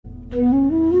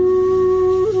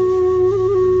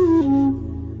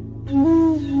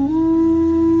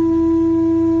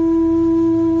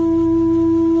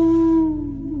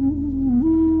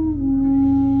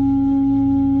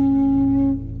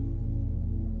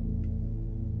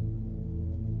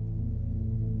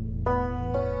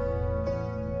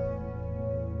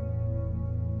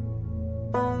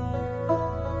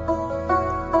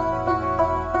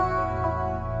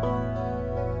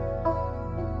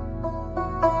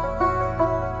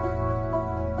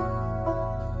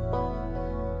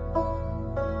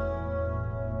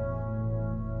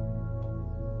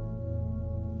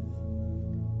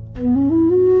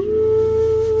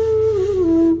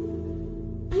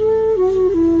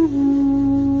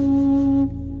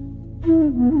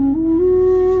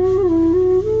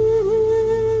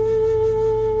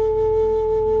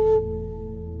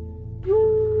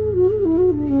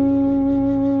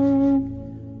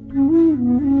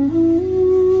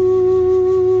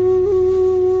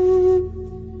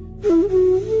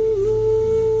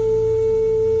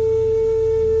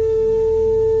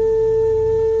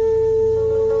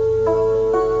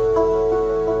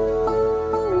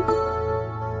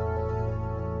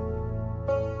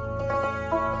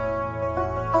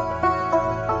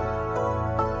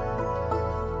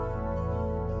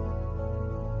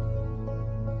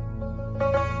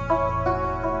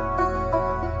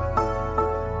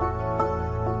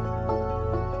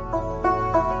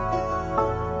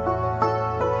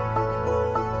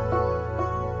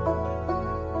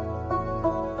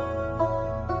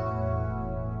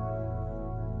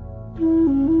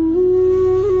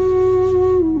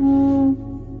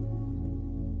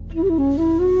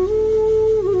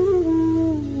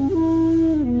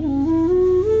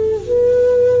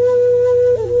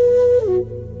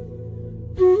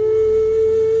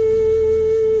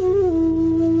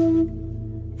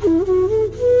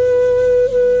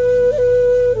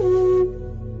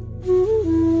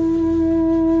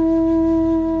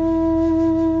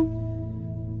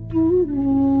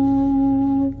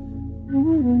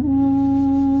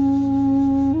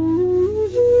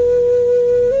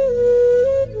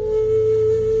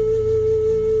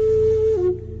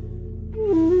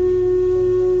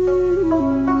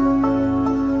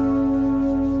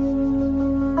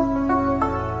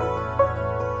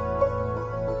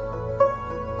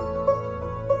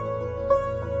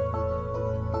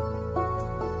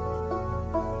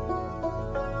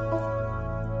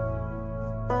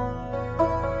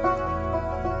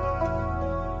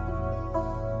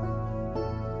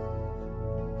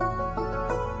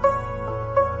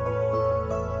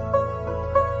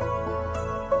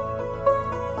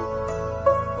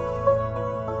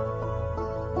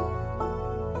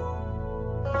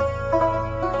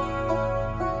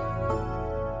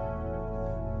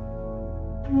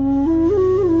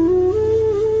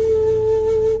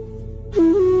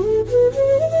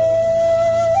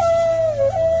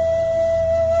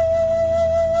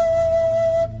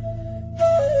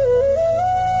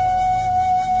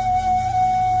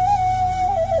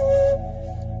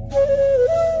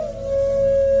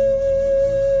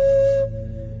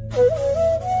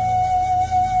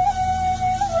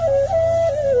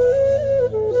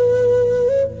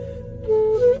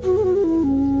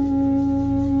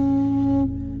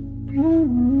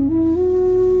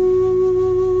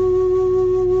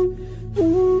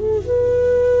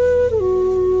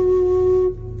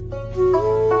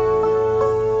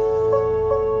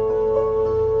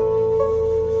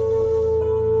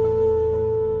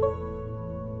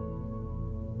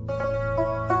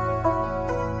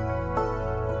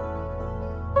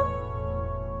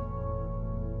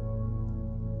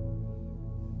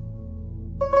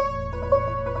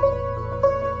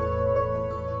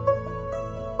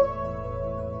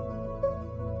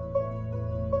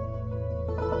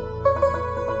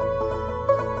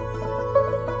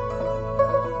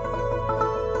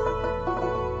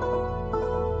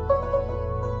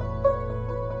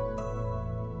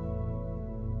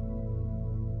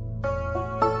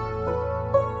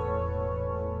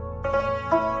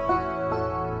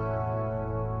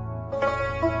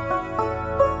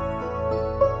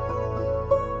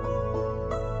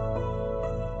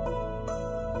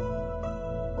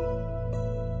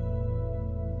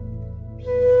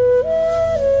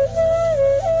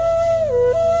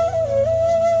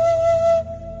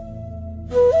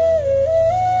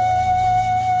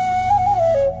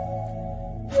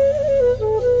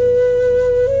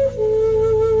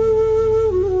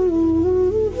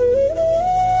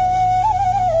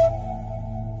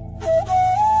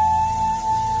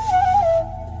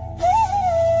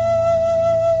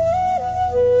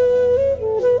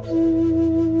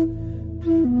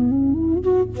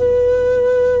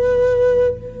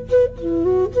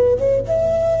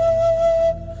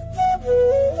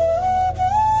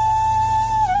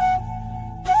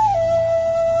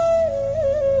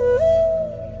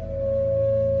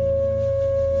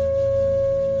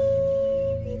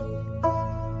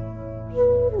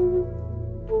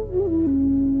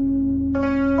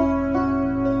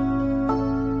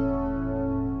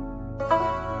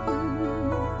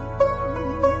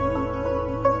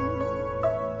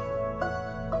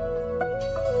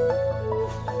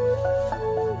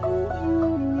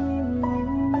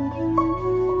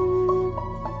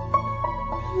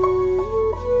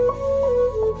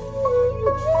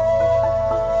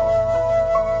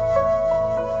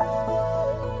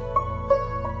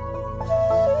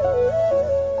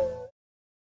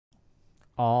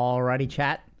Alrighty,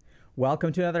 chat.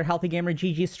 Welcome to another Healthy Gamer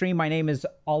GG stream. My name is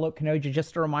Alok Kanoja.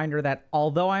 Just a reminder that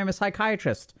although I am a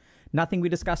psychiatrist, nothing we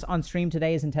discuss on stream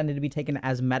today is intended to be taken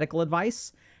as medical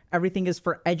advice. Everything is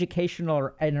for educational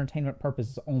or entertainment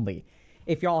purposes only.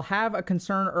 If y'all have a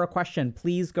concern or a question,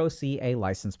 please go see a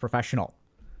licensed professional.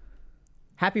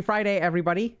 Happy Friday,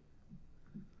 everybody.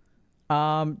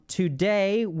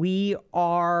 Today we've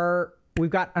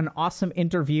got an awesome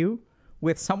interview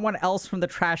with someone else from the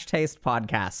Trash Taste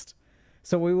podcast.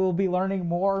 So we will be learning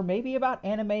more, maybe about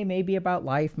anime, maybe about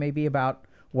life, maybe about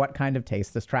what kind of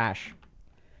taste is trash.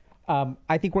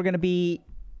 I think we're going to be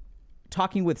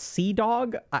talking with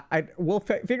CDawg. We'll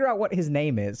figure out what his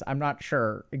name is. I'm not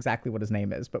sure exactly what his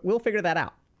name is, but we'll figure that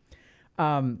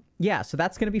out. Yeah, so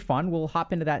that's going to be fun. We'll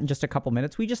hop into that in just a couple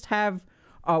minutes. We just have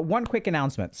one quick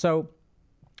announcement. So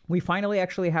we finally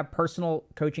actually have personal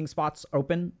coaching spots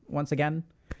open once again.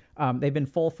 They've been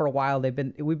full for a while.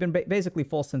 We've been basically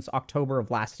full since October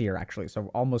of last year, actually, so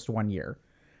almost 1 year.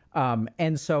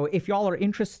 And so if y'all are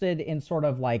interested in sort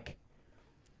of like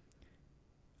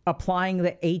applying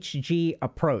the HG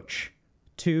approach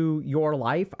to your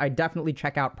life, I definitely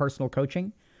check out personal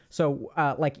coaching. So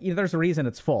there's a reason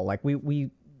it's full. Like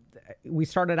we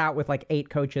started out with like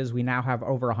 8 coaches. We now have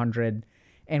over 100,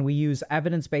 and we use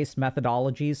evidence-based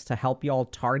methodologies to help y'all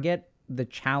target the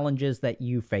challenges that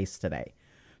you face today.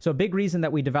 So a big reason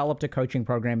that we developed a coaching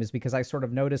program is because I sort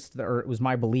of noticed, or it was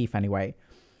my belief anyway,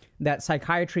 that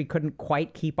psychiatry couldn't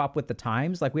quite keep up with the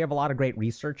times. Like we have a lot of great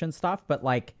research and stuff, but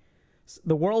like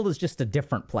the world is just a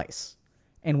different place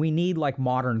and we need like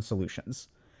modern solutions.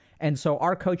 And so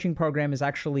our coaching program is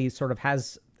actually sort of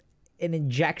has an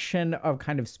injection of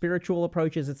kind of spiritual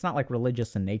approaches. It's not like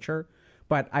religious in nature,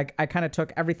 but I kind of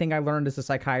took everything I learned as a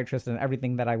psychiatrist and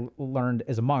everything that I learned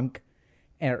as a monk.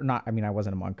 I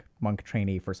wasn't a monk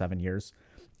trainee for 7 years,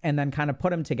 and then kind of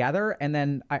put them together. And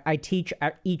then I teach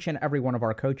each and every one of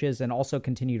our coaches and also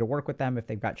continue to work with them if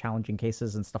they've got challenging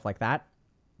cases and stuff like that.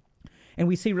 And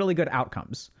we see really good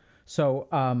outcomes. So,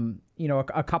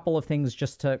 a couple of things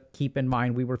just to keep in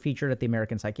mind. We were featured at the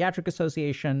American Psychiatric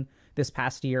Association this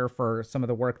past year for some of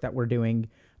the work that we're doing.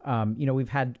 We've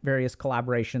had various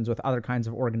collaborations with other kinds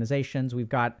of organizations. We've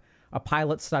got a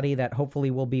pilot study that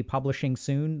hopefully we'll be publishing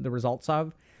soon, the results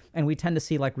of, and we tend to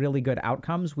see like really good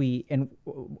outcomes. And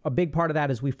a big part of that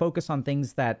is we focus on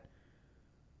things that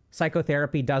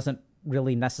psychotherapy doesn't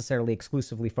really necessarily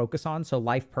exclusively focus on. So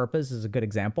life purpose is a good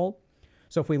example.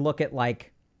 So if we look at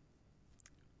like,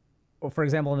 for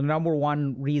example, the number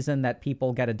one reason that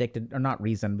people get addicted, or not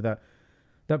reason,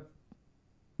 the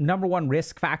number one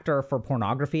risk factor for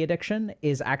pornography addiction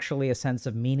is actually a sense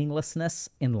of meaninglessness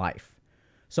in life.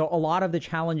 So a lot of the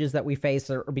challenges that we face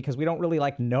are because we don't really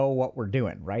like know what we're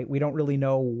doing, right? We don't really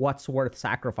know what's worth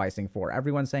sacrificing for.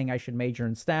 Everyone's saying I should major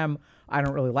in STEM. I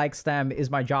don't really like STEM. Is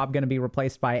my job going to be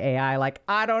replaced by AI? Like,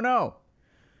 I don't know.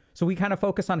 So we kind of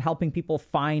focus on helping people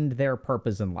find their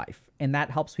purpose in life. And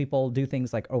that helps people do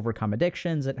things like overcome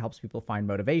addictions. It helps people find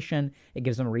motivation. It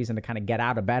gives them a reason to kind of get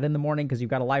out of bed in the morning because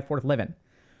you've got a life worth living.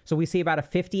 So we see about a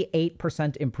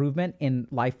 58% improvement in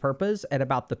life purpose at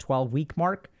about the 12-week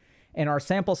mark. And our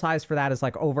sample size for that is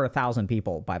like over 1,000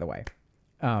 people, by the way.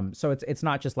 So it's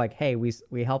not just like, hey,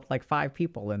 we helped like 5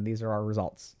 people and these are our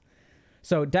results.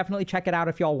 So definitely check it out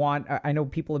if y'all want. I know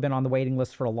people have been on the waiting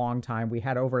list for a long time. We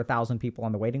had over 1,000 people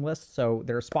on the waiting list. So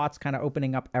there are spots kind of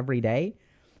opening up every day.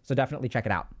 So definitely check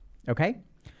it out. Okay.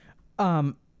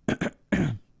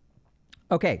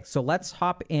 Okay, so let's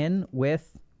hop in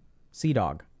with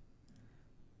CDawg.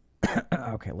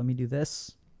 Okay, let me do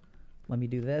this.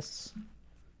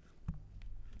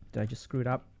 Did I just screw it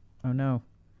up? Oh, no.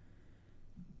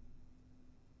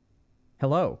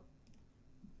 Hello.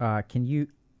 Can you...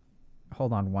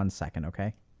 Hold on 1 second,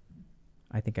 okay?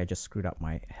 I think I just screwed up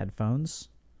my headphones.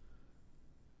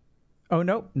 Oh,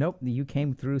 nope. You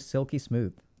came through silky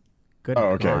smooth. Good.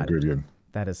 Oh, okay. God. Good.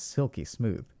 That is silky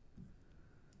smooth.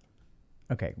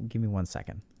 Okay, give me 1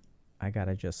 second. I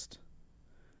gotta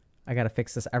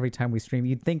fix this every time we stream.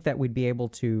 You'd think that we'd be able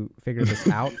to figure this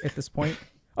out at this point.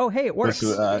 Oh, hey, it works.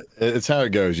 It's how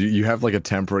it goes. You have like a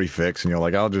temporary fix, and you're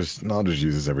like, I'll just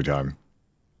use this every time.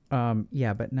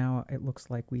 Yeah, but now it looks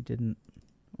like we didn't,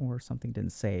 or something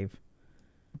didn't save.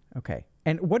 Okay,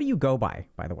 and what do you go by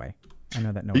the way? I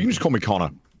know that no. You can just call me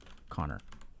Connor. Connor.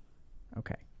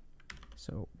 Okay,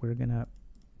 so we're gonna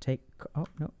take. Oh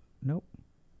no, nope.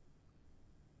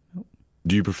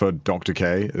 Do you prefer Dr.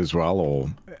 K as well, or?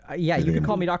 Yeah, you can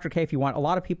call me Dr. K if you want. A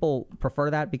lot of people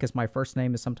prefer that because my first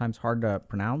name is sometimes hard to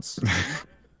pronounce.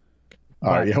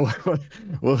 All right, yeah,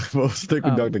 we'll stick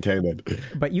with Dr. K then.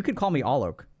 But you can call me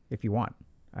Alok if you want.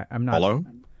 I'm not. Alok?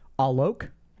 Alok.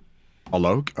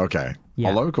 Alok? Okay.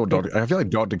 Yeah. Alok or Dr. I feel like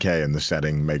Dr. K in the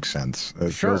setting makes sense.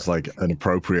 It Sure. feels like an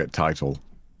appropriate title.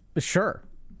 Sure.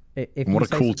 If And what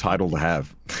you a cool title to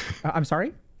have. I'm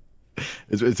sorry?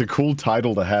 It's a cool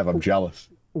title to have. I'm jealous.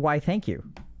 Why, thank you.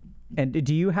 And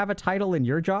do you have a title in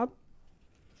your job?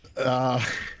 No.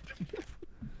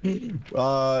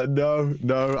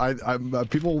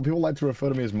 People like to refer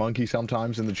to me as Monkey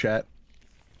sometimes in the chat.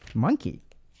 Monkey?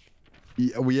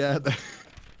 Yeah, well, yeah.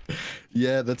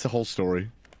 Yeah, that's a whole story.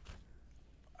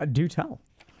 Do tell.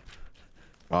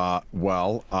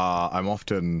 Well, I'm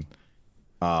often,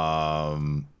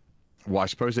 well, I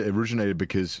suppose it originated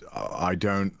because I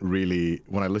don't really,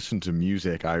 when I listen to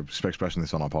music, I was expressing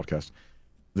this on our podcast,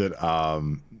 that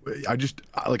I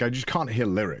just can't hear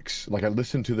lyrics. Like I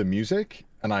listen to the music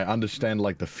and I understand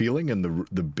like the feeling and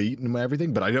the beat and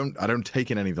everything, but I don't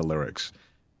take in any of the lyrics.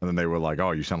 And then they were like,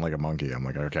 "Oh, you sound like a monkey." I'm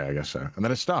like, "Okay, I guess so." And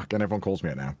then it stuck, and everyone calls me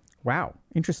it now. Wow,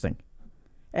 interesting.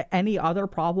 Any other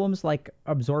problems like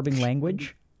absorbing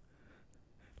language?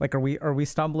 Like, are we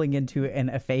stumbling into an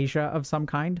aphasia of some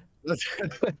kind?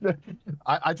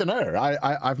 I don't know.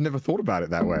 I've never thought about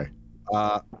it that way.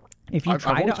 If you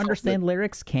try to understand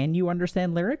lyrics, can you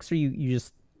understand lyrics, or you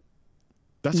just?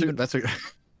 That's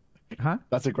Huh?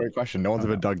 That's a great question. No one's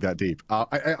ever dug that deep.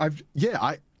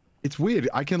 It's weird.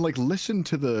 I can like listen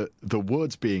to the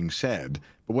words being said,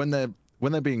 but when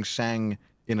they're being sang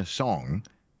in a song,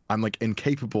 I'm like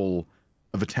incapable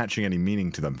of attaching any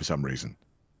meaning to them for some reason.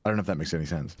 I don't know if that makes any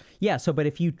sense. Yeah. So, but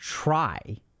if you try,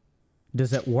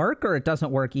 does it work, or it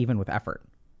doesn't work even with effort?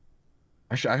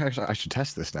 I should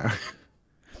test this now.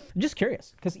 I'm just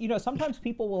curious because sometimes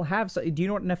people will have. Do you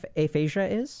know what an aphasia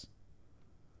is?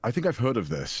 I think I've heard of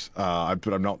this, but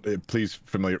I'm not. Please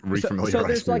refamiliarize So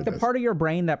there's me like with the part of your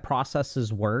brain that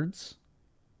processes words,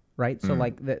 right? So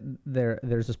like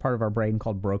there's this part of our brain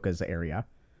called Broca's area,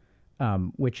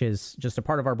 which is just a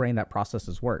part of our brain that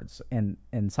processes words, and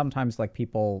sometimes like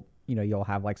people, you'll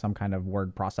have like some kind of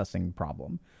word processing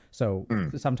problem. So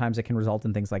sometimes it can result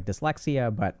in things like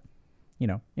dyslexia, but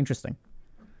interesting.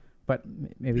 But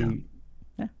maybe.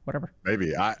 Yeah, whatever.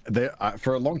 Maybe.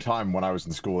 For a long time when I was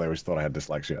in school, I always thought I had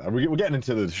dyslexia. We're getting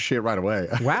into the shit right away.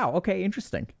 Wow. Okay.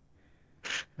 Interesting.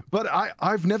 But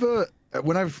I've never,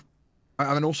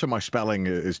 also my spelling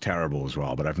is terrible as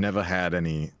well, but I've never had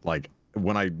any, like,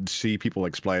 when I see people who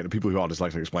are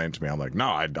dyslexic explain it to me, I'm like, no,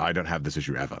 I don't have this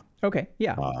issue ever. Okay.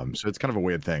 Yeah. So it's kind of a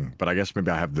weird thing, but I guess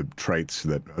maybe I have the traits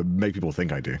that make people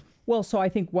think I do. Well, so I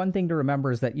think one thing to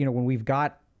remember is that, when we've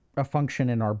got a function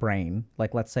in our brain,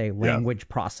 like let's say language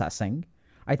processing,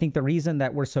 I think the reason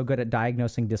that we're so good at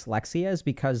diagnosing dyslexia is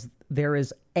because there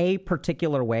is a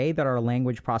particular way that our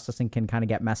language processing can kind of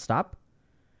get messed up,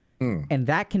 and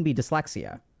that can be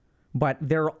dyslexia. But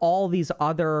there are all these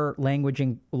other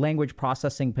language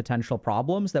processing potential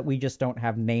problems that we just don't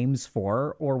have names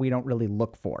for, or we don't really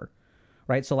look for.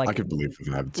 Right. So like I could believe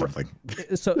that something.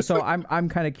 So I'm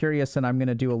kind of curious, and I'm going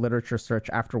to do a literature search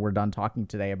after we're done talking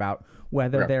today about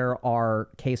whether there are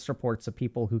case reports of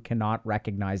people who cannot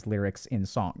recognize lyrics in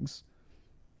songs.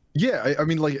 Yeah, I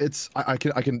mean, like I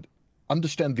can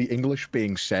understand the English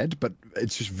being said, but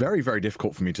it's just very, very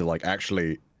difficult for me to like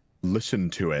actually listen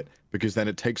to it, because then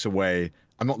it takes away.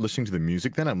 I'm not listening to the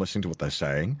music. Then I'm listening to what they're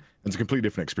saying. It's a completely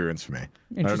different experience for me.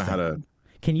 I don't know how to.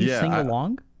 Can you sing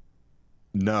along?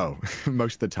 No,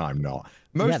 most of the time not.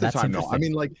 Most of the time not. I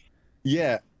mean, like,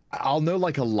 yeah, I'll know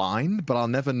like a line, but I'll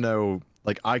never know.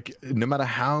 Like, no matter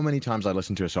how many times I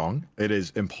listen to a song, it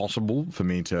is impossible for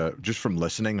me to, just from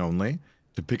listening only,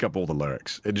 to pick up all the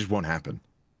lyrics. It just won't happen.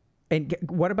 And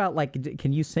what about like,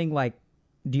 can you sing like,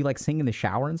 do you like sing in the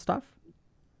shower and stuff?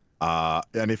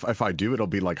 And if I do, it'll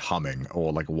be like humming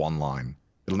or like one line.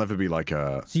 It'll never be like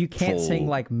a. So you can't sing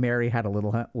like Mary Had a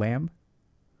Little Lamb?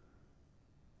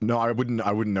 No, I wouldn't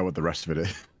know what the rest of it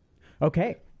is.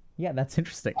 Okay. Yeah, that's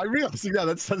interesting. I realized, yeah,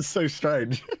 that sounds so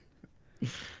strange.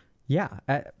 Yeah.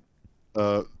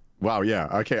 Wow, yeah.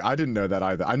 Okay, I didn't know that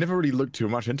either. I never really looked too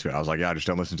much into it. I was like, yeah, I just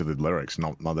don't listen to the lyrics.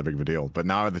 Not that big of a deal. But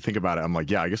now that I think about it, I'm like,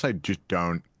 yeah, I guess I just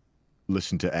don't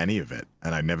listen to any of it,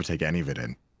 and I never take any of it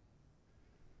in.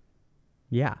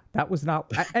 Yeah, that was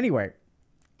not. Anyway,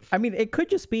 I mean, it could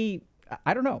just be.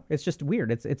 I don't know. It's just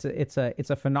weird. It's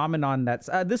a phenomenon that's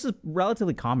this is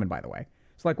relatively common, by the way.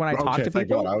 It's like when I talk to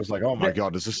people. God. I was like, oh my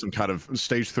God, is this some kind of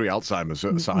stage 3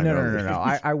 Alzheimer's sign?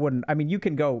 No. I wouldn't. I mean, you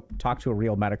can go talk to a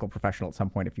real medical professional at some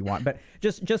point if you want, but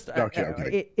just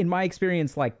okay. In my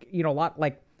experience, like a lot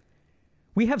like.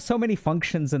 We have so many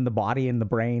functions in the body and the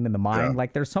brain and the mind. Yeah.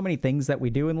 Like there's so many things that we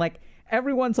do, and like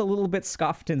everyone's a little bit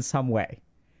scuffed in some way.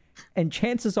 And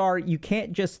chances are you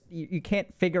can't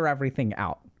figure everything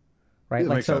out. right? Yeah,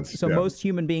 Like makes so, sense. so Yeah. most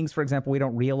human beings, for example, we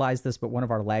don't realize this, but one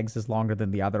of our legs is longer than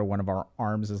the other. One of our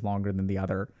arms is longer than the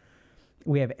other.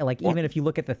 We have like, What? even if you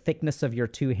look at the thickness of your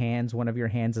two hands, one of your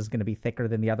hands is going to be thicker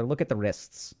than the other. Look at the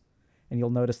wrists, and you'll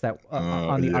notice that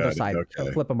on the Yeah, other side.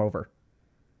 okay. Flip them over.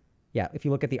 Yeah, if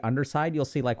you look at the underside, you'll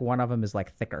see like one of them is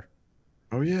like thicker.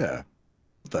 Oh yeah.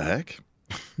 What the heck?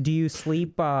 Do you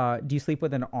sleep? Do you sleep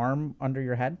with an arm under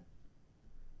your head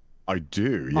I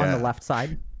do. Yeah. on the left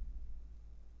side?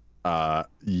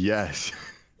 Yes.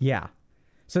 Yeah.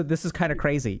 So this is kind of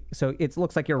crazy. So it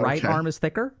looks like your right Okay. arm is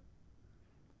thicker.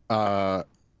 Yeah,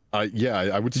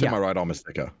 I would say Yeah. my right arm is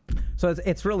thicker. So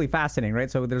it's really fascinating,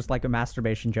 right? So there's like a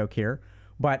masturbation joke here,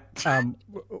 but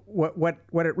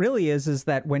what it really is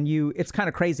that when you, it's kind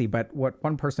of crazy, but what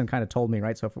one person kind of told me,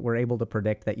 right? So if we're able to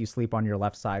predict that you sleep on your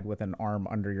left side with an arm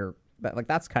under your, like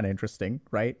that's kind of interesting,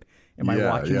 right? Am I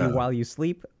Yeah, watching yeah. you while you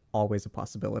sleep? Always a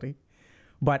possibility.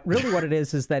 But really what it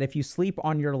is that if you sleep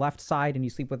on your left side and you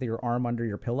sleep with your arm under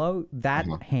your pillow, that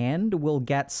hand will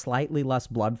get slightly less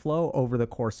blood flow over the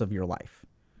course of your life.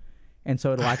 And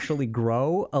so it'll actually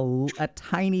grow a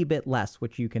tiny bit less,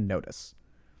 which you can notice.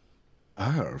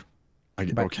 Oh.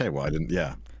 Okay, well, I didn't,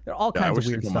 yeah. There are all Yeah, I kinds was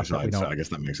of weird sleeping on my stuff that we side, so don't. I guess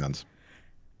that makes sense.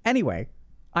 Anyway,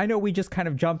 I know we just kind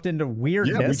of jumped into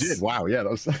weirdness. Yeah, we did. Wow, yeah,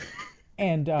 that was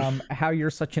And how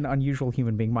you're such an unusual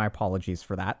human being. My apologies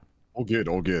for that. all good,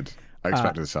 all good. I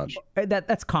expected as such.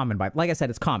 That's common, but like I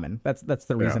said, it's common. That's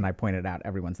the reason I pointed out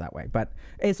everyone's that way. But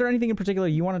is there anything in particular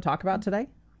you want to talk about today?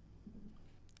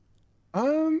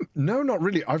 No, not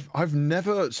really. I've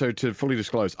never, so to fully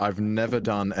disclose, I've never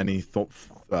done any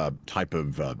type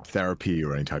of therapy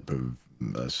or any type of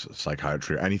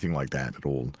psychiatry or anything like that at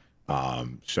all.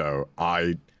 So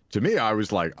to me, I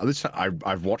was like,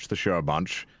 I've watched the show a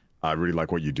bunch. I really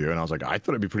like what you do, and I was like, I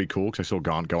thought it'd be pretty cool because I saw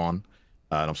Gaunt go on,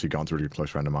 and obviously Gaunt's a really close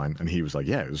friend of mine, and he was like,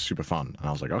 yeah, it was super fun, and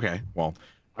I was like, okay, well,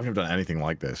 I've never done anything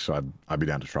like this, so I'd be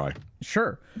down to try.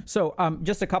 Sure. So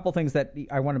just a couple things that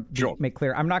I want to make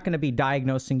clear. I'm not going to be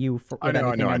diagnosing you for I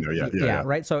know. Yeah.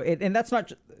 Right. So and that's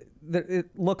not, it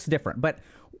looks different, but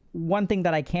one thing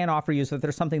that I can offer you is that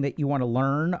there's something that you want to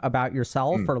learn about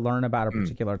yourself or learn about a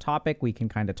particular topic. We can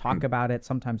kind of talk about it.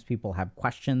 Sometimes people have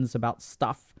questions about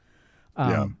stuff.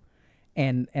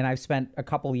 And I've spent a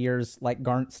couple years like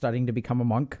Garnt studying to become a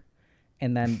monk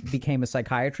and then became a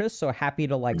psychiatrist. So happy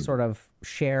to like sort of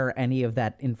share any of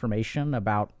that information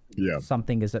about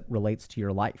something as it relates to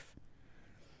your life.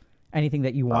 Anything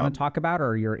that you want to talk about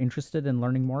or you're interested in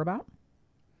learning more about?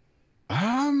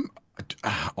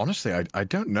 Honestly, I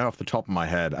don't know off the top of my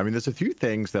head. I mean, there's a few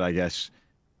things that I guess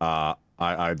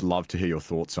I'd love to hear your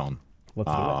thoughts on.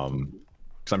 Let's do it.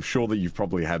 Because I'm sure that you've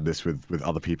probably had this with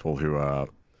other people who are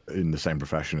in the same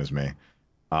profession as me.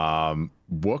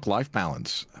 Work-life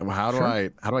balance. How do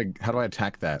I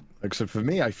attack that? Like, so for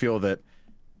me, I feel that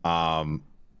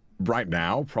right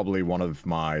now, probably one of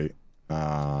my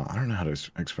I don't know how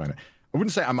to explain it. I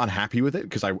wouldn't say I'm unhappy with it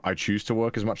because I choose to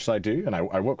work as much as I do, and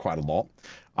I work quite a lot.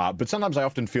 But sometimes I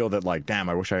often feel that like, damn,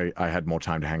 I wish I had more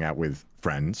time to hang out with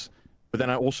friends. But then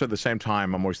I also at the same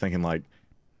time, I'm always thinking like,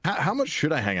 how much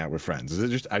should I hang out with friends? Is it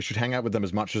just I should hang out with them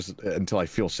as much as until I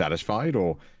feel satisfied,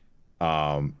 or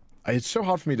it's so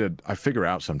hard for me to figure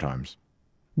out sometimes.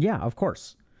 Yeah, of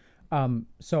course.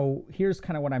 So here's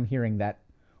kind of what I'm hearing, that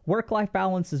work-life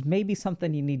balance is maybe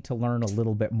something you need to learn a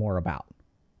little bit more about.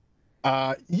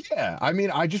 Yeah, I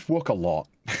mean, I just work a lot.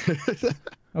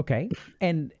 Okay.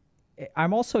 And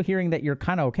I'm also hearing that you're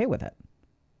kind of okay with it.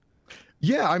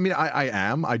 Yeah, I mean, I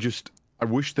am. I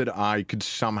wish that I could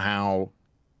somehow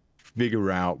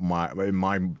figure out my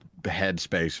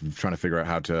headspace of trying to figure out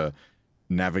how to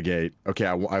navigate. Okay,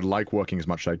 I like working as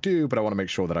much as I do, but I want to make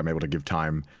sure that I'm able to give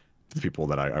time to the people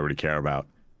that I really care about.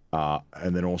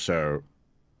 And then also,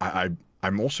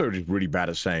 I'm also just really bad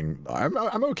at saying,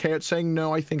 I'm okay at saying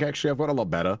no. I think actually I've got a lot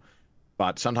better,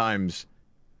 but sometimes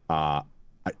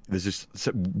there's this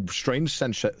strange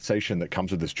sensation that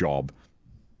comes with this job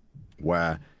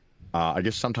where I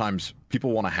guess sometimes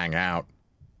people want to hang out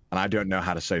and I don't know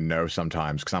how to say no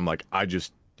sometimes because I'm like, I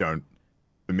just don't.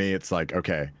 For me, it's like,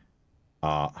 okay,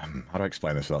 how do I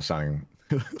explain this without sounding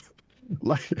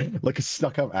like a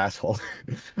stuck-up asshole?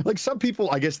 Like some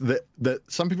people, I guess that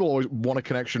some people always want a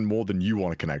connection more than you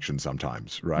want a connection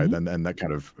sometimes, right? Mm-hmm. And that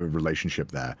kind of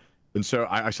relationship there. And so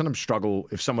I sometimes struggle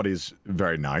if somebody's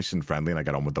very nice and friendly and I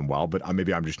get on with them well, but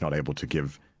maybe I'm just not able to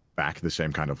give back the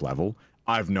same kind of level.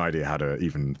 I have no idea how to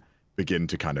even begin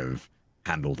to kind of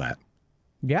handle that.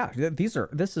 Yeah,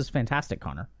 this is fantastic,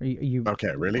 Connor. You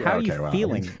okay? Really? How okay, are you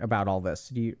feeling about all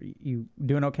this? You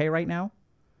doing okay right now?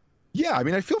 Yeah, I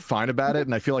mean, I feel fine about it,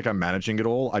 and I feel like I'm managing it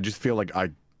all. I just feel like I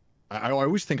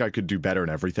always think I could do better in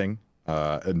everything,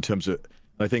 in terms of,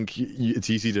 I think it's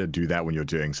easy to do that when you're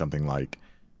doing something like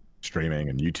streaming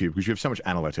and YouTube because you have so much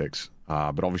analytics.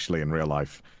 But obviously in real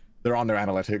life, there are no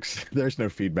analytics. There's no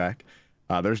feedback.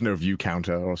 There's no view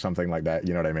counter or something like that.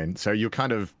 You know what I mean? So you're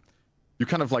kind of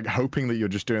like hoping that you're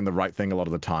just doing the right thing a lot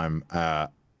of the time.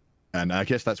 And I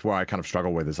guess that's where I kind of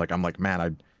struggle with. It's like, I'm like,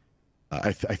 man,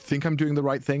 I think I'm doing the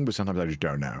right thing, but sometimes I just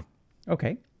don't know.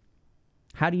 Okay.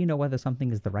 How do you know whether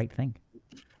something is the right thing?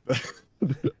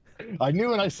 I knew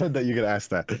when I said that you're gonna ask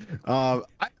that.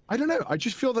 I don't know. I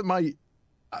just feel that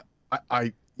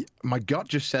my gut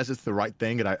just says it's the right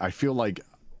thing, and I feel like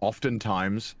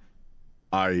oftentimes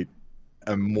I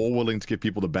am more willing to give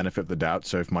people the benefit of the doubt.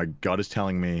 So if my gut is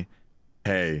telling me,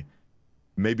 hey,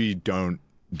 maybe don't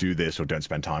do this or don't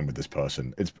spend time with this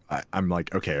person, I'm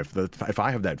like, okay, if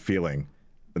I have that feeling,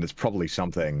 then it's probably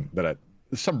something that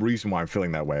there's some reason why I'm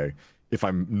feeling that way. If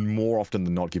I'm more often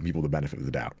than not giving people the benefit of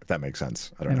the doubt, if that makes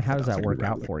sense. I don't know. And how does that work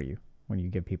out for you when you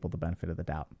give people the benefit of the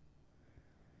doubt?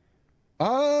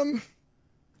 Some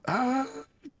of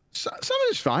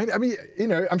it's fine. I mean, you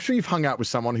know, I'm sure you've hung out with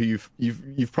someone who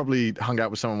you've probably hung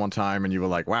out with someone one time and you were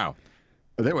like, wow,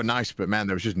 they were nice, but man,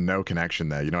 there was just no connection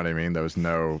there. You know what I mean? There was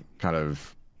no kind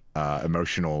of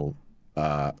emotional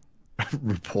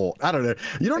report. I don't know.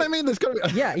 You know what I mean? There's gotta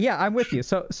be... Yeah, I'm with you.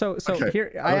 So Okay.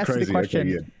 here I asked you the question. Okay,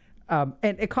 yeah.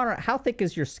 And Connor, how thick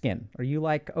is your skin? Are you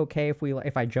like okay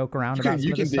if I joke around about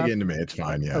some of this stuff? You can dig into me. It's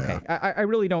fine. Yeah. Okay. Yeah. I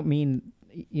really don't mean,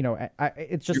 you know,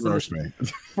 it's just you roast me.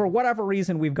 For whatever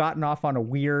reason we've gotten off on a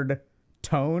weird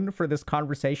tone for this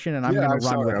conversation, and I'm going to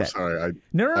run with it. I'm sorry.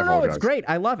 No, it's great.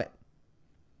 I love it.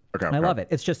 Okay. I love it.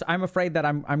 It's just I'm afraid that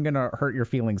I'm going to hurt your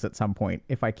feelings at some point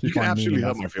if I keep you can on absolutely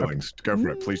hurt us. my feelings. Okay. Go for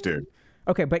it. Please do.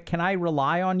 Okay, but can I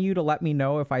rely on you to let me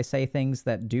know if I say things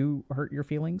that do hurt your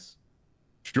feelings?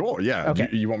 Sure, yeah. Okay.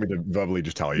 You want me to verbally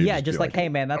just tell you? Yeah, just like, hey,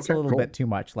 man, that's a little bit too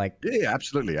much. Like, yeah,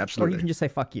 absolutely. Or you can just say,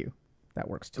 fuck you. That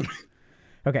works too.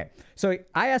 Okay, so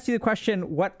I asked you the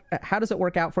question, how does it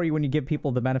work out for you when you give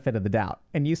people the benefit of the doubt?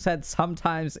 And you said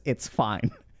sometimes it's fine.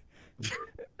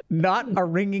 Not a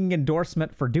ringing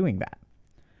endorsement for doing that.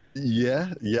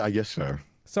 Yeah, I guess so.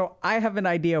 So I have an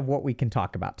idea of what we can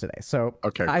talk about today. So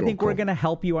okay, I think we're going to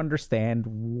help you understand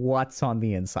what's on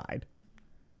the inside.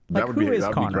 Like, that would be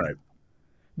great.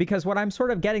 Because what I'm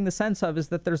sort of getting the sense of is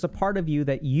that there's a part of you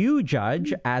that you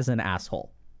judge as an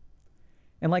asshole.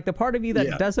 And like the part of you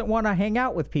that doesn't want to hang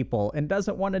out with people and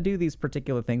doesn't want to do these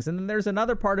particular things. And then there's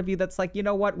another part of you that's like, you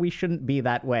know what? We shouldn't be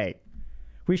that way.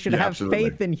 We should have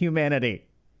faith in humanity.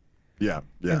 Yeah.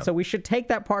 And so we should take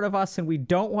that part of us, and we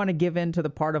don't want to give in to the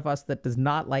part of us that does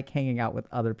not like hanging out with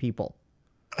other people.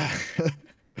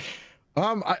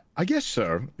 I guess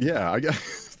so. Yeah, I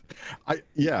guess.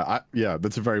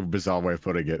 That's a very bizarre way of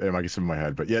putting it. I guess in my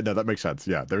head, but yeah, no, that makes sense.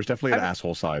 Yeah, there's definitely an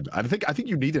asshole side. I think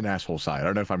you need an asshole side. I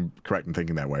don't know if I'm correct in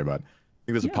thinking that way, but I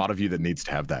think there's a part of you that needs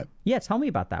to have that. Yeah, tell me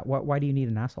about that. Why do you need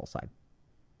an asshole side?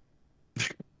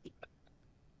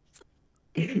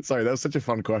 Sorry, that was such a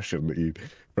fun question that you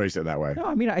phrased it that way. No,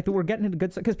 I mean, I think we're getting into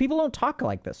good stuff because people don't talk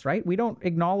like this, right? We don't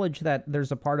acknowledge that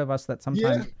there's a part of us that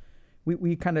sometimes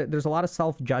we kind of, there's a lot of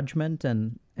self-judgment.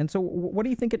 And so what do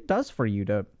you think it does for you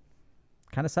to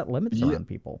kind of set limits around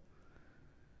people?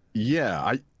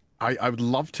 Yeah, I would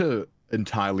love to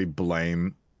entirely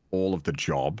blame all of the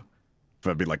job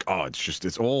for being like, oh,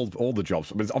 it's all the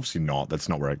jobs. But it's obviously not. That's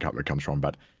not where it comes from.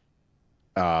 But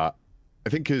I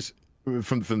think because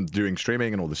from doing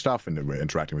streaming and all this stuff, and we're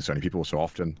interacting with so many people so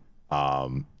often, I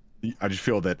just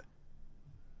feel that,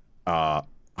 oh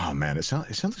man, it sounds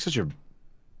like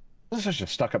such a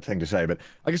stuck-up thing to say, but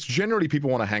I guess generally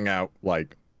people want to hang out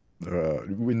like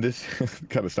in this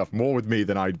kind of stuff more with me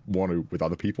than I want to with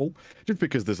other people, just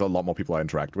because there's a lot more people I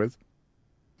interact with.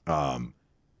 And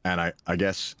I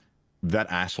guess that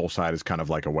asshole side is kind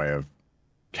of like a way of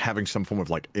having some form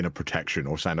of like inner protection,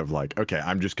 or kind of like, okay,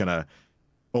 I'm just gonna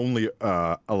only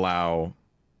allow,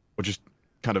 or just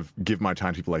kind of give my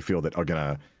time to people I feel that are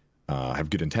gonna have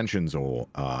good intentions, or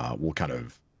will kind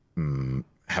of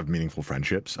have meaningful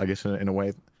friendships, I guess, in a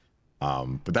way.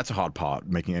 But that's a hard part.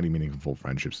 Making any meaningful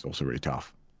friendships is also really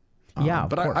tough.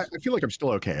 But I feel like I'm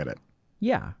still okay at it.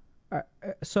 Yeah.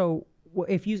 So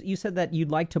if you said that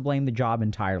you'd like to blame the job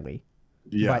entirely,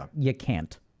 but you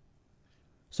can't.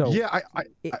 So yeah,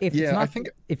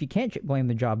 if you can't blame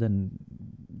the job, then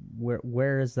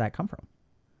where does that come from?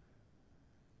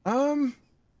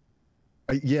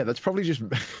 Yeah, that's probably just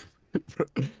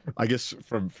I guess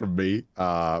from me,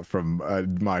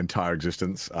 from my entire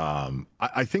existence.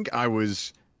 I think I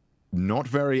was not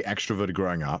very extroverted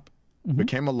growing up.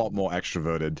 Became a lot more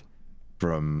extroverted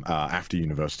from after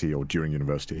university or during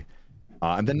university.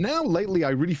 And then now lately, I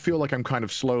really feel like I'm kind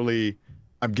of slowly,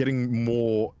 I'm getting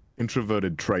more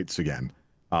introverted traits again.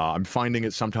 I'm finding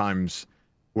it sometimes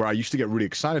where I used to get really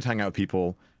excited to hang out with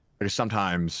people. Because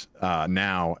sometimes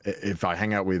now, if I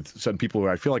hang out with certain people who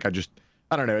I feel like I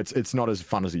don't know, it's not as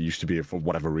fun as it used to be for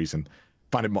whatever reason.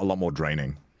 Find it a lot more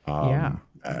draining. Yeah.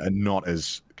 And not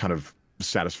as kind of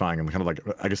satisfying, and kind of like,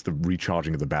 I guess the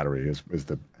recharging of the battery is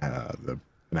the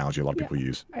analogy a lot of people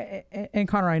use. And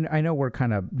Connor, I know we're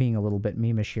kind of being a little bit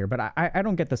memeish here, but I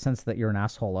don't get the sense that you're an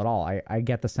asshole at all. I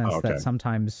get the sense that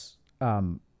sometimes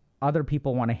other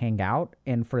people want to hang out,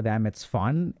 and for them it's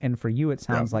fun, and for you it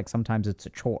sounds like sometimes it's a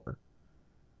chore.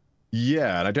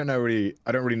 Yeah, and I don't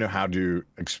really know how to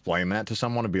explain that to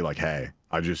someone and be like, hey,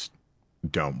 I just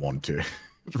don't want to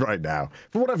right now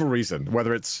for whatever reason,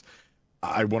 whether it's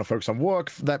I want to focus on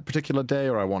work that particular day,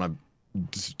 or I want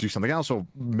to do something else, or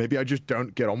maybe I just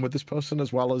don't get on with this person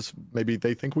as well as maybe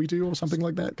they think we do, or something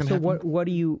like that can happen. What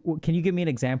do you, can you give me an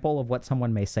example of what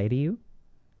someone may say to you?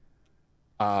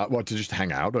 What, to just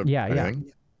hang out or yeah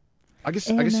anything? I guess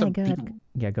some people...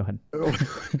 Yeah, go ahead.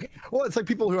 Well, it's like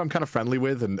people who I'm kind of friendly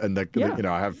with, and they, you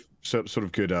know, I have sort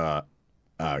of good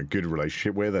good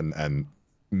relationship with, and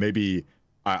maybe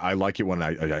I like it when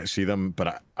I see them,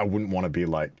 but I wouldn't want to be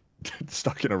like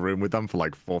stuck in a room with them for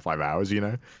like 4 or 5 hours, you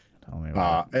know. Tell me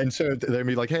about it. And so they'd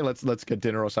be like, hey, let's get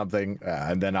dinner or something,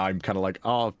 and then I'm kind of like,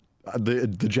 oh, the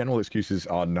general excuse is,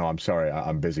 oh no, I'm sorry,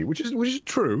 I'm busy, which is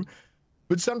true.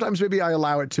 But sometimes maybe I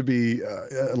allow it to be,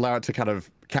 allow it to kind of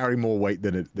carry more weight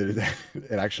than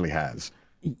it actually has.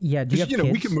 Yeah, do you have kids?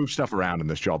 kids? We can move stuff around in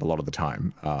this job a lot of the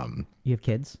time. You have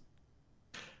kids?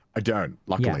 I don't,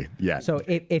 luckily. Yeah. So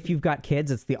if you've got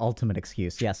kids, it's the ultimate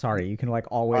excuse. Yeah, sorry, you can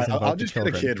like always invoke I'll just the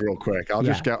get a kid real quick. I'll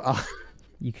just go.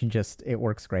 You can just, it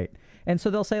works great. And so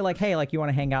they'll say like, hey, like you want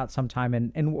to hang out sometime,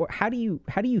 and how do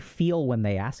you feel when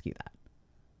they ask you that?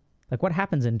 Like what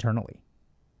happens internally?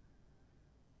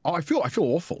 Oh, I feel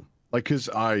awful. Like, cause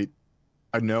I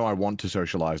know I want to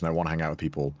socialize and I want to hang out with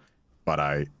people, but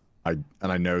I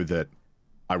know that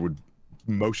I would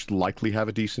most likely have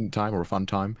a decent time or a fun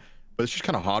time, but it's just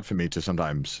kind of hard for me to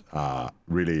sometimes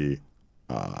really,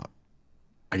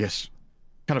 I guess,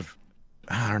 kind of,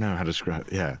 I don't know how to describe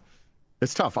it. Yeah,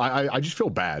 it's tough. I just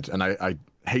feel bad, and I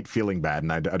hate feeling bad,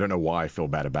 and I don't know why I feel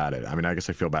bad about it. I mean, I guess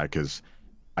I feel bad because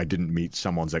I didn't meet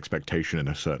someone's expectation in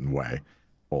a certain way,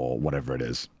 or whatever it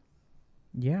is.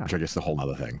 Yeah. Which I guess is a whole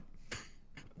other thing.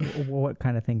 What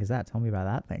kind of thing is that? Tell me about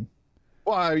that thing.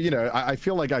 Well, you know, I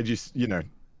feel like I just, you know,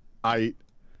 I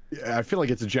feel like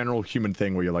it's a general human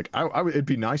thing where you're like, it'd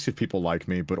be nice if people like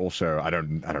me, but also I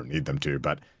don't need them to.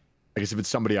 But I guess if it's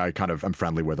somebody I kind of am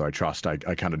friendly with or I trust, I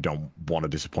kind of don't want to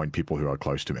disappoint people who are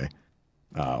close to me,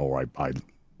 or I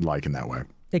like in that way.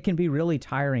 It can be really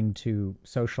tiring to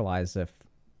socialize if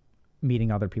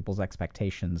meeting other people's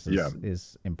expectations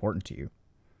is important to you.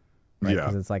 Right? Yeah.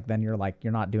 Because it's like, then you're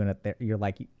not doing it there. You're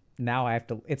like, now I have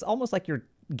to, it's almost like you're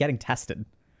getting tested,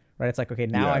 right? It's like, okay,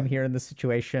 now I'm here in this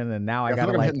situation, and now I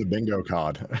gotta, I'm hitting the bingo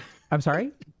card. I'm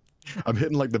sorry? I'm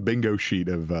hitting like the bingo sheet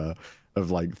of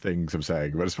like things I'm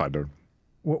saying, but it's fine, dude.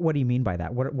 What do you mean by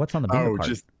that? What's on the bingo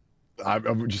card?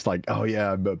 I'm just like, oh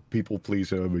yeah, I'm a people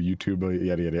pleaser, I'm a YouTuber,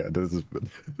 yada yada. This is...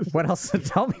 What else?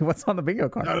 Tell me what's on the bingo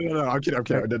card. No. I'm kidding.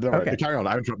 Okay. Carry on.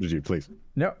 I interrupted you, please.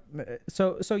 No.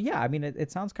 So yeah. I mean,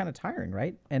 it sounds kind of tiring,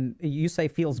 right? And you say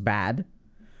feels bad.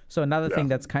 So another thing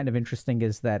that's kind of interesting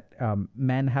is that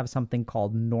men have something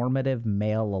called normative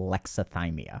male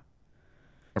alexithymia.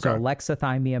 Okay. So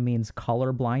alexithymia means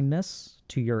color blindness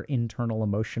to your internal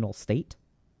emotional state.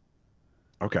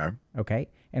 Okay.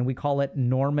 And we call it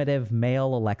normative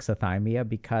male alexithymia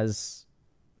because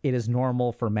it is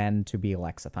normal for men to be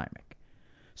alexithymic.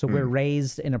 So we're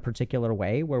raised in a particular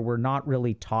way where we're not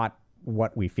really taught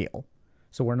what we feel.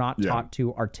 So we're not taught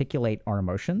to articulate our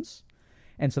emotions.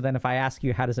 And so then if I ask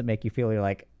you, how does it make you feel? You're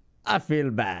like, I feel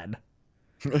bad.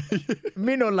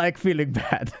 Me no like feeling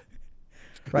bad.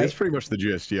 Right? That's pretty much the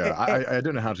gist. Yeah. I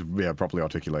don't know how to properly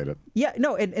articulate it. Yeah,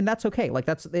 no, and that's okay. Like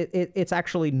it's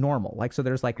actually normal. Like, so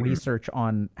there's like research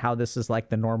on how this is like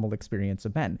the normal experience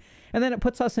of men. And then it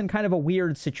puts us in kind of a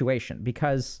weird situation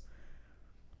because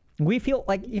we feel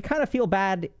like you kind of feel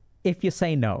bad if you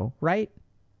say no, right?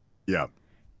 Yeah.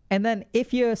 And then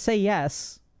if you say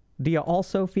yes, do you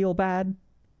also feel bad?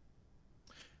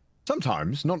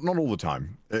 Sometimes, not all the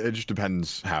time. It just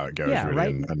depends how it goes, really,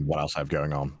 right? and what else I have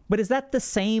going on. But is that the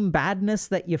same badness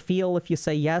that you feel if you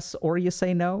say yes or you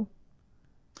say no?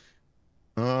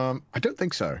 I don't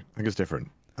think so. I think it's different.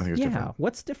 I think it's different. Yeah.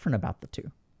 What's different about the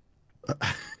two?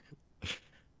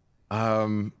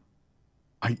 I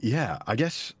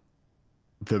guess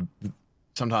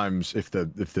sometimes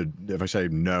if I say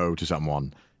no to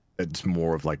someone, it's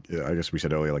more of like, I guess we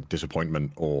said earlier, like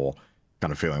disappointment or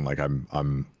kind of feeling like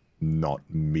I'm not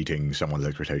meeting someone's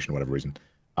expectation for whatever reason.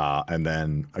 And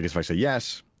then I guess if I say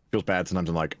yes, feels bad. Sometimes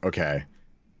I'm like, okay,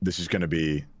 this is going to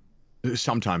be,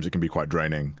 sometimes it can be quite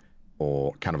draining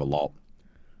or kind of a lot.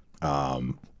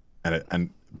 And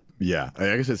yeah,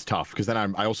 I guess it's tough because then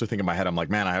I also think in my head, I'm like,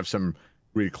 man, I have some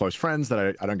really close friends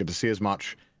that I don't get to see as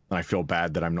much. And I feel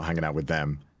bad that I'm not hanging out with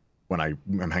them when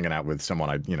I'm hanging out with someone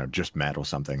I, just met or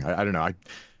something. I don't know.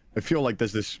 I feel like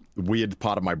there's this weird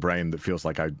part of my brain that feels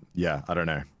like I don't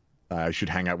know. I should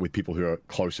hang out with people who are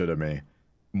closer to me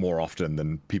more often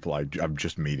than people I'm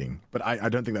just meeting. But I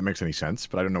don't think that makes any sense,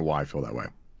 but I don't know why I feel that way.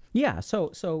 Yeah,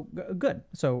 so good.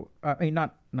 So I mean,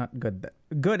 not good.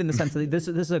 Good in the sense that this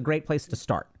is a great place to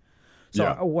start. So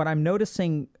Yeah. what I'm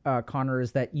noticing, Connor,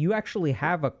 is that you actually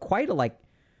have quite a like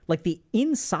the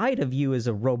inside of you is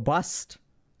a robust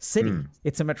city.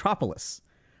 It's a metropolis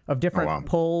of different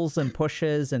pulls and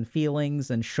pushes and feelings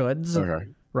and shoulds. Okay.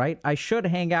 Right? I should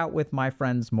hang out with my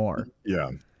friends more.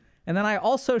 Yeah. And then I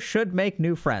also should make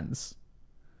new friends.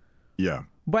 Yeah.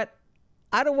 But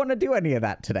I don't want to do any of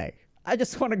that today. I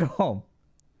just want to go home.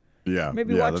 Yeah.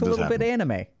 Maybe yeah, watch a little bit of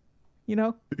anime.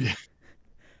 Yeah.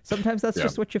 Sometimes that's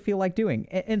just what you feel like doing.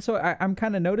 And so I'm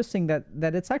kind of noticing that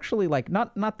it's actually like,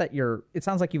 not that it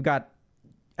sounds like you've got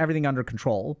everything under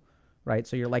control, right?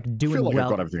 So you're like doing I feel like well. I've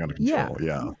got everything under control.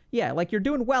 Yeah. Yeah. Like you're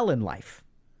doing well in life.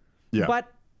 Yeah.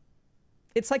 But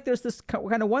it's like there's this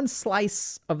kind of one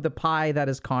slice of the pie that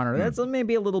is Connor. That's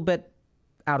maybe a little bit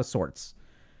out of sorts.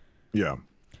 Yeah.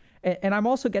 And I'm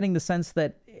also getting the sense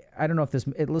that, I don't know if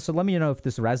so let me know if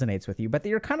this resonates with you, but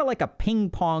you're kind of like a ping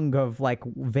pong of like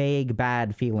vague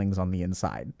bad feelings on the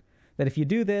inside. That if you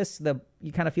do this,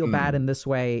 you kind of feel bad in this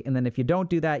way. And then if you don't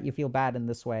do that, you feel bad in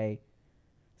this way.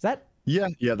 Is that? Yeah.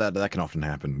 Yeah. That can often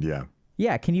happen. Yeah.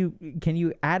 Yeah. Can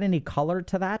you add any color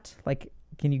to that? Like,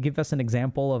 can you give us an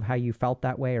example of how you felt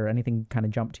that way or anything kind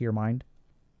of jump to your mind?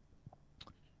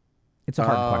 It's a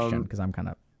hard question because I'm kind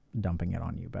of dumping it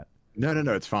on you, but. No,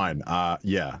 it's fine.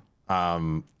 Yeah.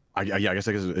 I guess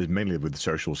it's mainly with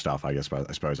social stuff. I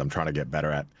suppose I'm trying to get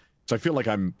better at. So I feel like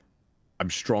I'm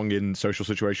strong in social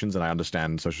situations and I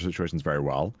understand social situations very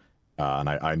well, and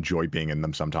I enjoy being in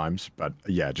them sometimes. But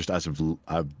yeah, just as of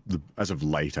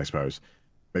late, I suppose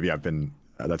maybe I've been.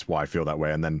 That's why I feel that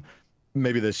way. And then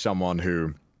maybe there's someone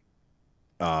who,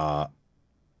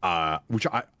 which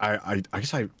I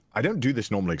guess I don't do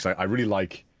this normally because I really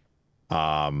like,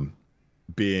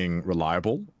 being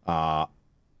reliable.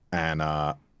 And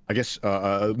I guess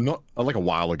not like a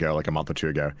while ago, like a month or two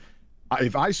ago,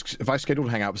 if I schedule to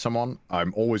hang out with someone,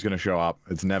 I'm always going to show up.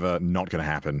 It's never not going to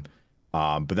happen.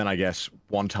 But then I guess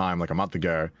one time, like a month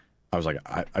ago, I was like,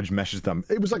 I just messaged them.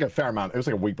 It was like a fair amount. It was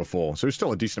like a week before, so it was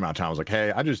still a decent amount of time. I was like,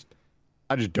 hey, I just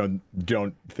don't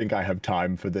think I have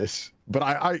time for this. But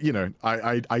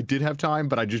I did have time,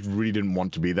 but I just really didn't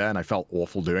want to be there, and I felt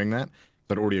awful doing that.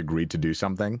 I'd already agreed to do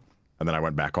something, and then I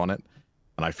went back on it,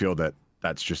 and I feel that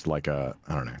that's just like I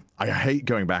don't know. I hate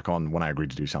going back on when I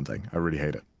agreed to do something. I really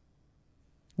hate it.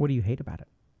 What do you hate about it?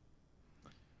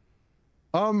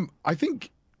 I think,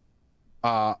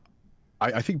 I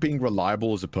think being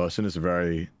reliable as a person is a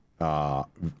very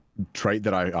trait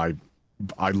that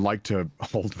I like to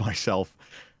hold myself.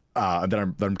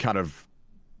 That I'm kind of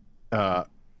I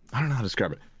don't know how to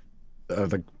describe it.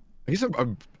 I guess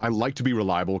I like to be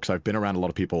reliable because I've been around a lot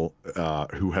of people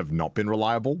who have not been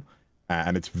reliable.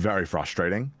 And it's very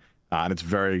frustrating. And it's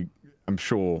very, I'm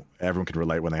sure everyone can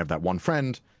relate when they have that one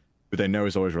friend who they know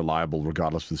is always reliable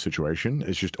regardless of the situation.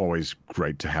 It's just always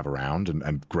great to have around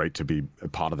and great to be a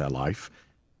part of their life.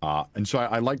 And so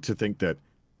I like to think that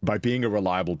by being a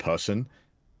reliable person,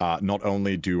 not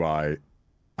only do I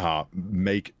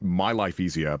make my life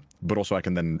easier, but also I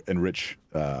can then enrich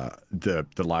the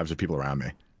lives of people around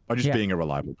me by just being a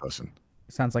reliable person.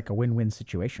 Sounds like a win-win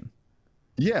situation.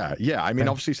 Yeah. I mean,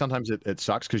 obviously, sometimes it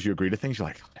sucks because you agree to things. You're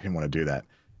like, I didn't want to do that.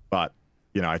 But,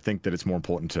 I think that it's more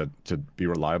important to be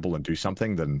reliable and do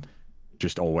something than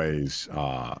just always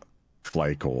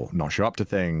flake or not show up to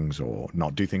things or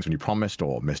not do things when you promised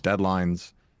or miss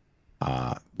deadlines.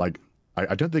 I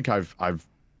don't think I've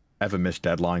ever missed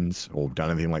deadlines or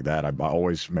done anything like that. I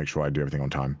always make sure I do everything on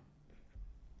time.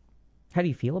 How do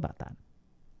you feel about that?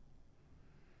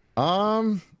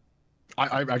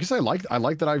 I guess I like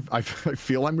that I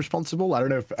feel I'm responsible. I don't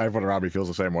know if everyone around me feels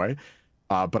the same way,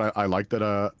 but I like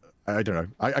that. I don't know.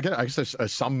 I guess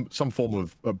there's some form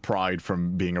of pride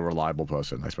from being a reliable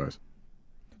person, I suppose.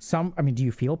 I mean, do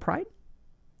you feel pride?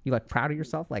 You like proud of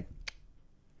yourself? Like,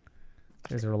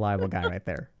 there's a reliable guy right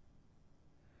there.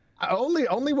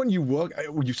 only when you work,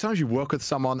 sometimes you work with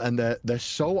someone and they're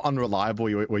so unreliable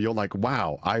where you're like,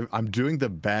 wow, I'm doing the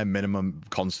bare minimum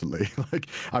constantly. Like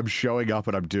I'm showing up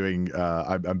and I'm doing,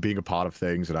 I'm being a part of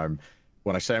things, and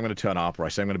when I say I'm going to turn up or I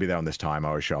say I'm going to be there on this time, I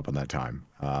always show up on that time.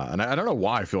 And I don't know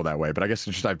why I feel that way, but I guess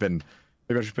it's just maybe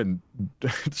I've just been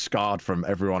scarred from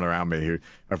everyone around me who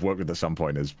I've worked with at some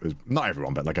point. Is not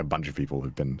everyone, but like a bunch of people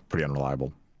who've been pretty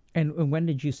unreliable. And when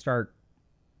did you start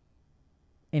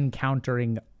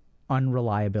encountering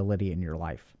unreliability in your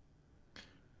life?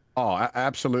 Oh,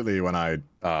 absolutely. When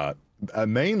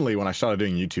mainly when I started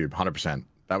doing YouTube, 100%.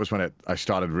 That was when I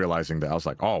started realizing that I was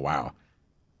like, oh wow,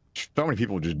 so many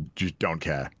people just don't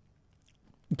care.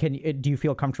 Do you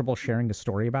feel comfortable sharing a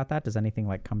story about that? Does anything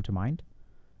like come to mind?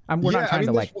 We're not trying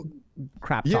to like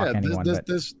crap talk anyone.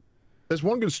 There's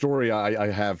one good story I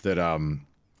have that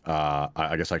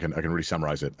I guess I can really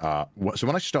summarize it. So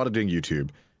when I started doing YouTube,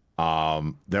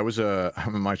 there was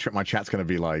my chat's gonna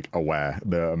be like aware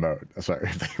the emote. Sorry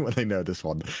when they know this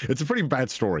one. It's a pretty bad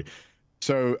story.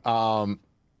 So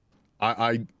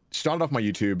I started off my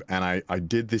YouTube and I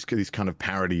did these kind of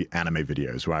parody anime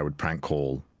videos where I would prank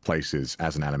call places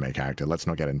as an anime character. Let's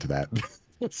not get into that.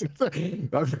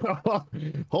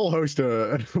 Whole host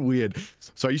of weird.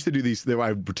 So I used to do these.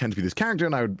 I would pretend to be this character,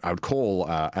 and I would call,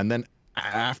 and then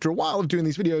after a while of doing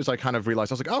these videos, I kind of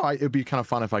realized I was like, oh, it'd be kind of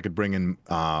fun if I could bring in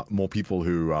more people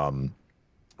who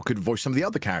could voice some of the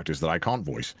other characters that I can't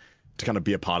voice to kind of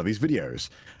be a part of these videos.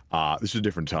 This was a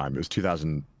different time. It was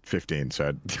 2015,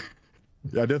 so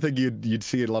I don't think you'd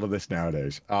see a lot of this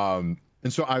nowadays. And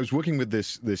so I was working with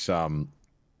this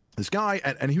guy,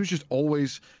 and he was just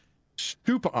always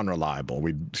super unreliable.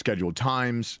 We'd schedule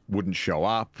times, wouldn't show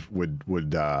up, would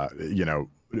you know,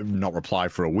 not reply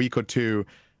for a week or two,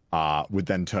 would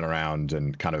then turn around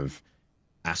and kind of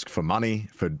ask for money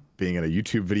for being in a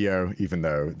YouTube video, even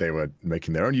though they were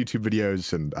making their own YouTube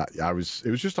videos. And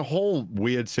it was just a whole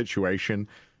weird situation.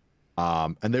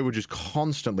 And they were just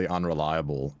constantly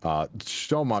unreliable,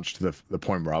 so much to the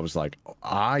point where I was like,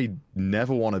 I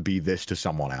never want to be this to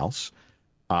someone else.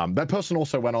 That person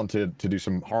also went on to do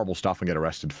some horrible stuff and get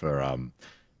arrested for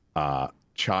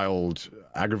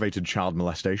aggravated child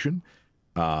molestation.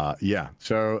 Yeah.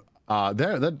 So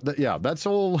yeah, that's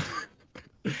all.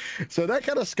 So that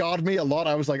kind of scarred me a lot.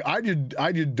 I was like, I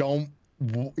don't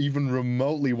even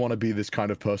remotely want to be this kind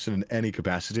of person in any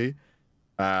capacity.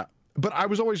 But I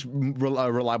was always a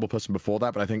reliable person before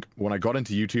that. But I think when I got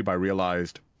into YouTube, I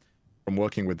realized from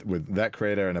working with that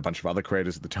creator and a bunch of other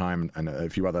creators at the time and a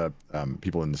few other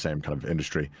people in the same kind of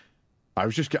industry, I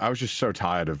was just so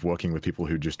tired of working with people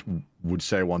who just would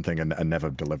say one thing and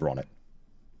never deliver on it.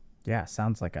 Yeah,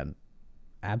 sounds like an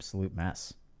absolute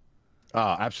mess.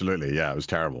 Absolutely. Yeah, it was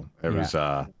terrible. It was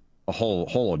a whole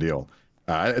ordeal.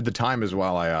 At the time as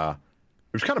well, it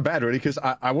was kind of bad, really, because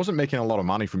I wasn't making a lot of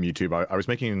money from YouTube. I was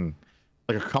making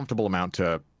like a comfortable amount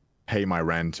to pay my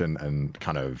rent and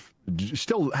kind of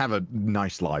still have a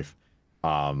nice life.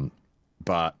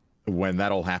 But when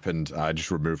that all happened, I just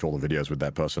removed all the videos with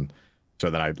that person. So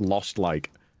then I lost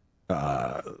like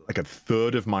a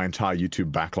third of my entire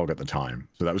YouTube backlog at the time.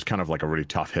 So that was kind of like a really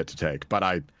tough hit to take. But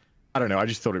I don't know. I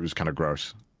just thought it was kind of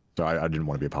gross. So I didn't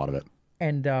want to be a part of it.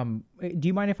 And do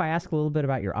you mind if I ask a little bit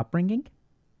about your upbringing?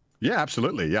 Yeah,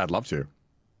 absolutely. Yeah, I'd love to.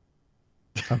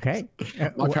 Okay.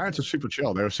 My parents are super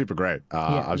chill. They were super great.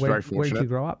 I was very fortunate. Where did you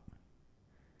grow up?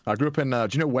 I grew up in, do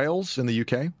you know Wales in the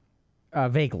UK?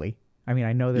 Vaguely. I mean,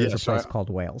 I know there's a place called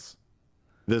Wales.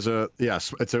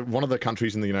 It's one of the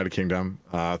countries in the United Kingdom,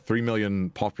 3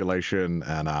 million population,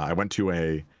 and I went to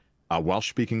a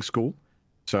Welsh-speaking school,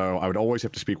 so I would always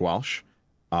have to speak Welsh,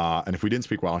 and if we didn't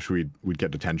speak Welsh, we'd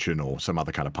get detention or some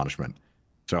other kind of punishment.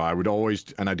 So I would always,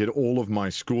 and I did all of my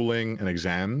schooling and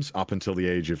exams up until the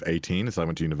age of 18 as I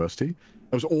went to university.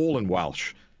 It was all in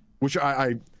Welsh, which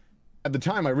I at the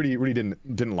time I really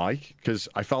didn't like, because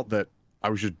I felt that I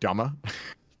was just dumber.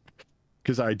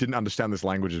 Because I didn't understand this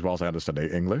language as well as I understood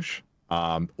English.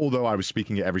 Although I was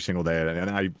speaking it every single day,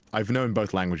 and I've known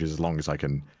both languages as long as I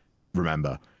can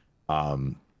remember.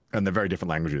 And they're very different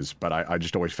languages, but I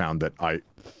just always found that I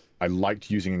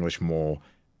liked using English more.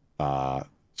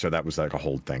 So that was like a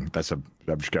whole thing.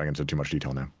 I'm just going into too much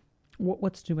detail now.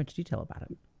 What's too much detail about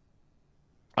it?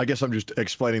 I guess I'm just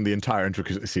explaining the entire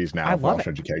intricacies now of Welsh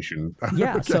education.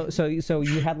 Yeah. Okay. So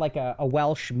you had like a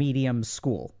Welsh medium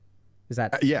school. Is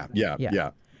that? Yeah.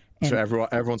 And so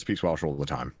everyone speaks Welsh all the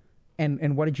time.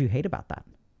 And what did you hate about that?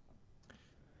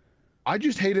 I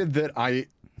just hated that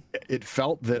it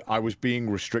felt that I was being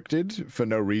restricted for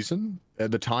no reason.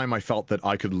 At the time, I felt that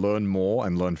I could learn more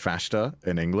and learn faster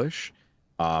in English.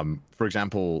 For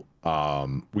example,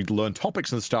 we'd learn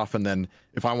topics and stuff, and then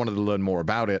if I wanted to learn more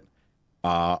about it,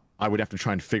 I would have to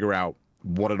try and figure out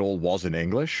what it all was in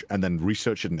English, and then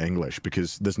research it in English,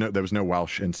 because there was no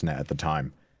Welsh internet at the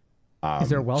time. Is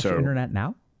there a Welsh internet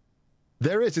now?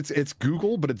 There is. It's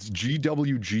Google, but it's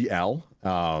GWGL.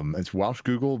 It's Welsh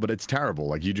Google, but it's terrible.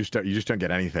 Like you just don't get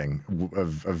anything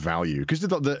of value, because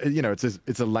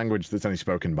it's a language that's only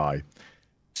spoken by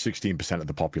 16% of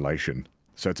the population.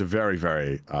 So it's a very,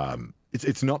 very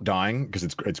it's not dying, because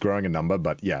it's growing in number,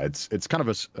 but yeah, it's kind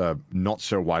of a not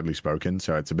so widely spoken.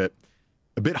 So it's a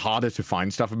bit harder to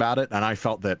find stuff about it. And I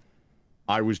felt that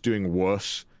I was doing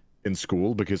worse in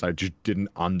school because I just didn't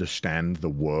understand the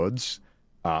words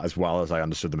as well as I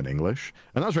understood them in English,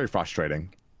 and that was very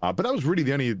frustrating. But that was really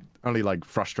the only like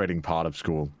frustrating part of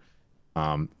school.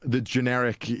 The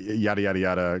generic yada yada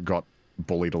yada got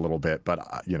bullied a little bit, but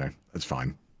it's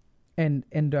fine. And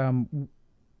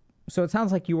so it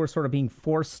sounds like you were sort of being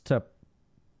forced to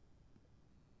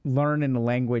learn in a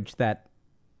language that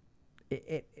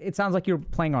it sounds like you're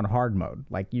playing on hard mode.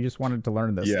 Like you just wanted to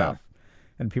learn this stuff,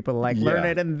 and people are like, learn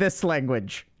it in this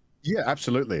language. Yeah,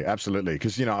 absolutely.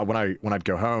 Because when I'd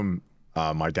go home,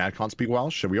 my dad can't speak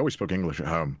Welsh, so we always spoke English at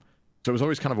home. So it was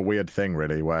always kind of a weird thing,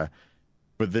 really, where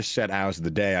for this set hours of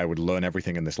the day, I would learn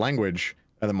everything in this language,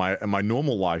 and then my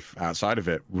normal life outside of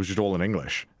it was just all in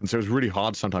English. And so it was really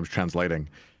hard sometimes translating.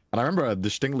 And I remember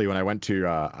distinctly when I went to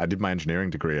I did my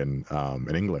engineering degree in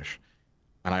English,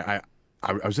 and I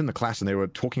was in the class and they were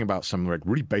talking about some like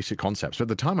really basic concepts. But at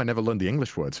the time, I never learned the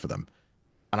English words for them,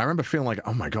 and I remember feeling like,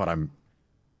 oh my god,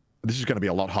 this is going to be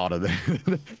a lot harder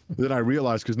than I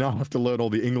realized, because now I have to learn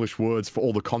all the English words for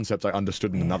all the concepts I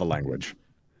understood in another language.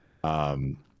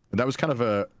 And that was kind of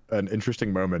an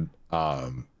interesting moment.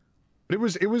 But it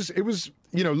was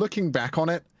looking back on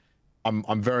it,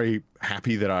 I'm very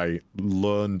happy that I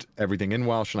learned everything in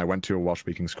Welsh and I went to a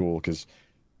Welsh-speaking school, because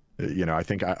I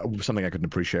think something I couldn't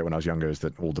appreciate when I was younger is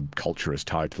that all the culture is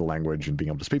tied to the language, and being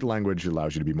able to speak the language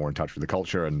allows you to be more in touch with the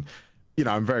culture. And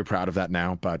I'm very proud of that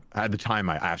now, but at the time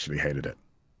I absolutely hated it.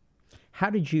 How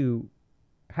did you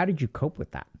cope with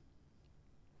that?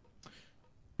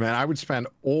 Man, I would spend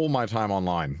all my time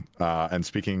online and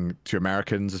speaking to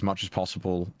Americans as much as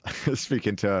possible,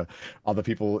 speaking to other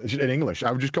people in English.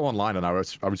 I would just go online and I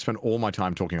would spend all my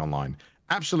time talking online.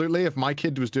 Absolutely, if my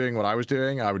kid was doing what I was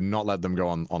doing, I would not let them go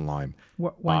online.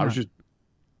 Why not?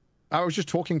 I was just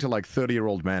talking to like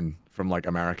 30-year-old men from like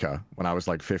America when I was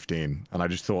like 15, and I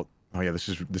just thought, oh yeah, this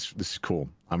is cool.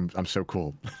 I'm so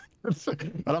cool.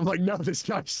 And I'm like, no, this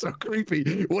guy's so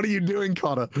creepy. What are you doing,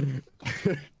 Connor?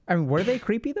 I mean, were they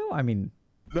creepy though? I mean,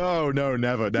 no,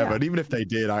 never. Yeah. And even if they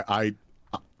did, I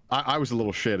was a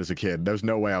little shit as a kid. There was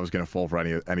no way I was gonna fall for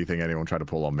anything anyone tried to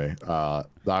pull on me. I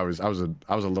was a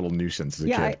little nuisance as a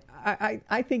kid.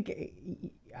 I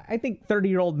think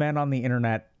 30-year-old men on the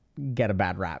internet get a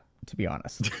bad rap, to be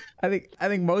honest. I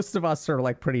think most of us are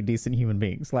like pretty decent human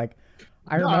beings. Like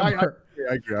I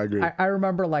agree. I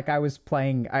remember like I was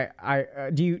playing.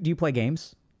 Do you play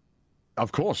games?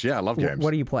 Of course, yeah, I love games.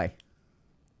 What do you play?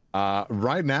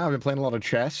 Right now, I've been playing a lot of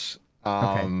chess.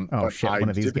 Okay. Oh shit, one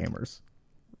of these gamers.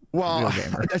 Well,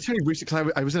 I tell you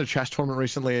recently, I was in a chess tournament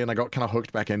recently, and I got kind of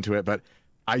hooked back into it. But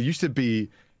I used to be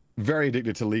very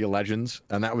addicted to League of Legends,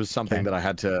 and that was something that I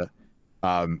had to.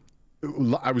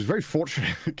 I was very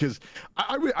fortunate because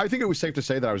I think it was safe to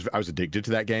say that I was addicted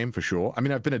to that game for sure. I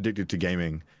mean, I've been addicted to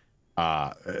gaming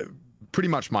pretty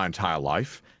much my entire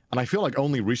life, and I feel like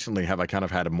only recently have I kind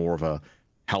of had a more of a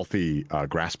healthy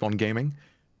grasp on gaming.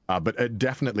 But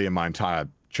definitely in my entire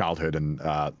childhood and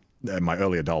in my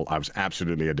early adult, I was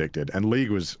absolutely addicted. And League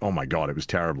was, oh my god, it was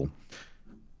terrible.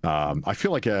 I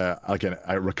feel like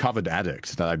a recovered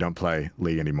addict that I don't play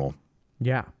League anymore.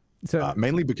 Yeah. So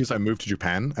mainly because I moved to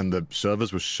Japan and the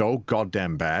servers were so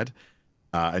goddamn bad,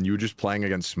 and you were just playing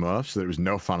against Smurfs that it was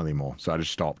no fun anymore. So I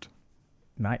just stopped.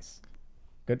 Nice.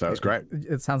 Good. That was great.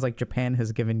 It sounds like Japan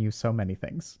has given you so many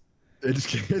things.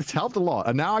 It's helped a lot.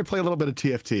 And now I play a little bit of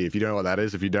TFT. If you don't know what that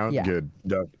is, if you don't, good.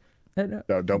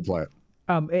 Don't play it.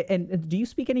 And do you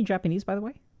speak any Japanese, by the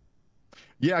way?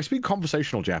 Yeah, I speak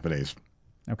conversational Japanese.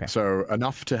 Okay. So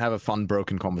enough to have a fun,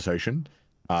 broken conversation.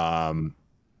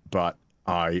 But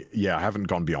I haven't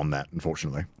gone beyond that,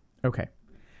 unfortunately. Okay.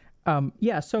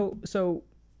 Yeah. So.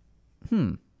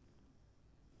 Can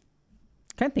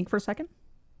I think for a second?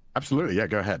 Absolutely. Yeah.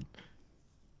 Go ahead.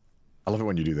 I love it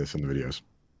when you do this in the videos.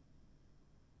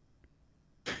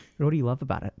 What do you love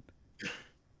about it?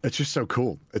 It's just so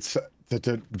cool. It's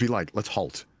to be like, let's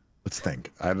halt, let's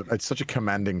think. It's such a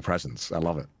commanding presence. I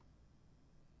love it.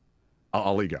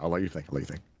 I'll let you go. I'll let you think.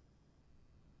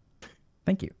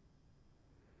 Thank you.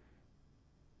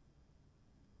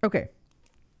 Okay.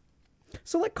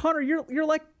 So like Connor, you're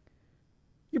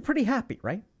pretty happy,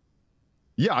 right?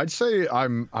 Yeah, I'd say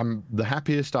I'm the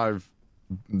happiest I'm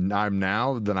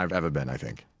now than I've ever been, I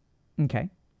think. Okay.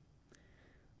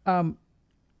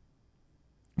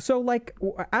 So like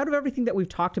out of everything that we've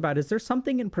talked about, is there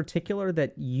something in particular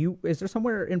that is there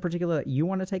somewhere in particular that you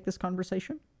want to take this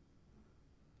conversation?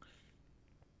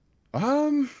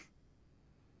 I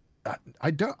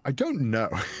don't know.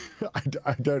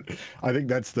 I don't. I think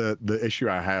that's the issue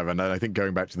I have, and I think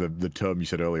going back to the term you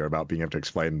said earlier about being able to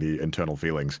explain the internal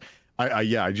feelings,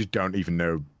 I just don't even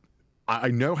know. I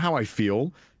know how I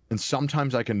feel, and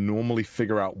sometimes I can normally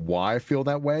figure out why I feel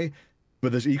that way,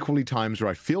 but there's equally times where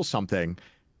I feel something,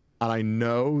 and I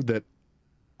know that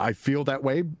I feel that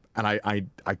way, and I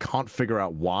can't figure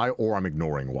out why, or I'm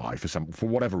ignoring why for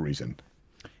whatever reason.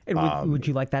 And would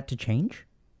you like that to change?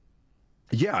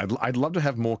 Yeah, I'd love to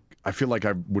have more. I feel like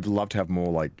I would love to have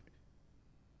more like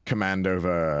command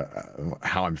over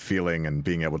how I'm feeling and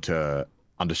being able to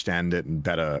understand it and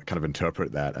better kind of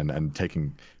interpret that and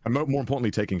more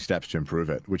importantly taking steps to improve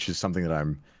it, which is something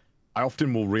that I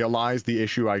often will realize the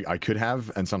issue I could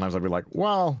have, and sometimes I'll be like,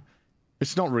 well,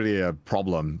 it's not really a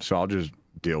problem, so I'll just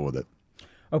deal with it.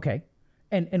 Okay.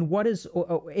 And what is,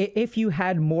 if you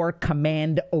had more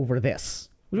command over this,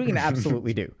 which we can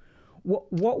absolutely do,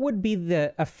 what would be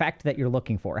the effect that you're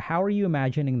looking for? How are you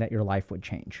imagining that your life would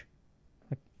change?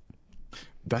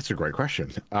 That's a great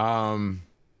question. I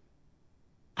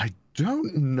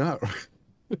don't know.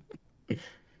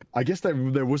 I guess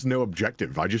there was no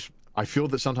objective. I feel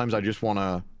that sometimes I just want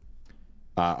to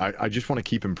I just want to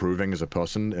keep improving as a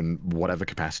person in whatever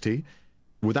capacity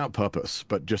without purpose,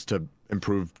 but just to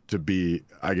improve, to be,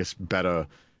 I guess, better.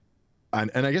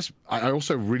 And I guess I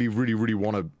also really, really, really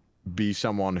want to be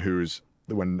someone who's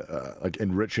like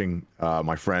enriching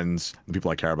my friends, the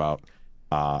people I care about.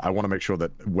 I want to make sure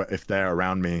that if they're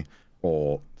around me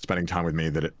or spending time with me,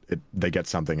 that they get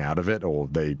something out of it, or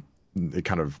it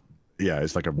kind of, yeah,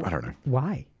 it's like I don't know.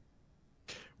 Why?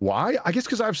 Why? I guess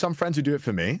because I have some friends who do it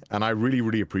for me, and I really,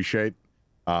 really appreciate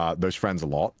those friends a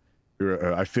lot.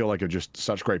 I feel like are just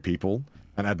such great people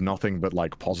and add nothing but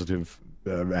like positive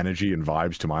energy and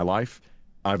vibes to my life.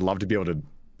 I'd love to be able to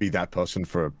be that person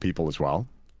for people as well.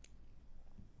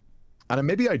 And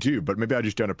maybe I do, but maybe I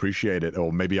just don't appreciate it,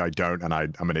 or maybe I don't, and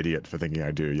I'm an idiot for thinking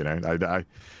I do. You know,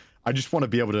 I just want to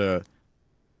be able to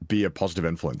be a positive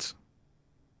influence.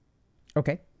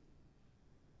 Okay.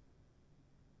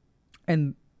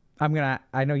 And I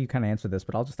know you kind of answered this,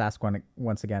 but I'll just ask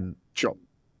once again. Sure.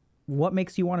 What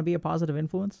makes you want to be a positive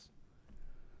influence?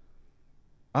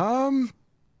 I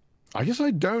guess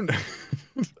I don't.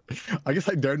 I guess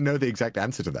I don't know the exact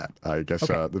answer to that. I guess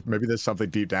okay. Maybe there's something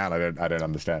deep down I don't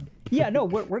understand. Yeah, no,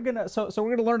 we're gonna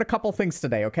we're gonna learn a couple things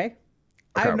today. Okay.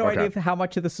 I have no idea how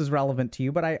much of this is relevant to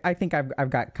you, but I think I've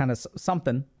got kind of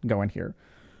something going here.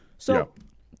 So. Yeah.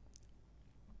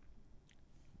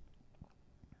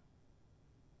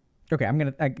 Okay,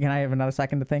 can I have another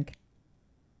second to think?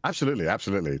 Absolutely,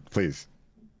 absolutely. Please.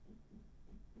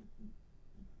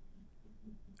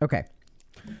 Okay.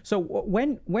 So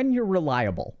when you're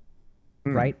reliable,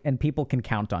 right, and people can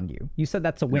count on you, you said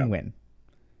that's a win-win.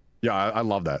 Yeah, I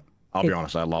love that. I'll be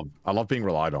honest. I love being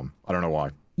relied on. I don't know why.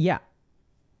 Yeah.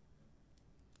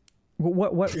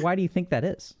 Why do you think that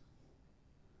is?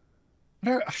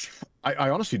 I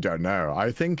honestly don't know.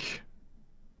 I think,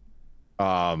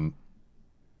 I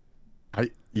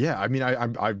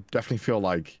definitely feel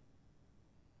like,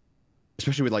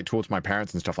 especially with like towards my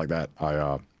parents and stuff like that,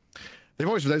 they've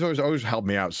always helped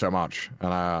me out so much,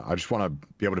 and I just want to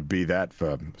be able to be that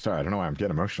for. Sorry, I don't know why I'm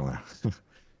getting emotional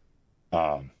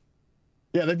now.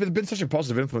 Yeah, they've been such a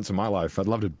positive influence in my life. I'd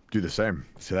love to do the same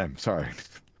to them. Sorry.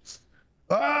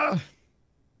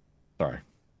 Sorry.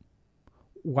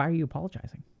 Why are you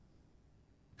apologizing?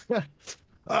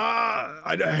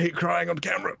 I hate crying on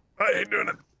camera. I hate doing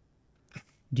it.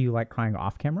 Do you like crying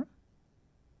off camera?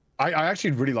 I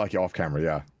actually really like it off camera,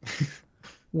 yeah.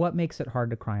 What makes it hard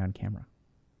to cry on camera?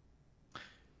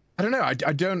 I don't know. I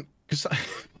don't, because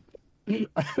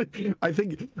I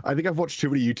think I've watched too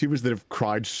many YouTubers that have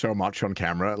cried so much on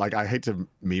camera. Like, I hate to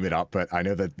meme it up, but I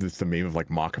know that there's the meme of like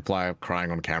Markiplier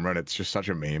crying on camera, and it's just such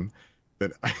a meme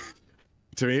that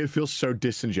to me it feels so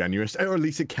disingenuous, or at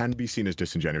least it can be seen as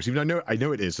disingenuous. Even I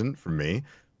know it isn't for me,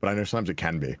 but I know sometimes it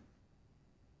can be.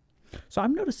 So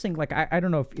I'm noticing, like, I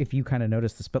don't know if you kind of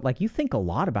noticed this, but like you think a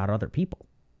lot about other people.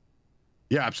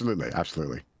 Yeah, absolutely,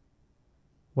 absolutely.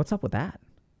 What's up with that?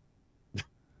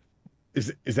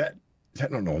 Is that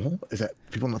not normal? Is that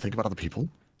people not think about other people?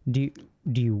 Do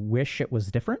you wish it was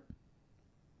different?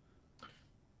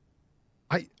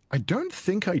 I don't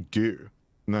think I do.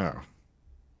 No.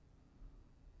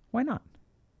 Why not?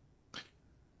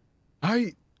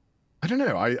 I don't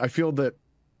know. I feel that,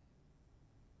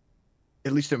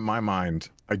 at least in my mind,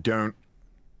 I don't.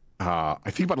 I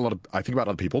think about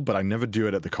other people, but I never do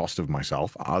it at the cost of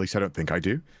myself. At least I don't think I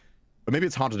do. But maybe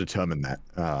it's hard to determine that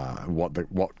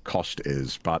what cost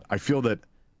is. But I feel that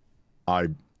I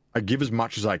give as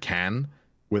much as I can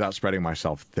without spreading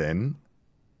myself thin,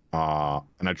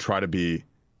 and I try to be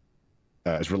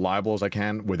as reliable as I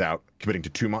can without committing to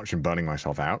too much and burning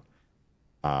myself out.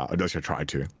 At least I try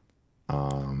to.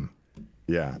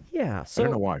 Yeah. Yeah. So I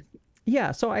don't know why.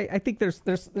 Yeah, so I think there's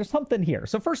something here.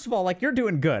 So first of all, like, you're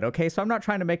doing good, okay? So I'm not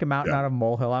trying to make a mountain out of a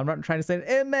molehill. I'm not trying to say,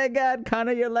 oh my God,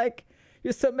 Connor,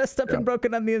 you're so messed up and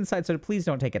broken on the inside. So please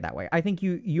don't take it that way. I think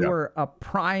you are a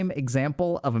prime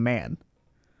example of a man.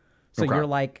 So you're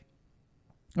like,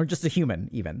 or just a human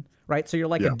even, right? So you're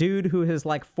like a dude who has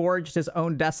like forged his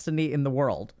own destiny in the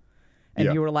world,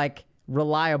 and you were like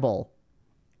reliable,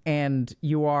 and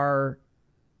you are,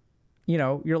 you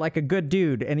know, you're like a good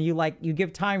dude, and you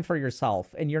give time for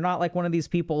yourself, and you're not like one of these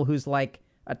people who's like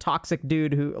a toxic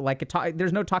dude who like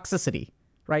there's no toxicity,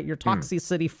 right? You're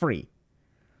toxicity free.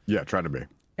 Yeah, try to be.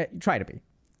 Try to be.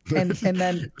 And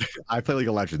then I play League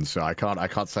of Legends, so I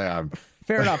can't say I'm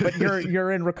fair enough, but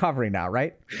you're in recovery now,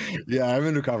 right? Yeah, I'm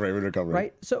in recovery.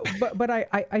 Right. So but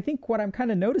I think what I'm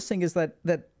kind of noticing is that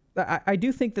I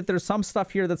do think that there's some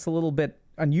stuff here that's a little bit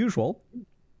unusual.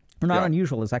 Or not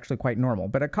unusual, is actually quite normal,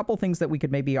 but a couple things that we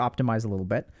could maybe optimize a little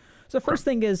bit. So first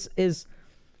thing is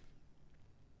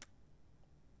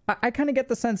I kind of get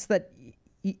the sense that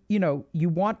you know, you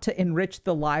want to enrich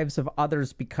the lives of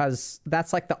others because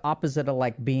that's like the opposite of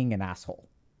like being an asshole,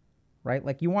 right?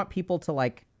 Like you want people to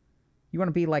like, you want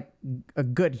to be like a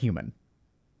good human,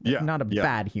 not a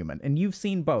bad human. And you've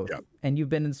seen both, and you've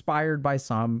been inspired by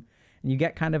some, and you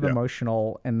get kind of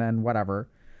emotional, and then whatever.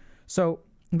 So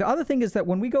the other thing is that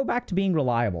when we go back to being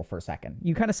reliable for a second,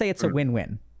 you kind of say it's a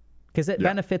win-win because it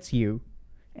benefits you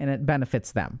and it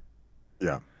benefits them.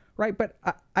 Yeah. Right. But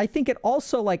I think it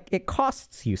also like it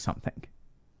costs you something.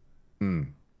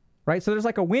 Right. So there's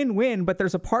like a win-win, but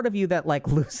there's a part of you that like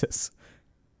loses.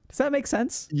 Does that make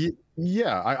sense?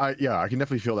 Yeah. I can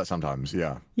definitely feel that sometimes.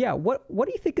 Yeah. Yeah. What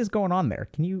do you think is going on there?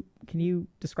 Can you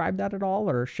describe that at all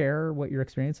or share what your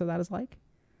experience of that is like?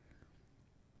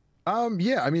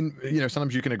 Yeah, I mean, you know,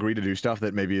 sometimes you can agree to do stuff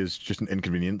that maybe is just an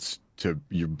inconvenience to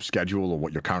your schedule or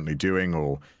what you're currently doing,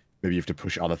 or maybe you have to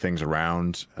push other things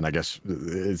around. And I guess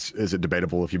is it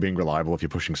debatable if you're being reliable, if you're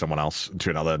pushing someone else to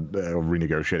another, or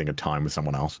renegotiating a time with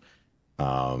someone else.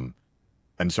 And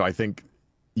so I think,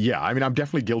 yeah, I mean, I'm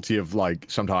definitely guilty of like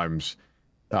sometimes,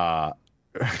 I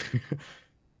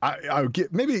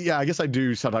get, maybe, yeah, I guess I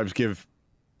do sometimes give,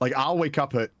 like, I'll wake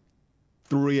up at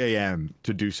 3 a.m.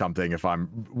 to do something if I'm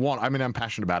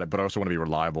passionate about it, but I also want to be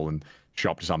reliable and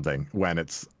show up to something when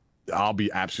I'll be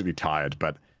absolutely tired,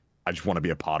 but I just want to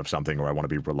be a part of something, or I want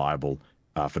to be reliable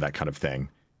for that kind of thing.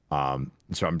 So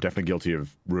I'm definitely guilty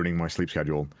of ruining my sleep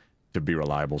schedule to be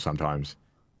reliable sometimes.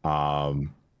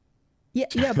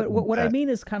 Yeah, but what I mean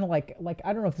is kind of like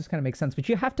I don't know if this kind of makes sense, but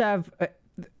you have to have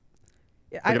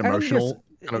an emotional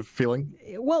kind of feeling.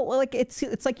 Well, like it's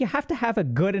like you have to have a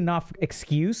good enough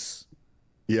excuse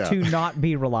to not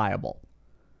be reliable.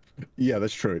 Yeah,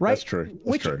 that's true. Right? That's true. That's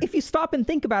Which, true. if you stop and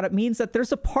think about it, means that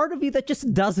there's a part of you that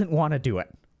just doesn't want to do it.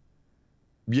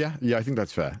 Yeah, I think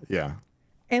that's fair. Yeah.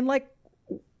 And like,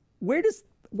 what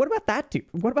about that dude?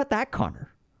 What about that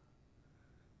Connor?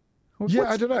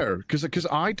 I don't know, because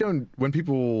I don't. When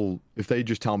people, if they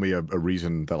just tell me a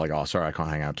reason that like, oh, sorry, I can't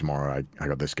hang out tomorrow. I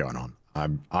got this going on.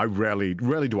 I rarely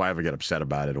do I ever get upset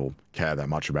about it or care that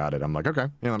much about it. I'm like, okay,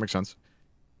 yeah, that makes sense.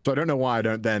 So I don't know why I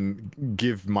don't then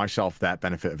give myself that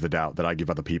benefit of the doubt that I give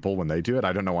other people when they do it.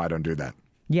 I don't know why I don't do that.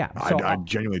 Yeah. So I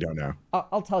genuinely don't know.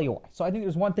 I'll tell you why. So I think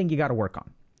there's one thing you got to work on.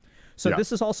 So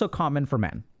this is also common for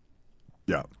men.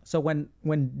 Yeah. So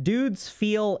when dudes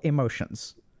feel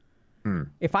emotions,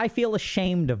 if I feel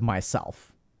ashamed of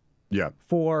myself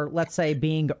for, let's say,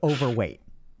 being overweight.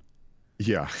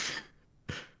 Yeah.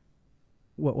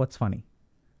 What's funny?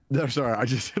 No, sorry. I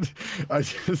just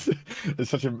it's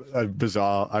such a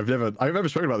bizarre. I've never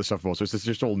spoken about this stuff before, so it's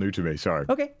just all new to me. Sorry.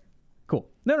 Okay, cool.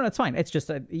 No, it's fine. It's just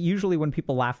usually when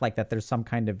people laugh like that, there's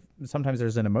sometimes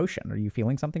there's an emotion. Are you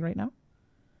feeling something right now?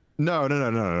 No.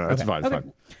 It's fine. It's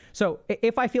fine. So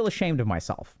if I feel ashamed of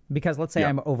myself because, let's say,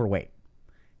 I'm overweight,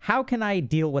 how can I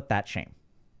deal with that shame?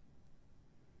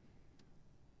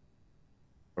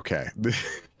 Okay.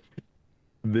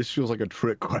 This feels like a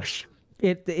trick question.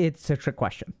 It's a trick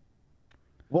question.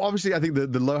 Well, obviously, I think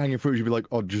the low-hanging fruit should be like,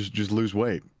 oh, just lose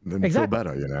weight and feel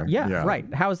better, you know? Yeah, right.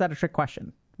 How is that a trick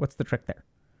question? What's the trick there?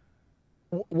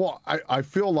 Well, I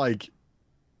feel like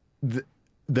the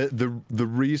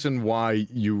reason why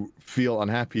you feel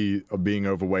unhappy of being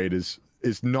overweight is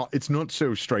it's not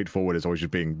so straightforward as always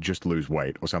just lose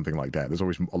weight or something like that. There's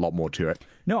always a lot more to it.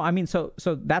 No, I mean, so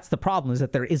that's the problem, is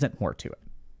that there isn't more to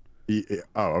it.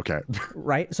 Oh, okay.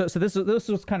 Right. So this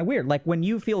was kind of weird. Like, when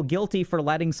you feel guilty for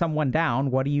letting someone down,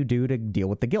 what do you do to deal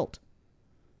with the guilt?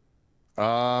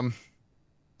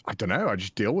 I don't know. I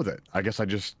just deal with it. I guess I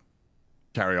just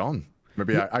carry on.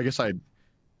 Maybe I guess I.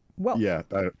 Well, yeah.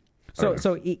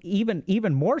 So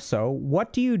even more so,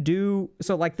 what do you do?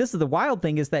 So, like, this is the wild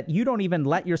thing, is that you don't even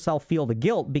let yourself feel the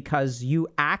guilt because you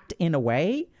act in a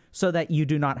way so that you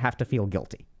do not have to feel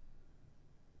guilty.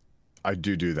 I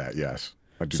do that. Yes.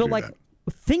 So, like,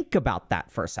 think about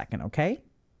that for a second, okay?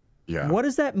 Yeah. What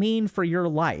does that mean for your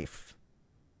life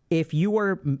if you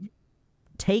were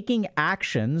taking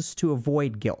actions to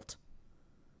avoid guilt?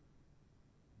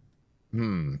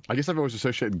 I guess I've always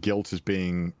associated guilt as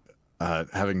being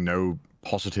having no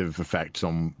positive effects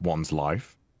on one's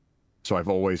life. So I've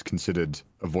always considered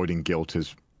avoiding guilt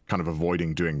as kind of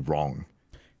avoiding doing wrong.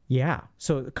 Yeah.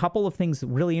 So a couple of things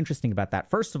really interesting about that.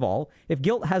 First of all, if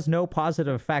guilt has no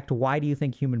positive effect, why do you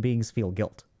think human beings feel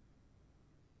guilt?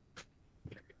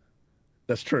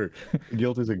 That's true.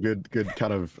 Guilt is a good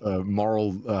kind of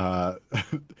moral kind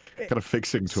of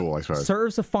fixing tool, I suppose.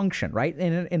 Serves a function, right?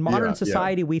 In modern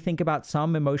society, we think about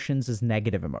some emotions as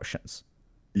negative emotions.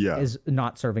 Yeah. Is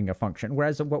not serving a function.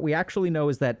 Whereas what we actually know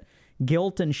is that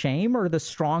guilt and shame are the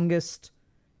strongest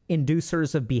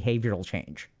inducers of behavioral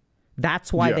change.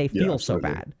 That's why they feel so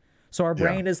bad. So our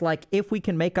brain is like, if we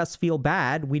can make us feel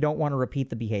bad, we don't want to repeat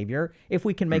the behavior. If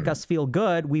we can make us feel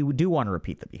good, we do want to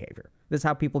repeat the behavior. This is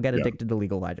how people get addicted to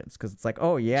League of Legends, because it's like,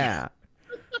 oh yeah,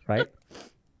 right?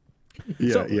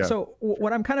 So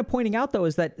what I'm kind of pointing out, though,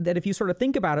 is that if you sort of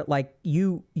think about it, like,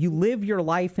 you live your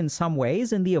life in some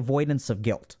ways in the avoidance of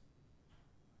guilt.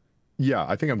 Yeah,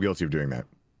 I think I'm guilty of doing that.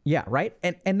 Yeah, right?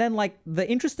 And then, like,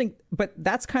 but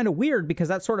that's kind of weird, because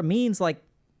that sort of means, like,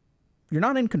 you're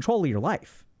not in control of your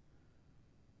life.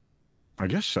 I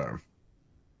guess so.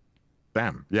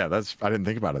 Damn. Yeah, I didn't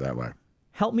think about it that way.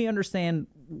 Help me understand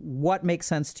what makes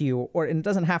sense to you, and it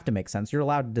doesn't have to make sense. You're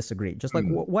allowed to disagree. Just like,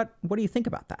 what do you think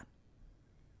about that?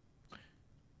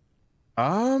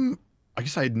 I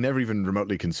guess I had never even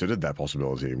remotely considered that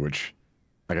possibility, which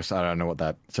I guess I don't know what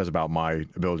that says about my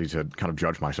ability to kind of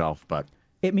judge myself, but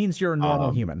it means you're a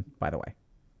normal human, by the way.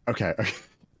 Okay.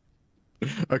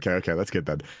 Okay, that's good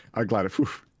then. I'm glad it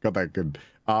got that good.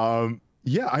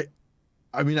 Yeah,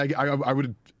 I mean, I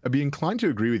would be inclined to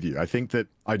agree with you. I think that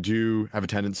I do have a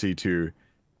tendency to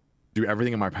do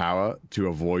everything in my power to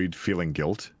avoid feeling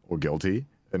guilt or guilty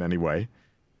in any way.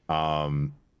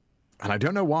 And I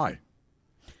don't know why.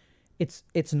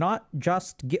 It's not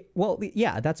just well,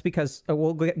 yeah, that's because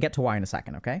we'll get to why in a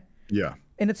second, okay? Yeah.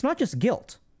 And it's not just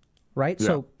guilt, right? Yeah.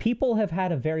 So people have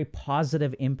had a very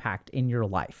positive impact in your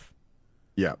life.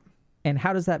 Yeah. And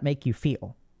how does that make you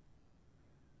feel?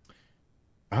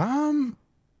 I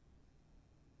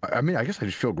mean, I guess I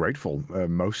just feel grateful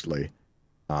mostly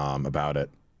about it,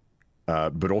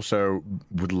 but also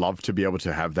would love to be able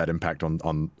to have that impact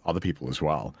on other people as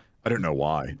well. I don't know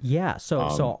why. Yeah,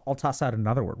 so I'll toss out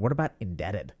another word. What about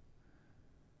indebted?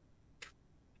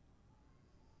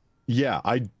 Yeah,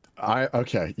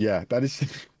 okay, yeah, that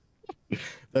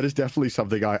is definitely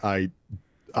something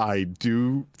I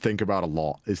do think about a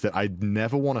lot. Is that I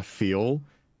never want to feel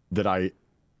that I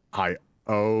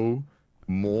owe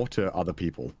more to other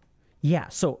people. Yeah,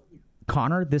 so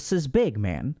Connor, this is big,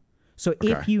 man. So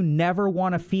if you never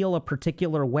want to feel a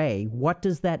particular way, what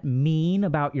does that mean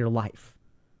about your life?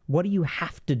 What do you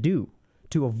have to do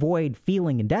to avoid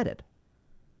feeling indebted?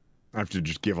 I have to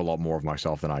just give a lot more of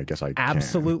myself than I guess I can.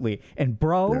 Absolutely. And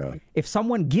bro, if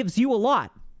someone gives you a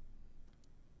lot,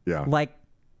 like,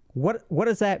 what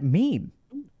does that mean?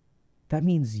 That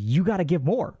means you got to give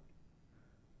more.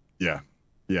 Yeah.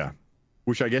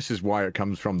 Which I guess is why it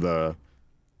comes from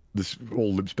this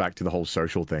all loops back to the whole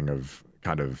social thing of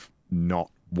kind of not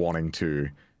wanting to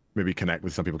maybe connect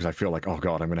with some people, because I feel like, oh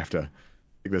God, I'm going to have to,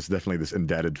 there's definitely this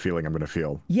indebted feeling I'm going to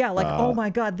feel. Yeah, like, oh my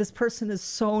God, this person is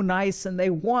so nice and they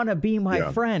want to be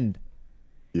my friend.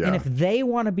 Yeah. And if they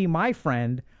want to be my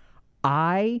friend,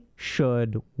 I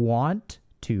should want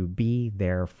to be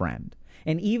their friend.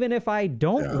 And even if I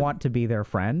don't want to be their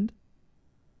friend,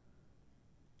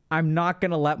 I'm not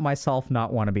going to let myself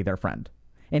not want to be their friend.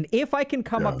 And if I can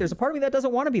come up, there's a part of me that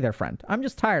doesn't want to be their friend. I'm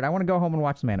just tired. I want to go home and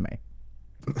watch some anime.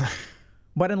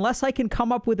 But unless I can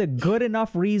come up with a good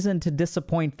enough reason to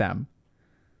disappoint them,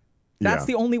 that's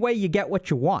the only way you get what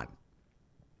you want.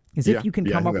 Is if you can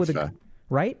come up with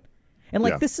right? And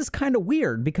like Yeah. this is kind of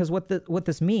weird because what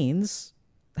this means.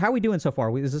 How are we doing so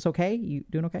far? Is this okay? You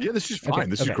doing okay? Yeah, this is fine. Okay,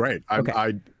 This is great.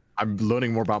 I'm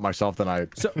learning more about myself than I.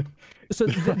 So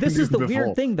this is the before.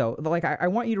 weird thing, though. Like I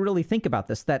want you to really think about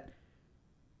this. That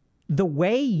the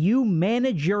way you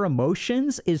manage your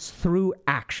emotions is through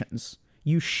actions.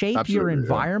 You shape your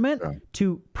environment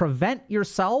to prevent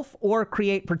yourself or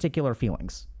create particular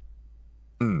feelings.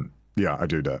 Yeah, I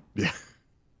do that. Yeah,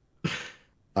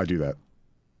 I do that.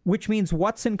 Which means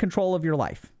what's in control of your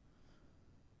life?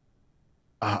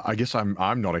 I guess I'm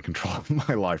not in control of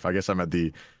my life. I guess I'm at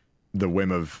the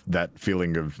whim of that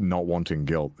feeling of not wanting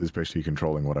guilt, is basically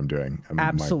controlling what I'm doing.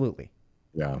 Absolutely.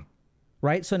 Yeah.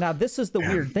 Right. So now this is the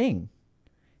weird thing.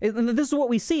 And this is what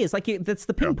we see. It's like that's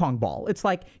the ping pong ball. It's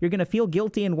like you're going to feel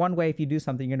guilty in one way if you do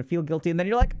something. You're going to feel guilty, and then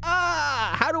you're like,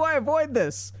 how do I avoid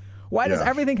this? Why does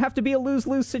everything have to be a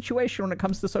lose-lose situation when it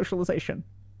comes to socialization?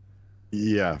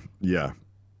 Yeah. Yeah.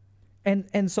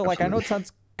 And so, like, I know it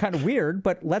sounds kind of weird,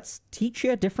 but let's teach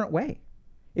you a different way.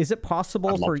 Is it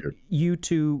possible for you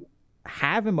to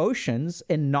have emotions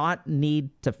and not need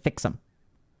to fix them?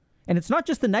 And it's not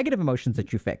just the negative emotions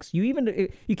that you fix. You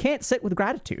can't sit with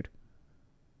gratitude.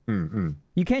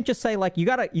 You can't just say like you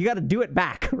gotta do it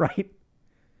back, right?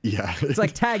 Yeah. It's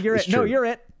like, Tag, you're it. True. No, you're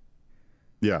it.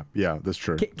 Yeah, that's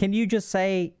true. Can you just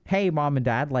say, hey, mom and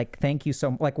dad, like, thank you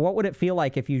so much? Like, what would it feel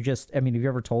like if you just, I mean, have you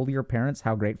ever told your parents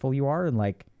how grateful you are? And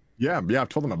like, yeah, I've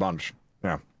told them a bunch.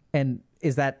 Yeah. And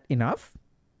is that enough?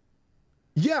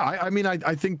 Yeah, I mean,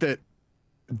 I think they're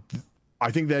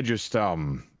just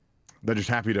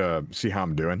happy to see how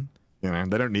I'm doing. You know,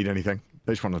 they don't need anything.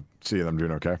 They just want to see that I'm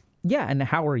doing okay. Yeah, and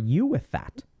how are you with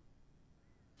that?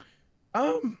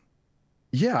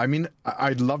 Yeah, I mean,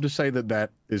 I'd love to say that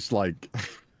is like,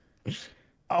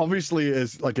 obviously,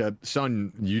 as like a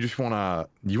son, you wanna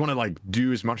like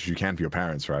do as much as you can for your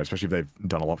parents, right? Especially if they've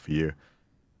done a lot for you.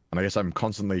 And I guess I'm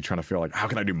constantly trying to feel like, how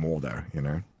can I do more there? You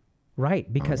know?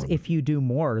 Right, because if you do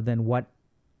more, then what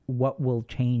will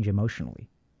change emotionally?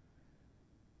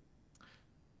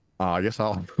 I guess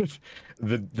I'll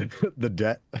the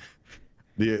debt.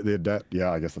 The debt,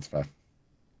 yeah, I guess that's fair.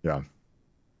 Yeah,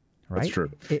 right. That's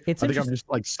true. I think I'm just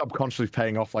like subconsciously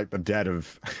paying off like the debt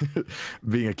of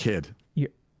being a kid.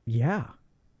 Yeah.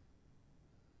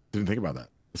 Didn't think about that.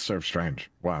 It's so strange.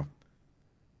 Wow.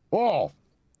 Oh,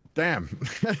 damn!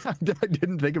 I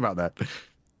didn't think about that.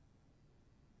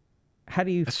 How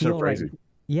do you feel? So crazy. Right?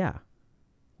 Yeah.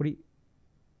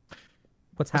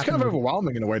 What's happening? It's kind of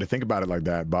overwhelming in a way to think about it like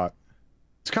that, but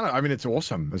it's kind of. I mean, it's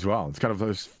awesome as well. It's kind of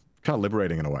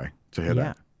liberating in a way to hear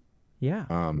that. Yeah.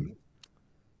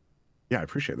 Yeah, I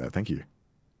appreciate that. Thank you.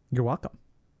 You're welcome.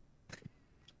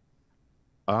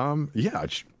 Yeah,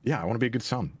 I want to be a good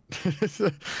son.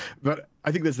 But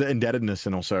I think there's the indebtedness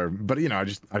and also, but you know, I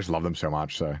just love them so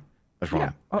much. So I just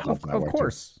want to help them that way too.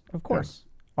 Of course. Yeah.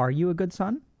 Are you a good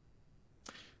son?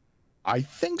 I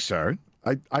think so.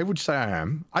 I would say I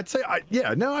am. I'd say I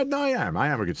am. I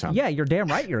am a good son. Yeah, you're damn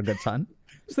right you're a good son.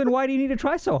 So then why do you need to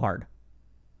try so hard?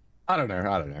 I don't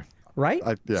know. Right?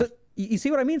 Yeah. So you see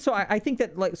what I mean? So I think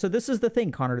that, like, so this is the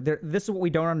thing, Connor. This is what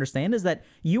we don't understand, is that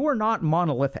you are not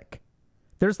monolithic.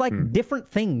 There's like different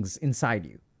things inside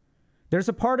you. There's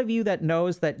a part of you that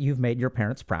knows that you've made your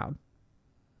parents proud.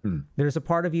 There's a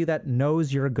part of you that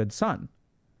knows you're a good son.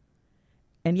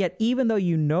 And yet, even though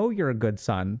you know you're a good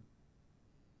son,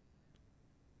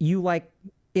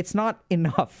 it's not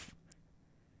enough.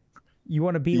 You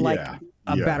want to be like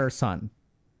a better son.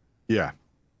 Yeah.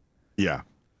 Yeah.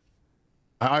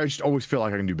 I just always feel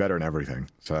like I can do better in everything.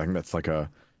 So I think that's like a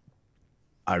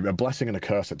blessing and a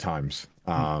curse at times.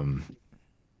 Yeah.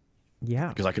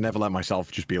 Because I can never let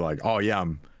myself just be like, oh yeah,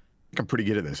 I'm pretty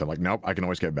good at this. I'm like, nope, I can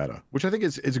always get better. Which I think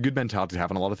is a good mentality to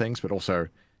have in a lot of things, but also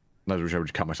I wish I would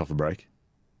just cut myself a break.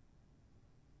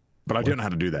 But I don't know how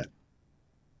to do that.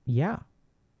 Yeah.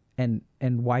 And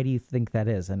why do you think that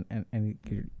is? And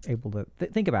you're able to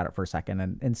think about it for a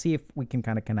second and see if we can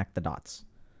kind of connect the dots.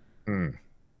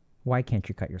 Why can't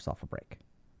you cut yourself a break?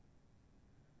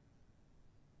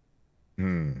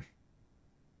 I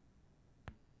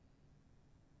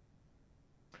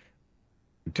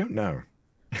don't know.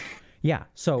 Yeah,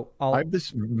 so I have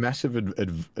this massive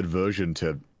aversion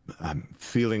to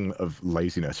feeling of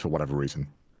laziness for whatever reason.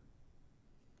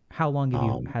 How long have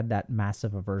you had that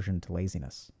massive aversion to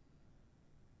laziness?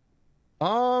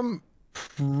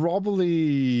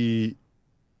 Probably.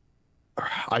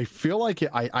 I feel like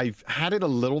I've had it a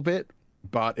little bit,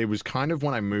 but it was kind of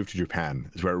when I moved to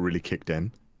Japan is where it really kicked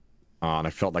in, and I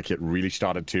felt like it really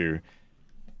started to.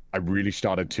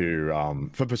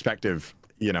 For perspective,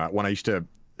 you know, when I used to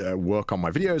work on my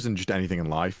videos and just anything in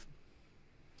life,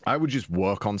 I would just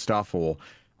work on stuff, or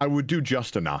I would do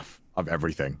just enough of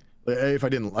everything. If I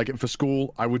didn't like it for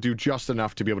school, I would do just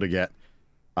enough to be able to get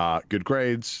good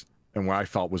grades, and where I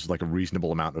felt was like a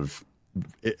reasonable amount of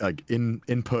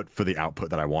input for the output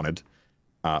that I wanted,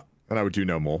 and I would do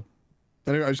no more.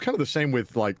 And it was kind of the same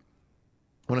with like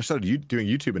when I started doing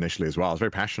YouTube initially as well. I was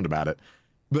very passionate about it,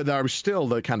 but there was still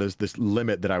the kind of this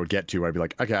limit that I would get to where I'd be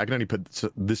like, okay, I can only put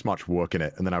this much work in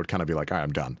it, and then I would kind of be like, all right,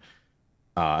 I'm done.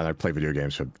 And I'd play video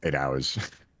games for 8 hours.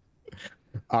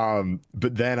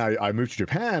 But then I moved to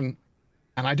Japan,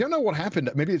 and I don't know what happened.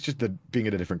 Maybe it's just being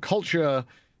in a different culture.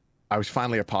 I was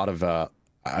finally a part of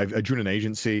I joined an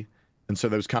agency, and so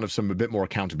there was kind of a bit more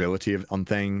accountability on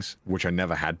things, which I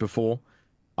never had before.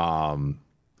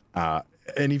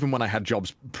 And even when I had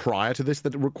jobs prior to this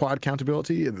that required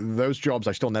accountability, those jobs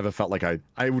I still never felt like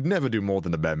I would never do more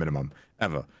than the bare minimum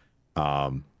ever.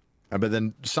 But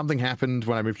then something happened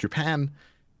when I moved to Japan,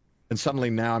 and suddenly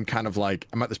now I'm kind of like,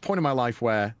 I'm at this point in my life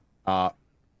where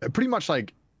pretty much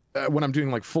like when I'm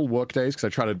doing like full work days,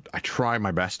 because I try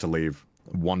my best to leave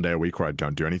one day a week where I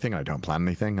don't do anything and I don't plan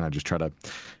anything, and I just try to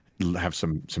have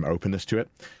some openness to it,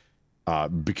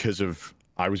 because of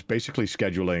I was basically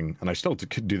scheduling, and I still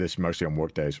do this mostly on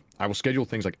work days. I will schedule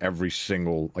things like every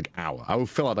single like hour. I will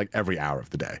fill out like every hour of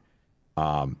the day,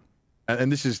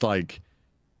 and this is like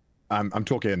I'm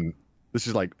talking. This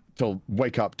is like till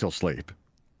wake up till sleep.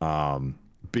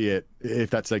 Be it if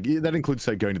that's like that includes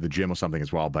like going to the gym or something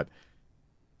as well. But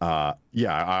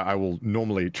yeah, I will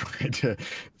normally try to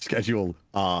schedule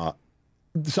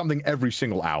something every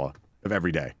single hour of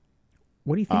every day.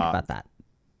 What do you think about that?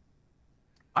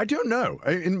 I don't know.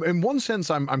 In one sense,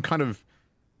 I'm kind of.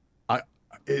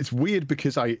 It's weird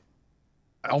because I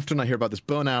often hear about this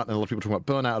burnout, and a lot of people talk about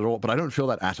burnout at all, but I don't feel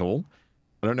that at all.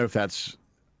 I don't know if that's.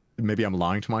 Maybe I'm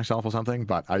lying to myself or something,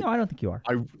 but no, I don't think you are.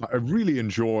 I really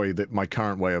enjoy my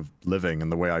current way of living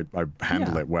and the way I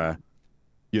handle it, where,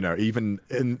 you know, even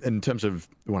in terms of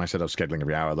when I said I was scheduling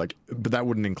every hour, like, but that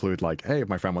wouldn't include like, hey, if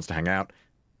my friend wants to hang out,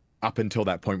 up until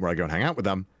that point where I go and hang out with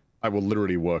them, I will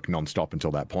literally work nonstop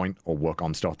until that point, or work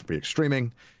on stuff, be it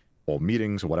streaming or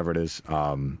meetings or whatever it is.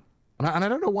 And I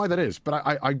don't know why that is, but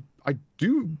I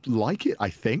do like it. I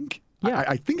think. Yeah.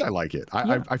 I think I like it.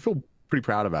 I feel pretty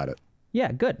proud about it.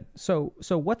 Yeah, good. So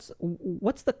what's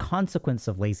the consequence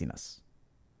of laziness?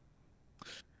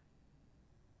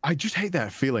 I just hate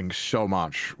that feeling so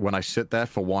much when I sit there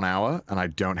for 1 hour and I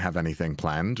don't have anything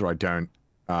planned, or I don't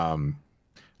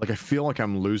like I feel like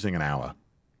I'm losing an hour,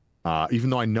 even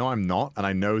though I know I'm not, and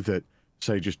I know that,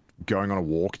 say, just going on a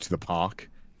walk to the park.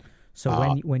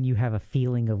 So when you have a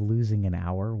feeling of losing an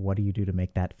hour, what do you do to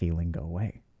make that feeling go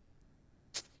away?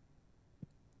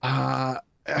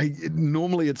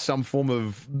 Normally it's some form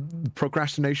of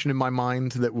procrastination in my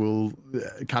mind that will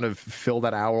kind of fill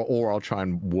that hour, or I'll try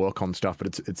and work on stuff.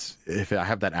 But it's if I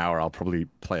have that hour, I'll probably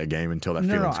play a game until that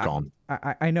feeling's gone.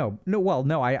 I know.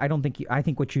 No, I don't think I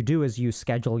think what you do is you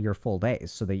schedule your full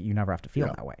days so that you never have to feel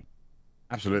that way.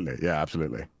 Absolutely. Yeah,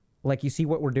 absolutely. Like, you see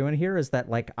what we're doing here is that,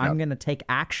 like, I'm going to take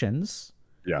actions,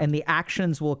 and the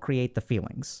actions will create the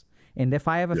feelings. And if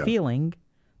I have a feeling,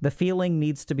 the feeling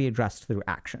needs to be addressed through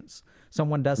actions.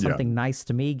 Someone does something nice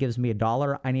to me, gives me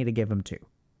 $1, I need to give him 2.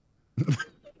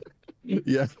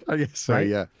 Yeah, I guess so. Right?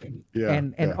 Yeah.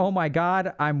 And oh my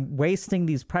God, I'm wasting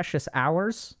these precious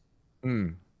hours.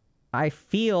 I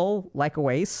feel like a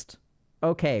waste.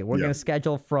 Okay, we're going to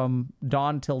schedule from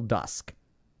dawn till dusk.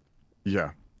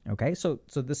 Yeah. Okay, so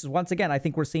this is, once again, I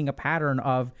think we're seeing a pattern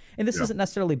of, and this isn't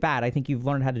necessarily bad. I think you've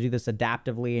learned how to do this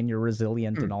adaptively, and you're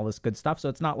resilient and all this good stuff. So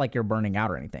it's not like you're burning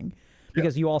out or anything,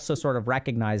 because you also sort of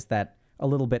recognize that a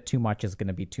little bit too much is going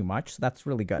to be too much. So that's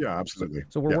really good. Yeah, absolutely.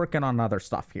 So we're working on other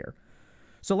stuff here.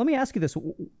 So let me ask you this.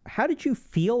 How did you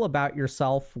feel about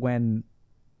yourself when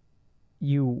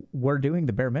you were doing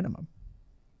the bare minimum?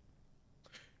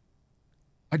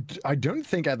 I don't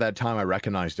think at that time I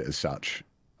recognized it as such.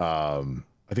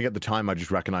 I think at the time I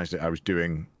just recognized it. I was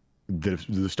doing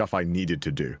the stuff I needed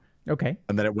to do. Okay.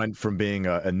 And then it went from being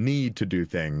a need to do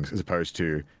things as opposed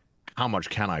to how much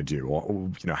can I do, or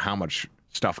you know, how much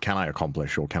stuff can I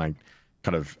accomplish, or can I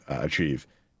kind of achieve.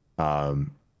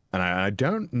 And I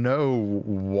don't know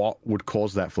what would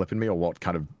cause that flip in me, or what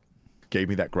kind of gave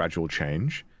me that gradual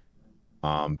change.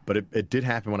 But it did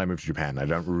happen when I moved to Japan. I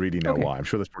don't really know why. I'm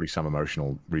sure there's probably some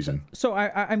emotional reason. So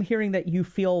I'm hearing that you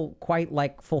feel quite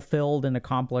like fulfilled and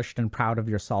accomplished and proud of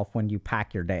yourself when you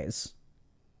pack your days.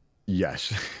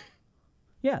 Yes.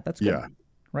 Yeah, that's good. Yeah.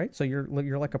 Right? So you're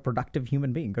like a productive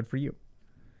human being. Good for you.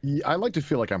 Yeah, I like to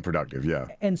feel like I'm productive, yeah.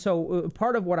 And so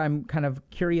part of what I'm kind of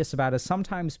curious about is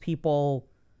sometimes people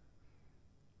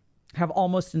have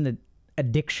almost an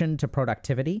addiction to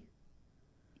productivity.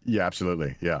 Yeah,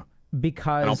 absolutely. Yeah.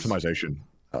 Because and optimization,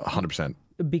 100%.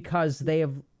 Because they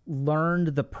have learned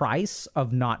the price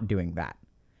of not doing that.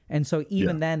 And so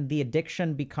even then, the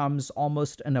addiction becomes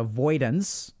almost an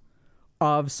avoidance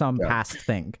of some past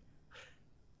thing.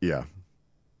 Yeah.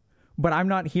 But I'm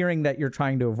not hearing that you're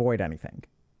trying to avoid anything.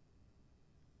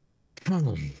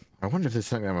 I wonder if there's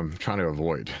something I'm trying to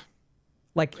avoid.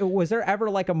 Like, was there ever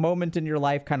like a moment in your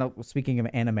life, kind of speaking of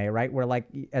anime, right, where like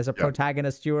as a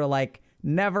protagonist, you were like,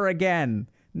 never again,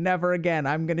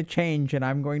 I'm going to change and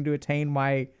I'm going to attain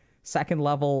my second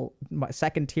level, my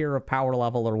second tier of power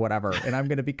level or whatever, and I'm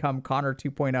going to become Connor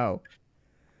 2.0.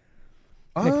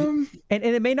 And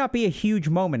it may not be a huge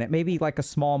moment. It may be like a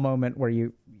small moment where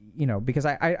you know, because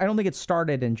I don't think it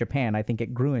started in Japan. I think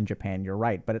it grew in Japan. You're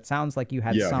right. But it sounds like you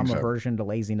had some aversion to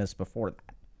laziness before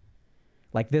that.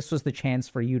 Like this was the chance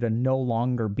for you to no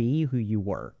longer be who you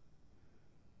were.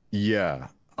 Yeah.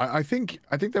 I think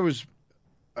there was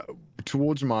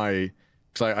towards my,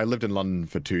 because I lived in London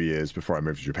for 2 years before I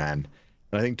moved to Japan.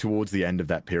 And I think towards the end of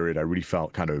that period, I really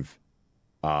felt kind of,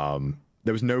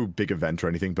 there was no big event or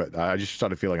anything, but I just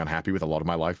started feeling unhappy with a lot of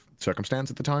my life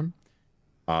circumstance at the time.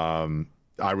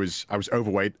 I was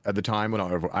overweight at the time.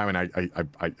 I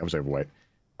was overweight.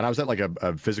 And I was at like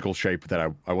a physical shape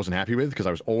that I wasn't happy with because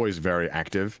I was always very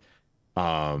active.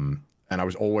 And I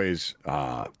was always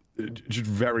just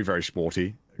very, very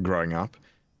sporty growing up.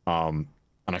 And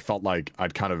I felt like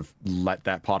I'd kind of let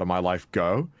that part of my life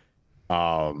go,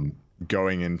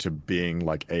 going into being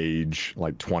like age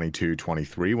like 22,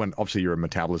 23, when obviously your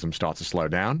metabolism starts to slow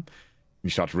down. You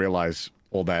start to realize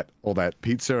all that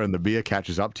pizza and the beer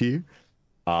catches up to you.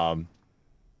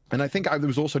 And I think I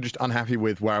was also just unhappy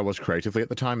with where I was creatively at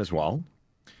the time as well.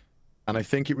 And I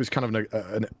think it was kind of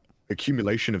an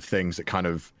accumulation of things that kind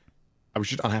of, I was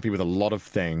just unhappy with a lot of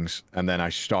things. And then I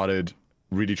started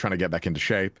really trying to get back into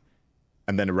shape.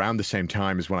 And then around the same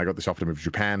time is when I got this offer to move to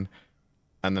Japan.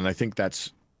 And then I think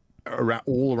that's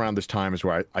all around this time is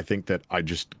where I think that I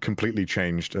just completely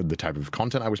changed the type of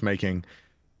content I was making.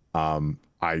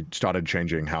 I started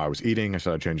changing how I was eating. I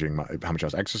started changing how much I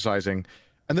was exercising.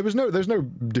 And there's no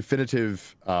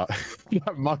definitive,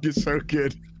 that mug is so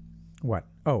good. What?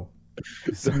 Oh.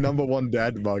 It's the #1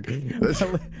 dad mug.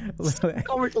 It's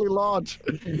comically large.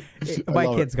 My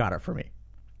kids got it for me.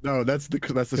 No, that's the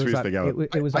sweetest thing ever.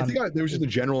 I think there was just a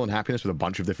general unhappiness with a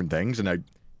bunch of different things, and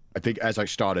I think as I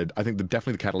started, I think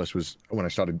definitely the catalyst was when I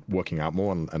started working out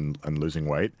more and losing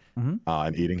weight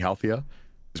and eating healthier,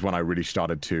 is when I really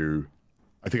started to.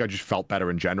 I think I just felt better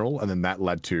in general, and then that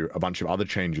led to a bunch of other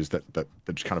changes that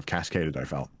just kind of cascaded. I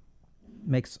felt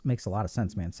makes a lot of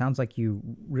sense, man. Sounds like you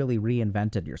really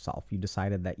reinvented yourself. You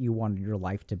decided that you wanted your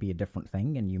life to be a different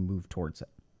thing, and you moved towards it.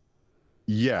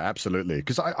 Yeah, absolutely.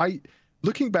 Because I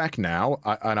looking back now,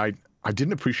 I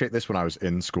didn't appreciate this when I was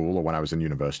in school or when I was in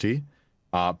university,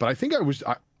 but I think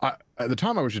I at the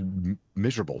time I was just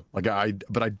miserable. Like I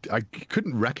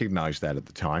couldn't recognize that at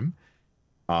the time.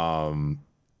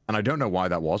 And I don't know why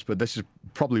that was, but this is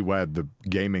probably where the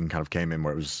gaming kind of came in,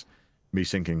 where it was me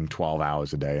sinking 12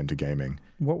 hours a day into gaming.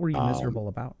 What were you miserable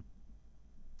about?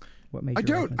 What made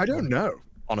you I don't know,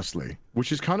 honestly,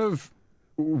 which is kind of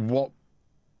what,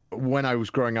 when I was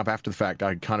growing up after the fact,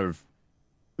 it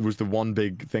was the one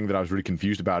big thing that I was really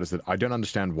confused about, is that I don't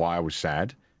understand why I was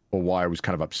sad or why I was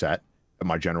kind of upset at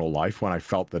my general life when I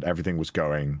felt that everything was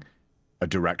going a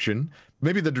direction.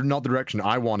 Maybe not the direction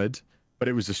I wanted, but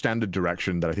it was the standard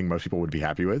direction that I think most people would be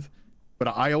happy with. But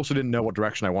I also didn't know what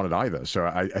direction I wanted either. So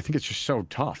I think it's just so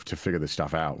tough to figure this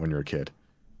stuff out when you're a kid.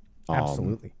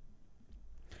 Absolutely.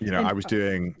 You know,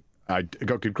 I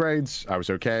got good grades. I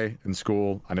was okay in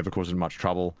school. I never caused much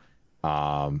trouble.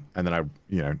 And then I,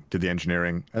 did the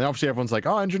engineering. And obviously everyone's like,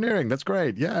 oh, engineering, that's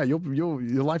great. Yeah, your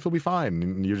life will be fine.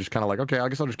 And you're just kind of like, okay, I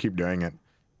guess I'll just keep doing it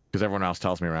because everyone else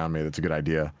tells me around me that's a good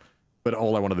idea. But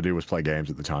all I wanted to do was play games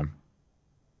at the time.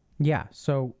 Yeah.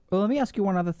 So let me ask you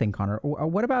one other thing, Connor.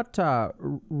 What about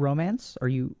romance?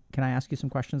 Can I ask you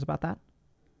some questions about that?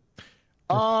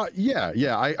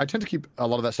 Yeah. I tend to keep a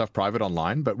lot of that stuff private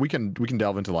online, but we can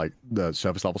delve into like the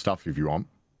surface level stuff if you want.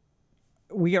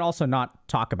 We can also not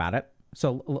talk about it.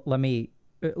 So let me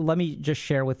just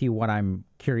share with you what I'm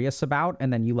curious about,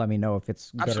 and then you let me know if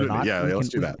it's good or not. Yeah, let's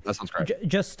do that. That sounds great.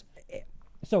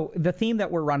 So the theme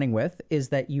that we're running with is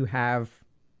that you have.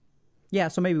 Yeah,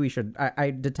 so maybe we should.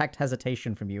 I detect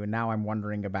hesitation from you, and now I'm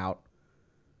wondering about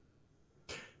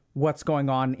what's going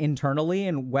on internally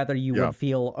and whether you would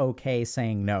feel okay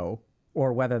saying no,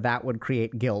 or whether that would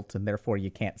create guilt and therefore you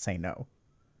can't say no.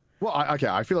 Well, okay.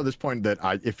 I feel at this point that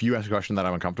if you ask a question that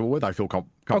I'm uncomfortable with, I feel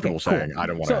comfortable saying I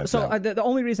don't want to answer. The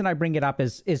only reason I bring it up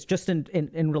is just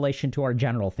in relation to our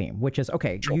general theme, which is,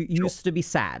 okay, you used to be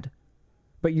sad,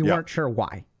 but you weren't sure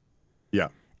why. Yeah.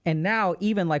 And now,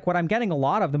 even like what I'm getting a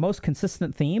lot of, the most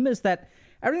consistent theme is that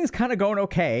everything's kind of going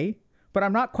okay, but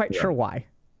I'm not quite sure why.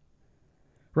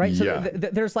 Right. So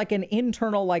there's like an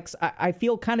internal, like, I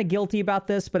feel kind of guilty about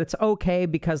this, but it's okay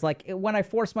because like when I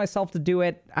force myself to do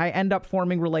it, I end up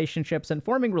forming relationships, and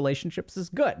forming relationships is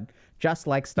good, just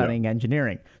like studying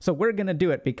engineering. So we're going to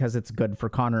do it because it's good for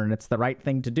Connor and it's the right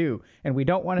thing to do. And we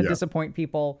don't want to disappoint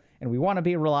people, and we want to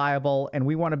be reliable, and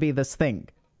we want to be this thing.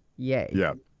 Yay.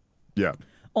 Yeah. Yeah.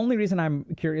 Only reason I'm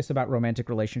curious about romantic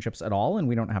relationships at all, and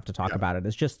we don't have to talk about it,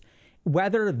 is just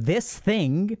whether this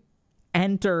thing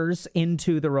enters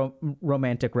into the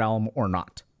romantic realm or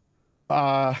not.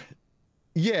 Yeah,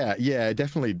 it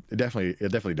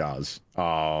definitely does.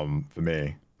 For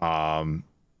me, I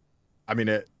mean,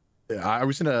 I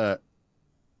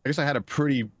guess I had a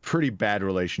pretty bad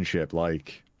relationship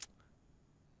like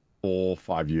 4 or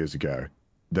 5 years ago.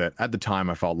 That at the time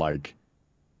I felt like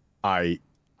I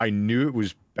knew it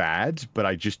was bad, but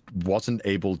I just wasn't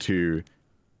able to.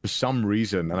 For some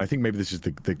reason, and I think maybe this is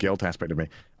the guilt aspect of me,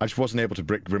 I just wasn't able to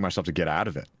bring myself to get out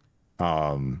of it.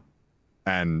 And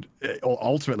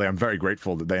ultimately, I'm very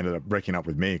grateful that they ended up breaking up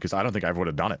with me, because I don't think I would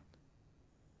have done it.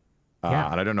 And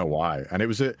I don't know why. And it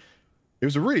was a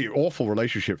really awful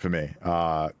relationship for me.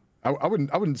 I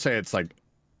wouldn't say it's like,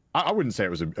 I wouldn't say it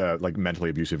was like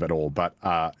mentally abusive at all, but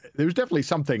there was definitely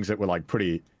some things that were like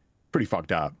pretty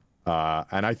fucked up.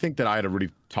 And I think that I had a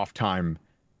really tough time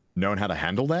knowing how to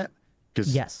handle that.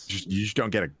 Because you just don't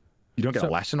get a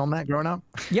lesson on that growing up.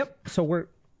 Yep.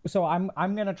 So I'm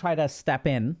gonna try to step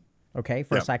in, okay,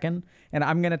 for a second, and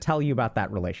I'm gonna tell you about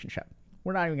that relationship.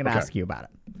 We're not even gonna ask you about it.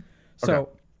 So,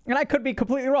 and I could be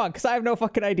completely wrong because I have no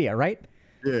fucking idea, right?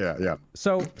 Yeah.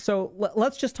 So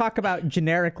let's just talk about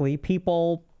generically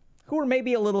people who are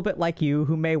maybe a little bit like you,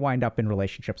 who may wind up in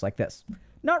relationships like this.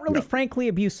 Not really frankly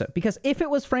abusive, because if it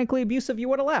was frankly abusive, you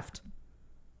would have left.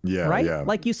 Yeah. Right? Yeah.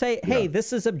 Like you say, hey,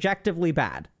 this is objectively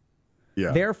bad.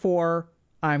 Yeah. Therefore,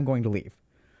 I'm going to leave.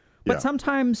 But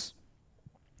sometimes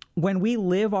when we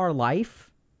live our life,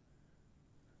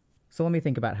 so let me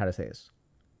think about how to say this.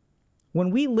 When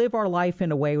we live our life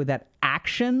in a way that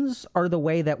actions are the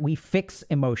way that we fix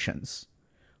emotions,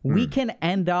 we can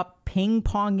end up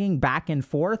ping-ponging back and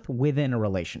forth within a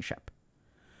relationship.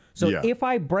 So if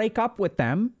I break up with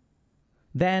them,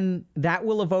 then that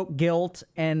will evoke guilt,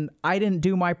 and I didn't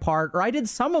do my part, or I did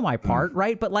some of my part,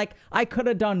 right? But like, I could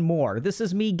have done more. This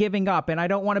is me giving up, and I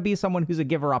don't want to be someone who's a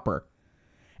giver-upper.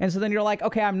 And so then you're like,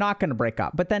 okay, I'm not going to break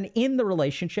up. But then in the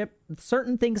relationship,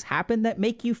 certain things happen that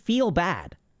make you feel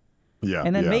bad. Yeah.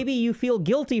 And then maybe you feel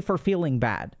guilty for feeling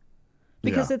bad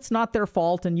because it's not their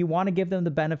fault, and you want to give them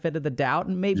the benefit of the doubt,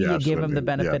 and maybe you give them the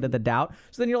benefit of the doubt.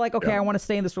 So then you're like, okay, I want to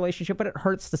stay in this relationship, but it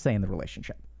hurts to stay in the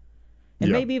relationship.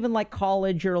 And maybe even like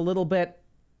college, you're a little bit,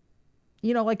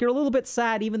 like you're a little bit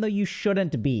sad, even though you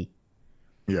shouldn't be.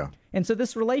 Yeah. And so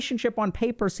this relationship on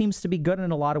paper seems to be good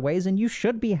in a lot of ways, and you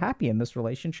should be happy in this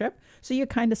relationship. So you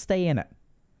kind of stay in it.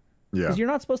 Yeah. Because you're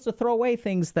not supposed to throw away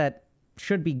things that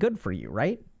should be good for you,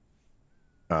 right?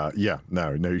 No,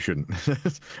 you shouldn't.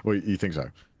 Well, you think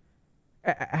so?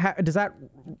 Does that?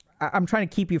 I'm trying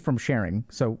to keep you from sharing.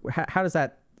 So how does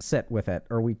that sit with it?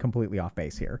 Or are we completely off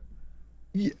base here?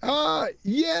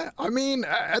 Yeah. I mean,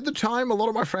 at the time, a lot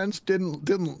of my friends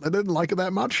didn't like it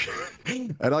that much,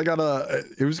 and I got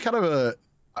it was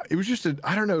just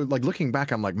I don't know. Like looking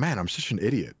back, I'm like, man, I'm such an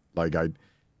idiot. Like I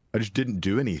just didn't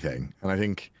do anything, and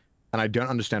I don't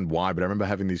understand why, but I remember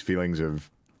having these feelings of,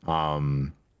 I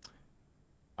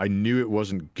knew it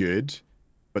wasn't good,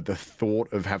 but the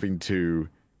thought of having to,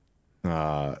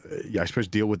 I suppose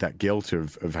deal with that guilt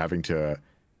of having to.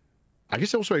 I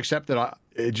guess also accept that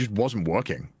it just wasn't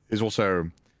working is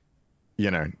also,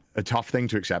 a tough thing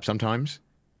to accept sometimes,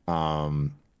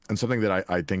 and something that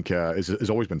I think has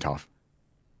always been tough.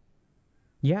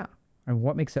 Yeah, and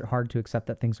what makes it hard to accept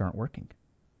that things aren't working?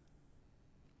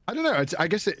 I don't know. I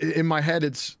guess in my head,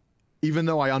 it's even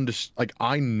though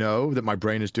I know that my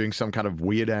brain is doing some kind of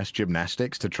weird ass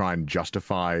gymnastics to try and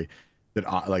justify that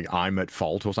I'm at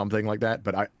fault or something like that,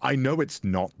 but I know it's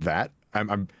not that.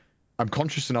 I'm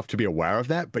conscious enough to be aware of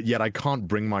that, but yet I can't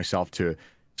bring myself to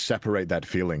separate that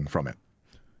feeling from it.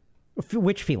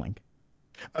 Which feeling?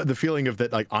 The feeling of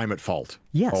that, like I'm at fault.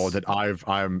 Yes. Or that I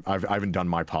haven't done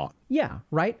my part. Yeah.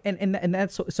 Right. And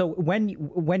that's so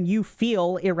when you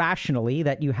feel irrationally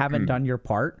that you haven't done your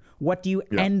part, what do you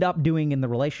end up doing in the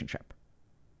relationship?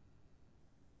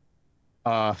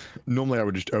 Normally I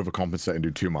would just overcompensate and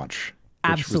do too much.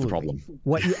 Absolutely. Was the problem.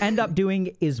 What you end up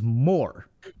doing is more.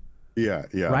 Yeah.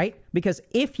 Right? Because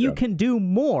if you can do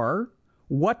more,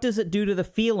 what does it do to the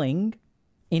feeling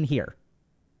in here?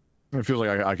 It feels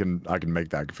like I can make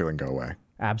that feeling go away.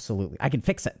 Absolutely. I can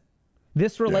fix it.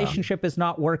 This relationship is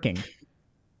not working.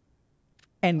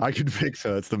 And I can fix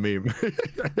her. It's the meme.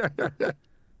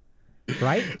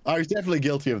 Right? I was definitely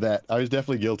guilty of that. I was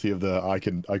definitely guilty of the I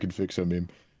can fix her meme.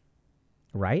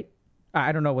 Right?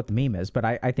 I don't know what the meme is, but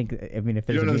I think, I mean, if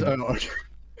there's a meme,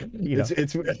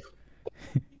 it's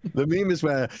the meme is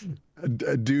where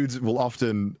dudes will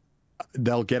often,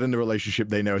 they'll get in a relationship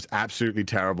they know is absolutely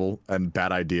terrible and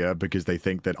bad idea because they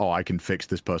think that, oh, I can fix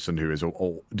this person who is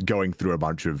going through a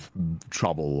bunch of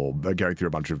trouble or going through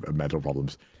a bunch of mental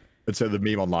problems. And so the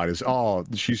meme online is, oh,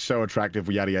 she's so attractive,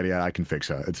 yada, yada, yada, I can fix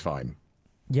her. It's fine.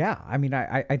 Yeah, I mean,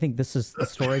 I think this is the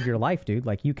story of your life, dude.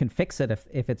 Like, you can fix it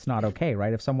if it's not okay,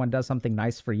 right? If someone does something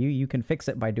nice for you, you can fix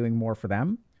it by doing more for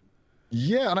them.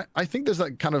 Yeah, and I think there's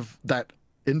that kind of that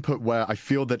input where I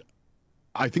feel that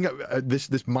I think this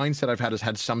mindset I've had has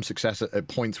had some success at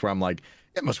points where I'm like,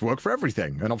 it must work for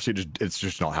everything, and obviously it's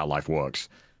just not how life works.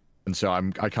 And so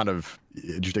I kind of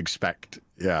just expect,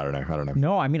 yeah, I don't know.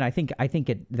 No, I mean, I think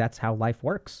that's how life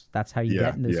works. That's how you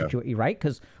get into the situation, right?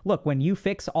 Because look, when you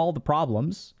fix all the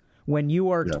problems, when you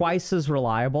are twice as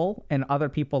reliable and other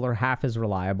people are half as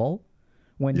reliable,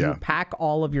 when you pack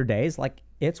all of your days, like,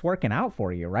 it's working out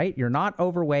for you, right? You're not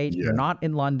overweight. You're not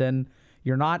in London.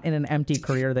 You're not in an empty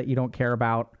career that you don't care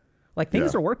about. Like,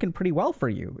 things are working pretty well for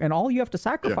you, and all you have to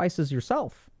sacrifice is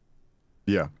yourself.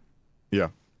 Yeah.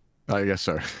 I guess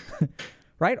so.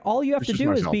 Right? All you have to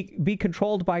do is be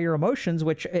controlled by your emotions,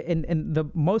 which, and the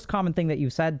most common thing that you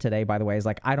said today, by the way, is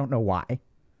like, I don't know why.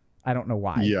 I don't know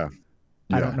why. Yeah.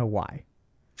 I don't know why.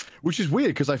 Which is weird,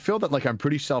 because I feel that, like, I'm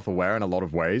pretty self-aware in a lot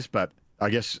of ways, but I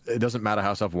guess it doesn't matter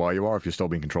how self-aware you are if you're still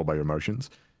being controlled by your emotions.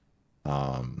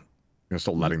 You're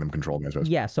still letting them control me, I suppose.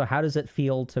 Yeah, so how does it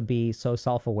feel to be so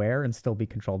self-aware and still be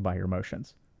controlled by your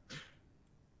emotions?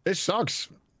 It sucks.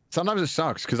 Sometimes it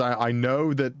sucks, because I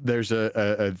know that there's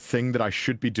a thing that I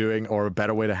should be doing or a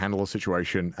better way to handle a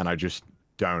situation, and I just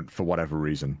don't for whatever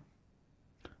reason.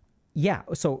 Yeah,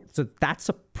 so that's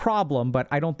a problem, but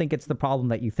I don't think it's the problem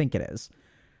that you think it is.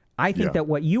 I think that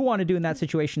what you want to do in that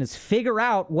situation is figure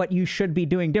out what you should be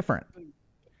doing different.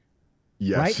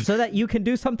 Yes. Right? So that you can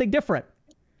do something different.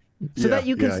 So that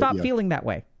you can stop feeling that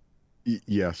way.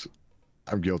 Yes.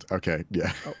 I'm guilty. Okay,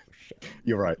 yeah. Oh, shit.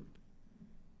 You're right.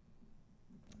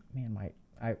 Man,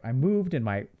 I moved in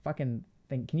my fucking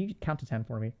thing. Can you count to 10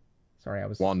 for me? Sorry, I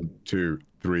was... 1, 2,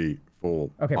 3, 4,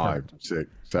 okay, 5, perfect. 6,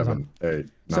 7, 8,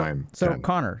 9, So 10.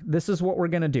 Connor, this is what we're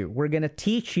going to do. We're going to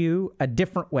teach you a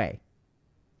different way.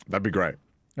 That'd be great.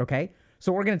 Okay?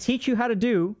 So what we're going to teach you how to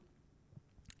do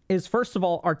is, first of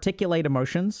all, articulate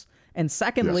emotions. And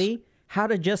secondly, how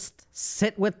to just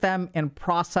sit with them and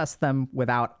process them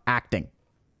without acting.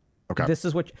 Okay. This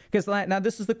is what... Because now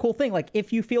this is the cool thing. Like,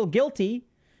 if you feel guilty,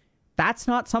 that's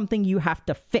not something you have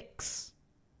to fix.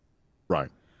 Right.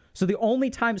 So the only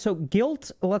time... So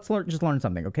guilt... Let's just learn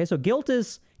something, okay? So guilt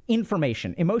is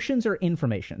information. Emotions are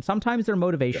information. Sometimes they're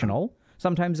motivational.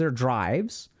 Sometimes they're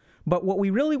drives. But what we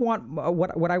really want...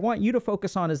 What I want you to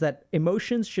focus on is that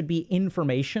emotions should be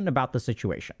information about the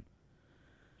situation.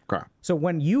 Okay. So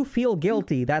when you feel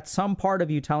guilty, that's some part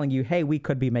of you telling you, hey, we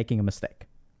could be making a mistake.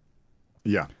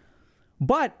 Yeah.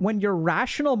 But when your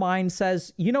rational mind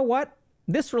says, you know what?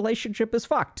 This relationship is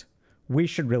fucked. We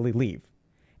should really leave.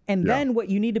 And then what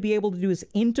you need to be able to do is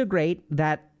integrate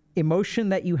that emotion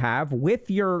that you have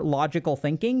with your logical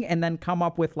thinking and then come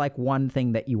up with like one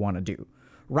thing that you want to do.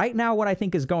 Right now, what I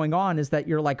think is going on is that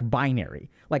you're like binary.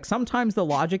 Like sometimes the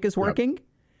logic is working.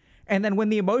 And then when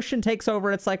the emotion takes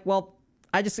over, it's like, well,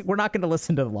 we're not going to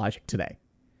listen to the logic today.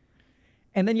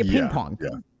 And then you ping pong. Yeah.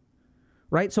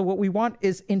 Right? So what we want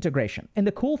is integration. And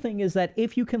the cool thing is that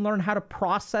if you can learn how to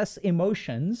process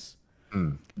emotions,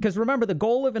 because remember, the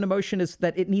goal of an emotion is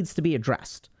that it needs to be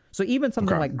addressed. So even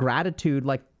something like gratitude,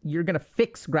 like you're going to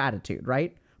fix gratitude,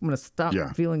 right? I'm going to stop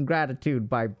feeling gratitude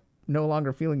by no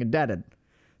longer feeling indebted.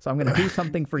 So I'm going to do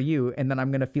something for you, and then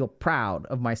I'm going to feel proud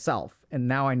of myself, and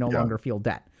now I no longer feel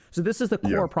debt. So this is the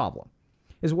core problem,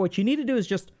 is what you need to do is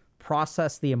just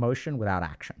process the emotion without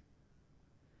action.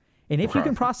 And if you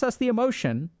can process the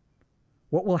emotion,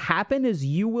 what will happen is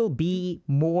you will be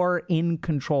more in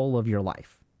control of your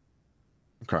life.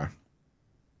 Okay.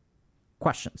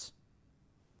 Questions?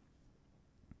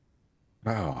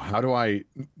 Oh, how do I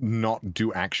not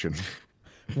do action?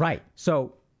 Right.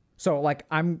 So like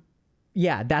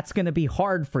that's going to be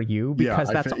hard for you because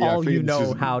that's all you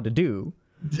know how to do.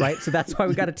 right? So that's why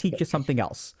we got to teach you something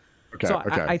else. Okay, So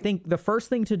okay. I think the first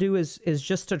thing to do is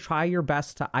just to try your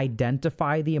best to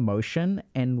identify the emotion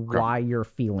and why you're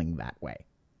feeling that way.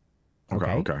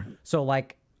 Okay. So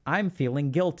like, I'm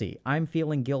feeling guilty. I'm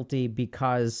feeling guilty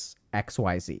because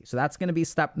XYZ. So that's going to be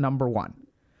step number one.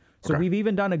 So we've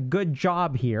even done a good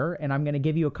job here, and I'm going to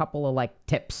give you a couple of like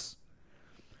tips.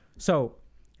 So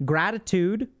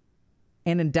gratitude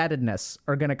and indebtedness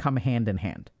are going to come hand in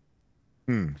hand.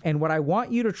 And what I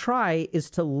want you to try is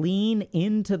to lean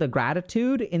into the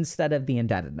gratitude instead of the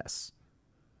indebtedness.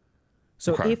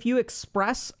 So if you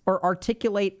express or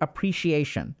articulate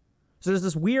appreciation, so there's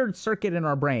this weird circuit in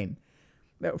our brain.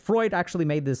 Freud actually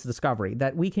made this discovery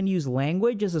that we can use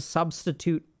language as a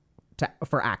substitute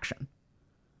for action.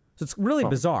 So it's really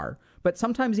bizarre. But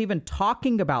sometimes even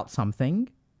talking about something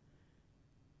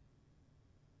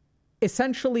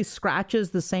essentially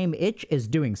scratches the same itch as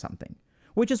doing something.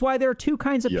 Which is why there are two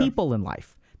kinds of people in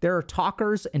life. There are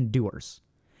talkers and doers.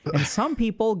 And some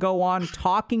people go on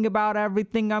talking about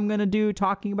everything I'm going to do,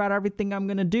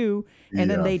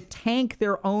 and then they tank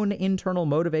their own internal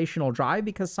motivational drive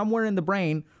because somewhere in the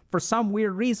brain, for some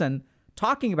weird reason,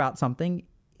 talking about something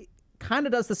kind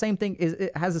of does the same thing,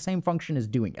 it has the same function as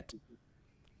doing it.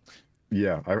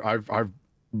 Yeah, I've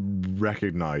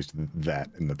recognized that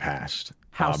in the past.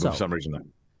 How so? For some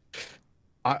reason,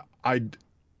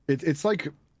 it's like,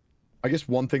 I guess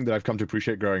one thing that I've come to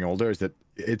appreciate growing older is that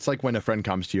it's like when a friend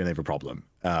comes to you and they have a problem.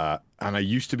 And I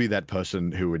used to be that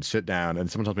person who would sit down and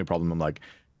someone tells me a problem. I'm like,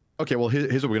 okay, well,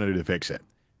 here's what we're going to do to fix it.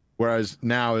 Whereas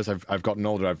now, as I've gotten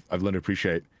older, I've learned to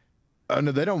appreciate,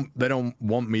 no, they don't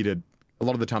want me to, a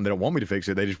lot of the time, they don't want me to fix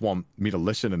it. They just want me to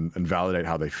listen and validate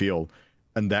how they feel.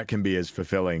 And that can be as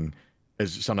fulfilling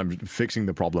as sometimes fixing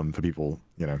the problem for people,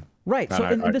 you know. Right. So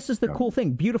and this is the cool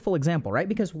thing. Beautiful example, right?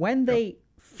 Because when they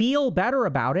feel better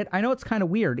about it, I know it's kind of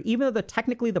weird. Even though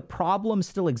technically the problem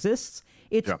still exists,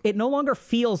 it no longer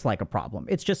feels like a problem.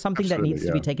 It's just something that needs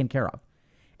to be taken care of.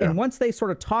 And once they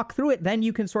sort of talk through it, then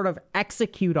you can sort of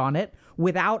execute on it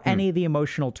without any of the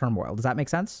emotional turmoil. Does that make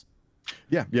sense?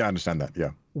 Yeah, I understand that. Yeah.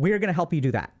 We're going to help you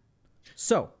do that.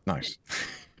 So, nice.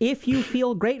 If you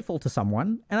feel grateful to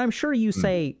someone, and I'm sure you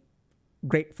say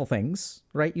grateful things,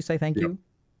 right? You say thank you,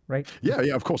 right?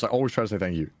 Yeah, of course. I always try to say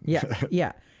thank you.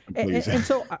 Yeah. And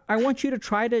so I want you to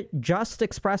try to just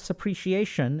express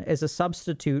appreciation as a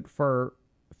substitute for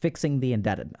fixing the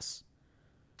indebtedness.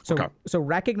 So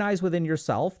recognize within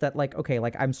yourself that like, okay,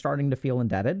 like I'm starting to feel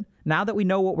indebted. Now that we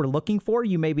know what we're looking for,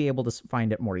 you may be able to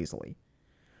find it more easily.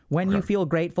 When you feel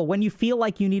grateful, when you feel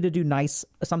like you need to do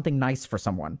something nice for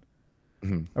someone,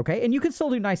 okay? And you can still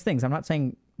do nice things. I'm not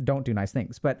saying don't do nice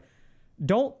things, but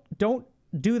don't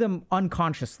do them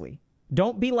unconsciously.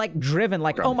 Don't be like driven,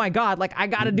 like, oh my God, like I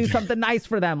got to do something nice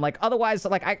for them. Like otherwise,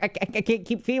 like I can't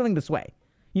keep feeling this way.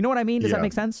 You know what I mean? Does that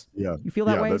make sense? Yeah. You feel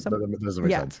that way? That doesn't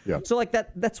make sense. Yeah. So like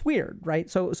that's weird, right?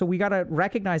 So we got to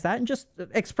recognize that and just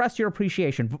express your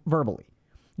appreciation verbally.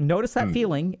 Notice that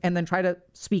feeling and then try to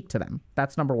speak to them.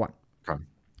 That's number one. Okay.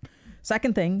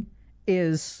 Second thing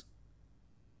is,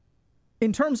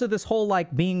 in terms of this whole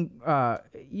like being,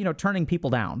 turning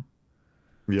people down.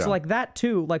 Yeah. So like that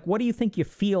too, like what do you think you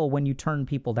feel when you turn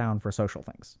people down for social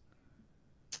things?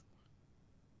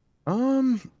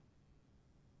 I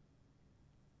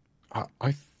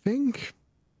think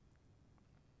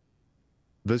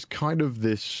there's kind of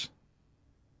there's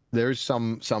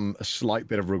a slight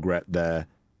bit of regret there,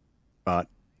 but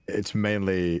it's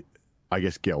mainly, I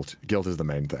guess, guilt. Guilt is the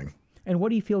main thing. And what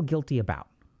do you feel guilty about?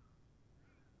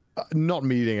 Not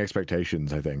meeting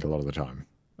expectations, I think, a lot of the time.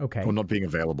 Okay. Or not being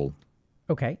available.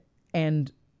 Okay.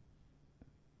 And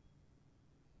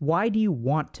why do you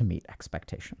want to meet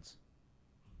expectations?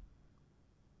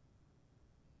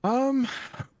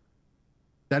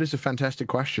 That is a fantastic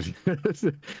question.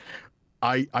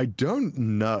 I don't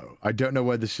know. I don't know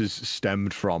where this is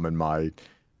stemmed from in my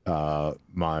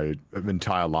my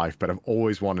entire life, but I've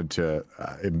always wanted to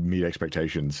meet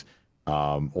expectations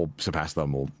or surpass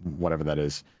them or whatever that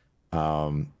is.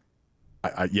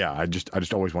 I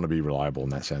just always want to be reliable in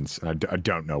that sense, and I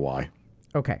don't know why.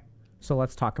 Okay, so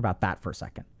let's talk about that for a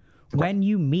second. When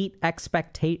you meet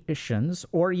expectations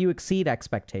or you exceed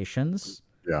expectations,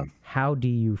 how do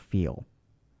you feel?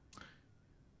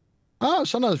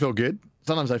 Sometimes I feel good.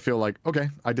 Sometimes I feel like, okay,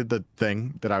 I did the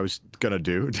thing that I was gonna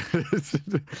do.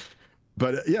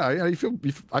 But yeah,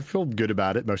 I feel good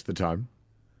about it most of the time.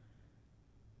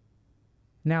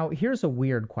 Now, here's a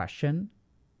weird question.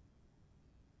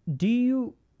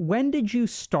 When did you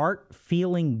start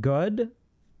feeling good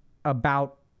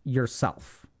about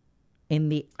yourself in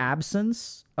the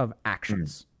absence of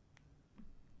actions?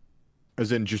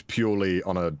 As in just purely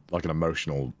on a like an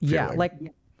emotional feeling. Yeah, like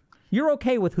you're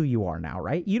okay with who you are now,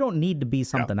 right? You don't need to be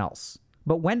something else.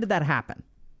 But when did that happen?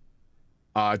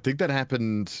 I think that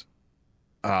happened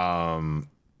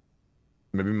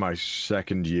maybe my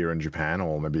second year in Japan,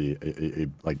 or maybe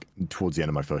like towards the end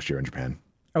of my first year in Japan.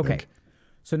 Okay.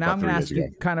 So now I'm going to ask you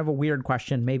ago. kind of a weird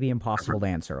question, maybe impossible to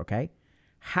answer, okay?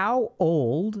 How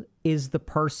old is the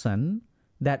person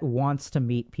that wants to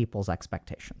meet people's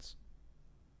expectations?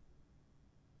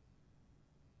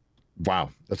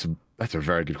 Wow, that's a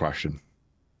very good question.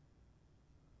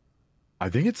 I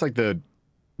think it's like the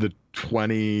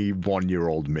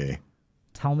 21-year-old me.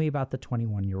 Tell me about the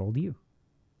 21-year-old you.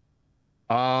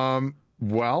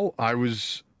 Well, I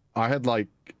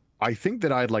think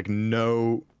that I had like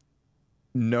no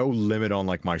limit on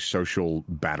like my social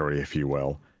battery, if you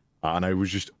will. And I was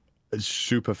just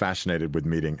super fascinated with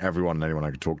meeting everyone and anyone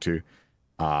I could talk to.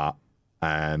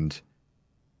 And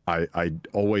I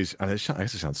always, and I guess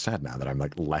it sounds sad now that I'm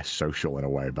like less social in a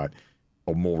way,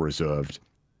 or more reserved.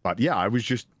 But yeah, I was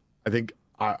just, I think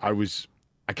I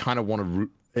kind of want to,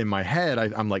 in my head,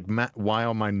 I'm like, Matt, why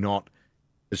am I not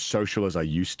as social as I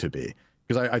used to be?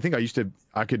 Because I think I used to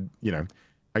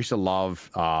love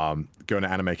going to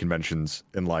anime conventions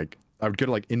and like, I would go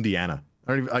to like Indiana.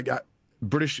 I don't even,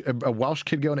 a Welsh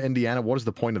kid going to Indiana, what is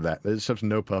the point of that? There's such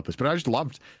no purpose. But I just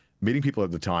loved meeting people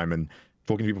at the time and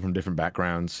talking to people from different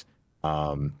backgrounds,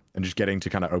 and just getting to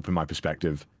kind of open my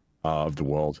perspective of the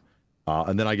world.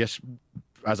 And then I guess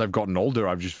as I've gotten older,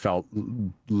 I've just felt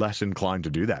less inclined to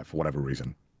do that for whatever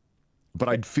reason. But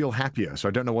I'd feel happier, so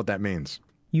I don't know what that means.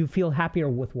 You feel happier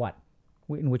with what?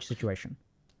 In which situation?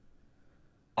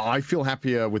 I feel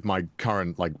happier with my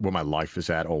current, like where my life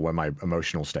is at or where my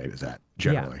emotional state is at,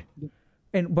 generally.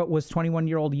 Yeah. But was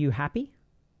 21-year-old you happy?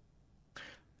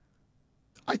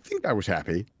 I think I was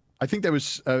happy. I think there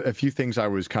was a few things I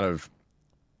was kind of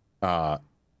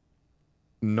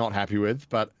not happy with,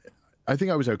 but I think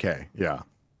I was okay. Yeah.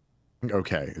 I think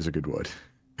okay is a good word.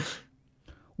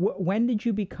 When did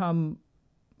you become...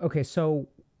 Okay, so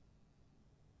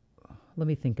let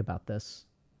me think about this.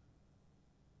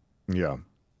 Yeah.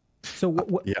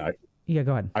 So yeah. Yeah,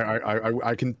 go ahead.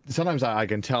 I can sometimes I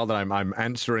can tell that I'm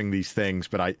answering these things,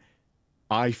 but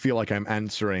I feel like I'm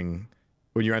answering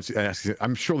when you're asking.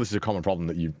 I'm sure this is a common problem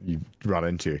that you run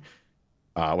into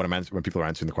when people are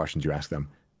answering the questions you ask them.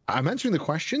 I'm answering the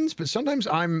questions, but sometimes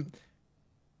I'm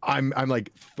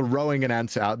like throwing an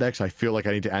answer out there because I feel like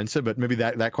I need to answer, but maybe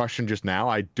that question just now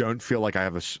I don't feel like I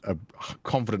have a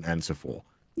confident answer for.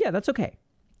 Yeah, that's okay.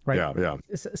 Right. Yeah.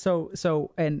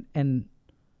 So and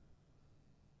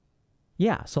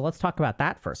yeah, so let's talk about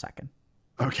that for a second.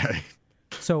 Okay.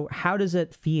 So how does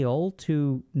it feel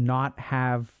to not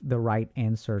have the right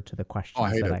answer to the questions? Oh,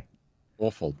 I hate it.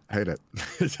 Awful. Hate it.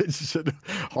 It's just a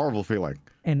horrible feeling.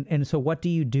 And so what do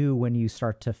you do when you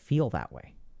start to feel that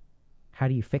way? How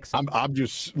do you fix it? I'm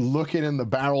just looking in the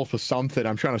barrel for something.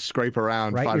 I'm trying to scrape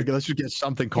around. Right? Let's just get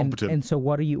something competent. And so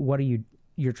what are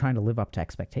you're trying to live up to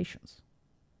expectations?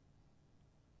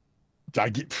 I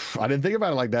didn't think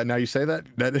about it like that. Now you say that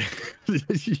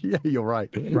yeah, you're right.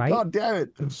 Right? Oh, damn it.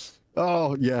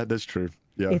 Oh, yeah, that's true.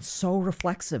 Yeah. It's so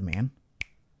reflexive, man.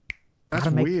 That's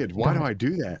weird. Why do I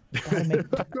do that?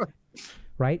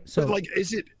 Right? So, but like,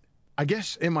 is it, I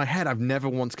guess in my head, I've never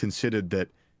once considered that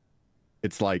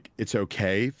it's like, it's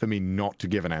okay for me not to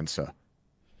give an answer.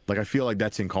 Like, I feel like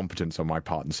that's incompetence on my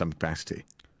part in some capacity.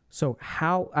 So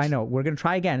I know we're going to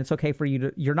try again. It's okay for you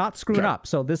to, you're not screwing up.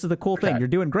 So this is the cool thing. You're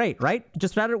doing great, right?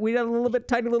 We had a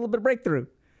little bit breakthrough.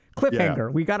 Cliffhanger. Yeah.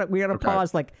 We got to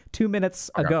pause like 2 minutes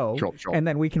ago, sure. And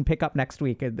then we can pick up next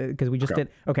week because we just did.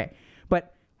 Okay.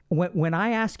 But when I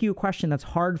ask you a question that's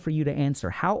hard for you to answer,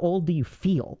 how old do you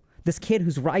feel? This kid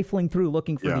who's rifling through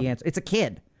looking for the answer. It's a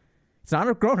kid. It's not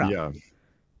a grown up. Yeah.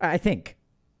 I think.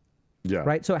 Yeah.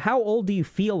 Right. So how old do you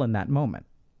feel in that moment?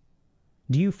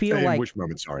 Do you feel like... which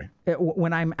moment, sorry?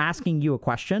 When I'm asking you a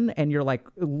question and you're like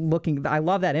looking... I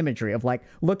love that imagery of like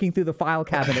looking through the file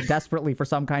cabinet desperately for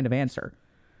some kind of answer.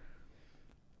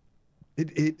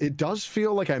 It does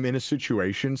feel like I'm in a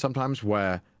situation sometimes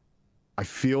where I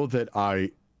feel that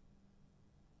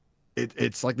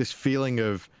it's like this feeling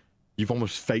of you've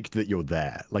almost faked that you're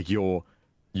there. Like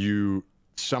you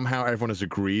somehow everyone has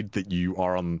agreed that you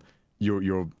are on...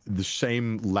 You're the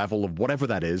same level of whatever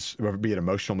that is, whether it be an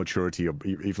emotional maturity or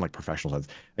even like professional sense.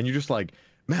 And you're just like,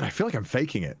 man, I feel like I'm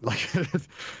faking it. Like, and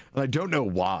I don't know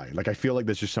why. Like, I feel like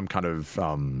there's just some kind of,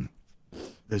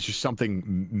 there's just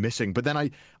something missing. But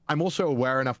then I'm also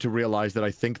aware enough to realize that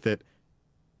I think that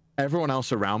everyone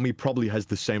else around me probably has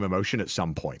the same emotion at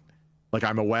some point. Like,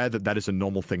 I'm aware that that is a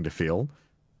normal thing to feel.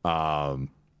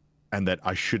 and that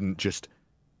I shouldn't just,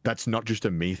 that's not just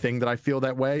a me thing that I feel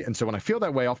that way. And so when I feel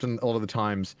that way, often a lot of the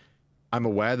times I'm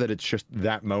aware that it's just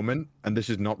that moment, and this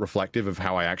is not reflective of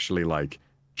how I actually like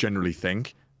generally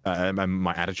think and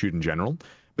my attitude in general.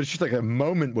 But it's just like a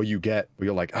moment where you're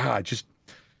like,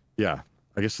 yeah,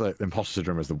 I guess like imposter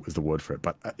syndrome is the word for it.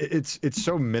 But it's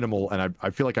so minimal, and I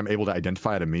feel like I'm able to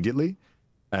identify it immediately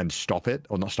and stop it,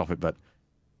 or not stop it, but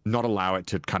not allow it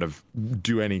to kind of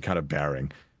do any kind of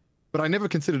bearing. But I never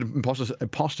considered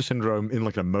imposter syndrome in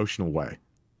like an emotional way,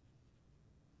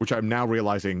 which I'm now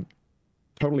realizing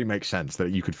totally makes sense,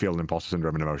 that you could feel an imposter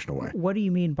syndrome in an emotional way. What do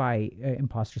you mean by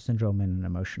imposter syndrome in an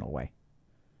emotional way?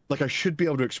 Like I should be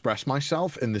able to express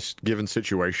myself in this given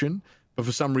situation, but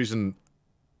for some reason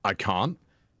I can't.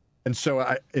 And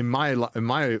so in my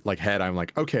like head, I'm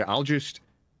like, okay, I'll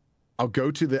go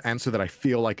to the answer that I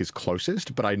feel like is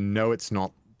closest, but I know it's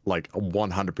not like a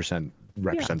 100%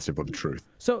 representative of the truth.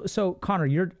 So Connor,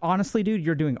 you're honestly, dude,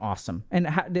 you're doing awesome. And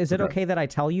is it okay that I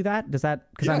tell you that? Does that,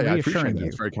 because I'm reassuring you.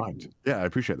 It's very kind. Yeah, I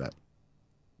appreciate that.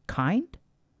 Kind?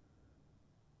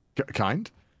 Kind?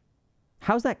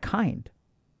 How's that kind?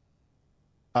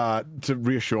 To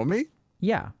reassure me?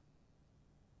 Yeah.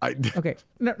 Okay,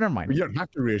 no, never mind. You don't have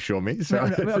to reassure me. So.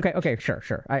 No, okay,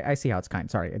 sure. I see how it's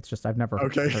kind. Sorry, it's just I've never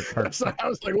heard. So I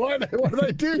was like, what did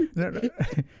I do?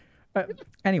 No.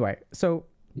 Anyway, so.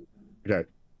 Okay.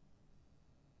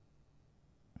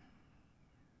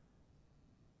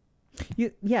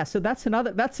 Yeah, so that's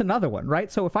another one,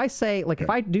 right? So if I say, like, if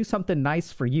I do something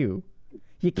nice for you,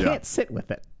 you can't sit with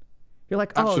it. You're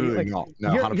like, oh, absolutely not.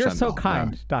 No, you're so not.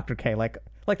 kind, No. Dr. K. Like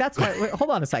that's why. Wait,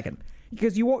 hold on a second,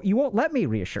 because you won't let me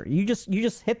reassure you. You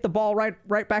just hit the ball right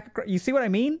back. You see what I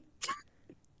mean?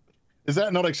 Is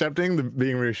that not accepting the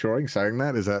being reassuring? Saying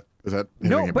that is that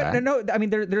no, but no. I mean,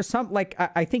 there's some like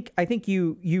I think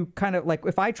you kind of like,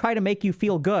 if I try to make you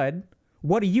feel good,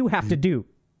 what do you have to do?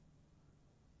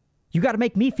 You got to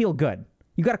make me feel good.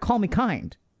 You got to call me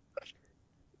kind.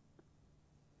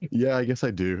 Yeah, I guess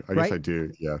I do. I guess I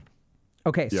do. Yeah.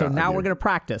 Okay, so now we're gonna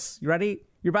practice. You ready?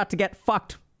 You're about to get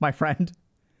fucked, my friend.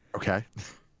 Okay.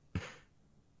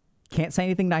 Can't say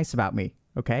anything nice about me.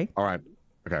 Okay. All right.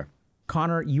 Okay.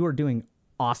 Connor, you are doing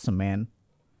awesome, man.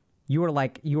 You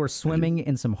are swimming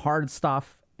in some hard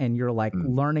stuff, and you're like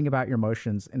learning about your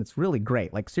emotions, and it's really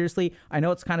great. Like, seriously, I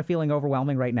know it's kind of feeling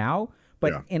overwhelming right now,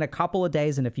 but in a couple of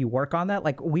days, and if you work on that,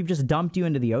 like, we've just dumped you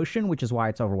into the ocean, which is why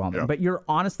it's overwhelming. Yeah. But you're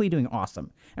honestly doing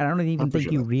awesome, and I don't even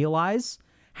think you realize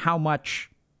how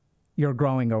much you're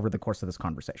growing over the course of this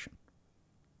conversation.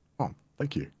 Oh,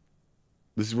 thank you.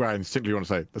 This is where I instinctively want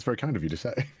to say, that's very kind of you to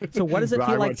say. So what does it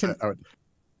feel like to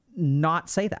not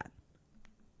say that?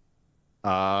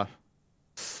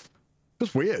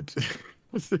 It's weird.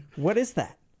 What is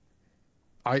that?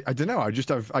 I don't know. I guess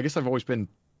I've always had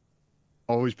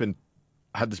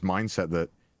this mindset that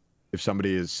if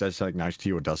somebody says something nice to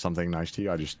you or does something nice to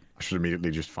you, I should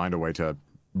immediately just find a way to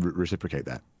reciprocate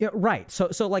that. Yeah, right. So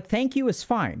like, thank you is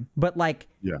fine, but like,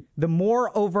 the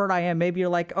more overt I am, maybe you're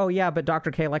like, oh yeah, but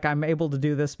Dr. K, like, I'm able to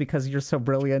do this because you're so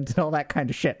brilliant and all that kind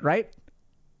of shit, right?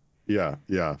 Yeah.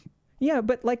 Yeah,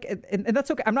 but like, and that's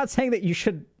okay. I'm not saying that you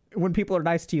should, when people are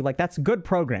nice to you, like, that's good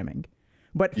programming.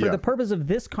 But for the purpose of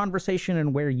this conversation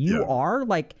and where you are,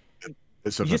 like,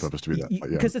 it's such a purpose to be that.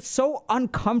 Because it's so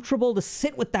uncomfortable to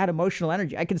sit with that emotional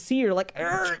energy. I can see you're like,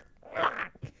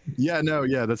 yeah, no,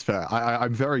 yeah, that's fair.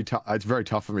 I'm very tough. It's very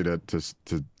tough for me to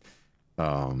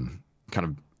kind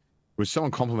of, when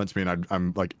someone compliments me and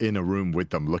I'm like in a room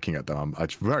with them, looking at them,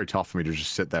 it's very tough for me to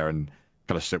just sit there and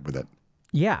kind of sit with it.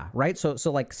 Yeah, right. So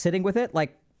like, sitting with it,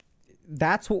 like,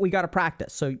 that's what we got to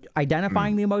practice. So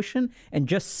identifying the emotion and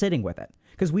just sitting with it.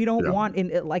 Because we don't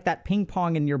want like that ping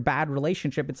pong in your bad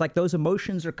relationship. It's like those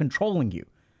emotions are controlling you.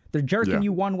 They're jerking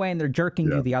you one way and they're jerking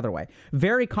you the other way.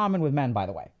 Very common with men, by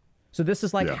the way. So this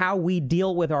is like how we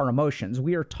deal with our emotions.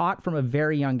 We are taught from a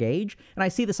very young age. And I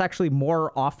see this actually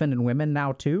more often in women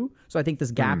now too. So I think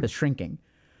this gap is shrinking.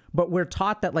 But we're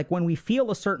taught that, like, when we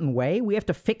feel a certain way, we have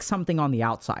to fix something on the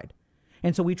outside.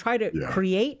 And so we try to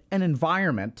create an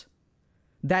environment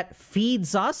that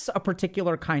feeds us a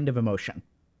particular kind of emotion.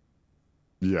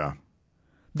 Yeah.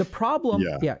 The problem...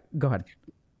 Yeah, go ahead.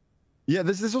 Yeah,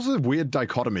 there's also a weird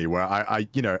dichotomy where I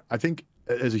think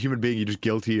as a human being, you're just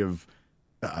guilty of,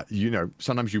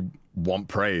 sometimes you want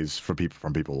praise from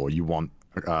people, or you want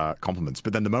compliments.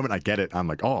 But then the moment I get it, I'm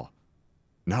like, oh,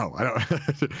 no, I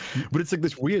don't. But it's like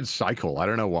this weird cycle. I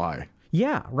don't know why.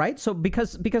 Yeah, right? So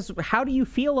because how do you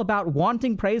feel about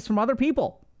wanting praise from other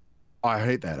people? Oh, I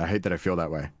hate that. I hate that I feel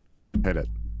that way. I hate it.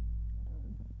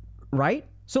 Right?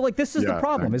 So, like, this is the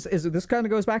problem. Is this kind of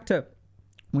goes back to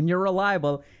when you're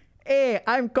reliable Hey,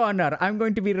 I'm Connor. I'm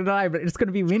going to be reliable. It's going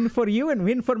to be win for you and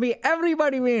win for me.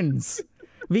 Everybody wins.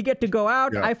 We get to go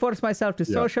out. Yeah. I force myself to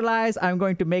socialize. I'm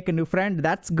going to make a new friend.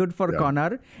 That's good for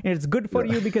Connor. And it's good for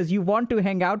you because you want to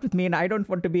hang out with me and I don't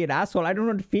want to be an asshole. I don't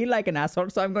want to feel like an asshole.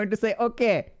 So I'm going to say,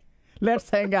 okay, let's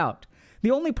hang out.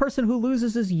 The only person who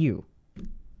loses is you.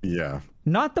 Yeah.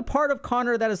 Not the part of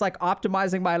Connor that is like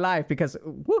optimizing my life because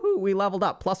woohoo, we leveled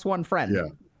up, +1 friend. Yeah.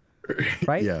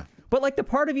 Right? Yeah. But like the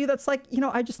part of you that's like,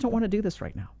 I just don't want to do this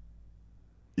right now.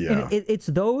 Yeah. And it's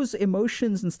those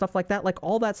emotions and stuff like that, like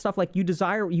all that stuff, like you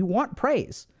want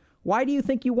praise. Why do you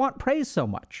think you want praise so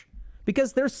much?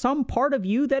 Because there's some part of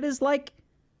you that is like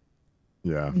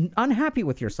unhappy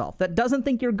with yourself, that doesn't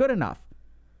think you're good enough.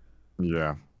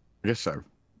 Yeah. I guess so.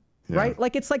 Yeah. Right?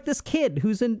 Like it's like this kid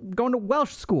who's going to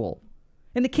Welsh school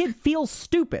and the kid feels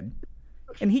stupid.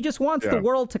 And he just wants the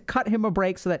world to cut him a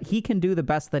break so that he can do the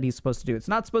best that he's supposed to do. It's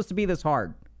not supposed to be this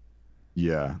hard.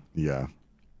 Yeah, yeah.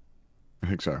 I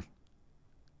think so.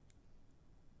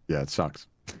 Yeah, it sucks.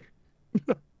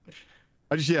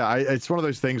 It's one of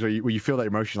those things where you feel that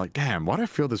emotion like, damn, why do I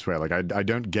feel this way? Like, I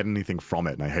don't get anything from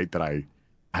it, and I hate that I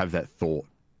have that thought.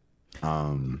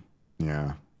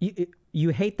 Yeah. You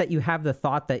hate that you have the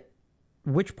thought that...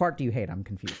 Which part do you hate? I'm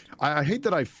confused. I hate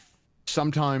that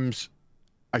sometimes...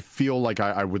 I feel like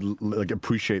I would like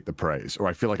appreciate the praise, or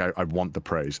I feel like I want the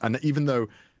praise. And even though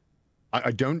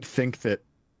I don't think that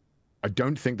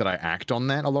I act on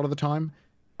that a lot of the time,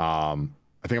 I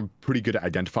think I'm pretty good at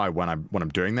identify when I'm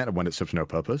doing that and when it serves no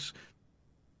purpose.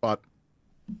 But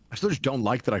I still just don't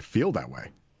like that I feel that way.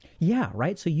 Yeah,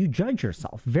 right. So you judge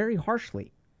yourself very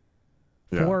harshly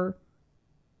for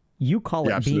you call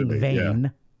it being vain. Yeah.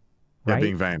 Right? Yeah,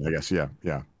 being vain, I guess. Yeah,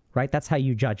 yeah. Right. That's how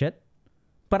you judge it.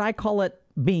 But I call it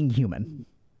being human.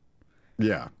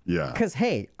 Yeah, yeah. Because,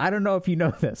 hey, I don't know if you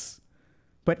know this,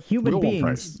 but human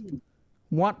beings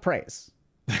want praise.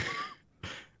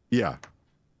 Yeah.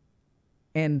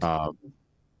 And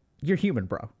you're human,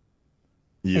 bro.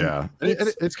 Yeah.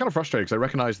 It's kind of frustrating because I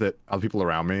recognize that other people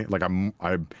around me, like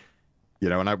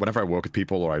whenever I work with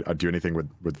people or I do anything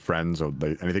with friends or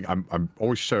anything, I'm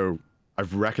always so,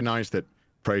 I've recognized that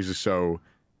praise is so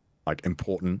like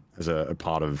important as a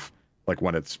part of like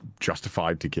when it's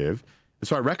justified to give. And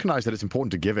so I recognize that it's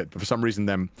important to give it, but for some reason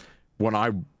then when I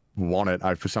want it,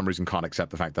 I for some reason can't accept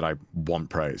the fact that I want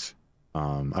praise.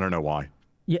 I don't know why.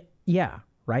 Yeah,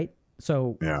 right?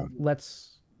 So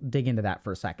let's dig into that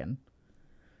for a second.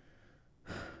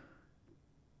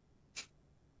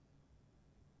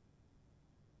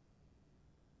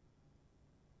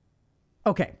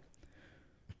 Okay,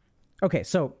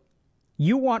 so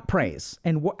you want praise,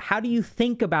 and how do you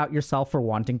think about yourself for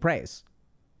wanting praise?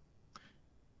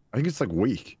 I think it's like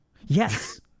weak.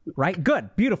 Yes, right?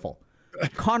 Good, beautiful.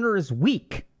 Connor is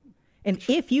weak. And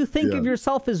if you think of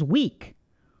yourself as weak,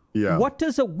 what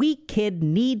does a weak kid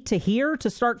need to hear to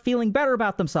start feeling better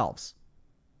about themselves?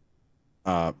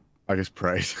 I guess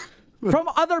praise. From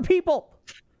other people.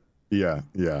 Yeah,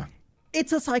 yeah.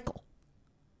 It's a cycle.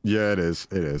 Yeah, it is.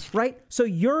 It is. Right? So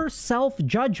your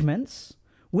self-judgments,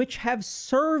 which have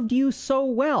served you so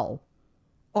well,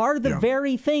 are the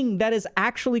very thing that is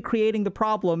actually creating the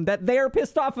problem that they're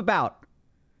pissed off about.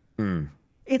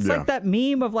 It's like that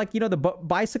meme of like, the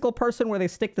bicycle person where they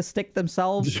stick the stick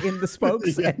themselves in the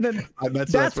spokes. And then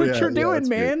that's what you're doing,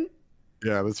 man. Me.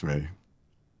 Yeah, that's me.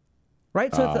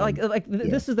 Right? So it's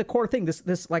this is the core thing.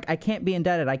 This like, I can't be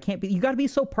indebted. You got to be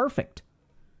so perfect.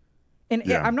 And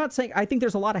I'm not saying, I think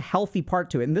there's a lot of healthy part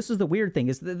to it. And this is the weird thing,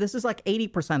 is this is like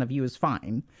 80% of you is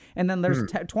fine. And then there's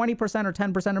 20% or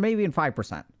 10% or maybe even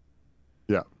 5%.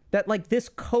 Yeah. That like this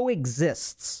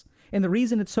coexists. And the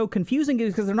reason it's so confusing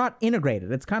is because they're not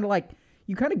integrated. It's kind of like,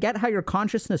 you kind of get how your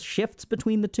consciousness shifts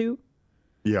between the two.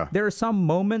 Yeah. There are some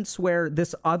moments where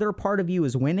this other part of you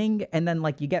is winning. And then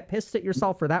like you get pissed at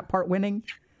yourself for that part winning.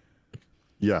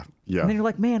 Yeah, yeah. And then you're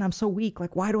like, man, I'm so weak.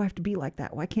 Like, why do I have to be like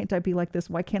that? Why can't I be like this?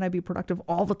 Why can't I be productive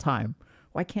all the time?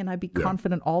 Why can't I be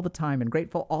confident all the time and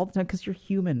grateful all the time? Because you're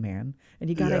human, man.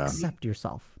 And you got to accept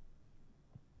yourself.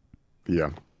 Yeah.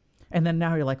 And then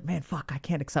now you're like, man, fuck, I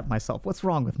can't accept myself. What's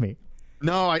wrong with me?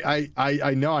 No,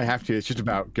 I know I have to. It's just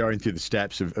about going through the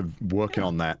steps of working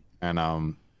on that and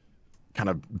kind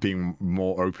of being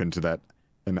more open to that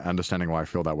and understanding why I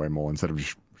feel that way more instead of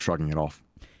just shrugging it off.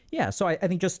 Yeah, so I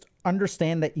think just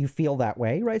understand that you feel that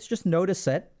way, right? So just notice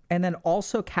it, and then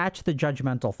also catch the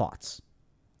judgmental thoughts.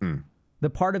 The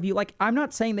part of you, like, I'm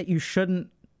not saying that you shouldn't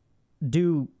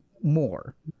do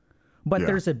more, but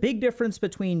there's a big difference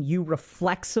between you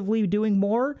reflexively doing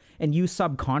more and you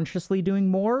subconsciously doing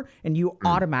more and you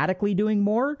automatically doing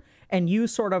more. And you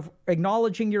sort of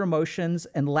acknowledging your emotions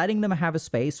and letting them have a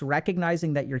space,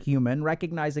 recognizing that you're human,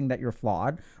 recognizing that you're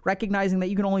flawed, recognizing that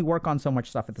you can only work on so much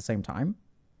stuff at the same time.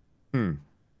 And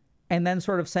then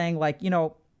sort of saying like, you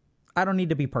know, I don't need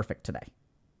to be perfect today.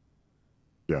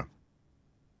 Yeah.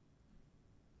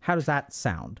 How does that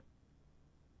sound?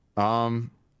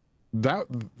 That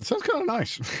sounds kind of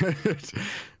nice.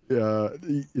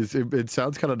 It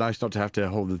sounds kind of nice not to have to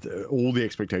hold all the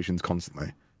expectations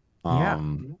constantly.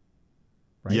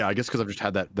 Right. Yeah, I guess because I've just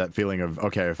had that feeling of,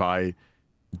 okay, if I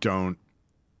don't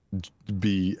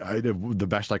be the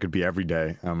best I could be every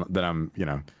day, then I'm, you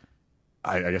know,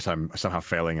 I guess I'm somehow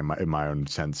failing in my own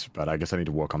sense. But I guess I need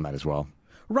to work on that as well.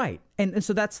 Right, and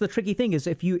so that's the tricky thing is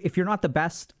if you're not the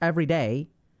best every day,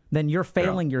 then you're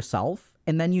failing yourself,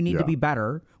 and then you need to be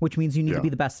better, which means you need to be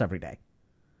the best every day.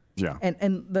 Yeah.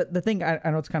 And the thing, I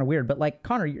know it's kind of weird, but like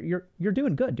Connor, you're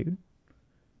doing good, dude.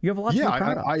 You have a lot to be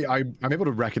proud of. I'm able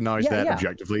to recognize that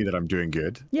objectively, that I'm doing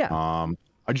good. Yeah.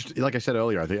 I just, like I said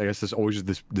earlier, I guess there's always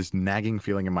this nagging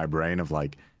feeling in my brain of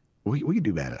like, we can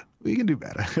do better. We can do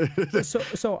better.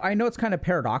 So I know it's kind of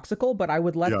paradoxical, but I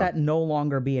would let that no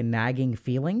longer be a nagging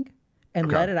feeling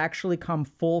and let it actually come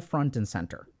full front and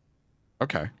center.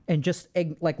 Okay. And just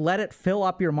like let it fill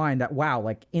up your mind that, wow,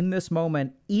 like in this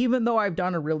moment, even though I've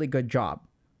done a really good job.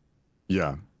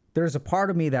 Yeah. There's a part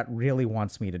of me that really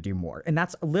wants me to do more. And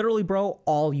that's literally, bro,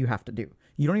 all you have to do.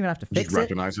 You don't even have to fix just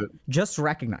recognize it. Just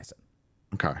recognize it.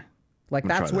 Okay. Like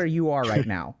that's where you are right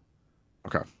now.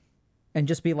 Okay. And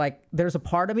just be like, there's a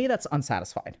part of me that's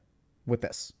unsatisfied with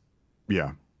this.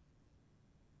 Yeah.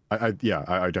 I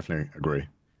definitely agree.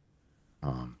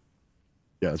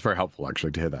 Yeah, it's very helpful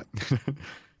actually to hear that.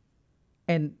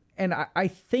 and I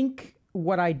think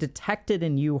what I detected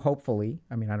in you, hopefully,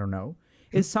 I mean, I don't know,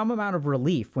 is some amount of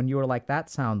relief when you were like, that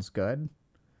sounds good.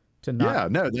 To not... Yeah,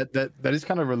 no, that is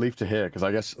kind of relief to hear, because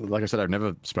I guess, like I said, I've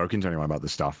never spoken to anyone about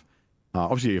this stuff.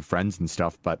 Obviously, you have friends and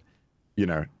stuff, but you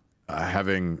know,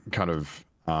 having kind of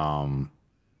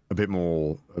a bit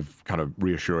more of kind of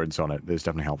reassurance on it is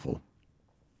definitely helpful.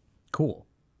 Cool.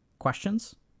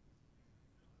 Questions?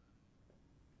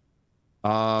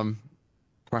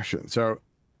 Question. So,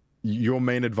 your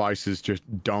main advice is just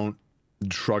don't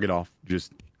shrug it off.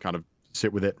 Just kind of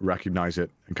sit with it, recognize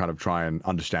it, and kind of try and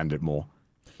understand it more.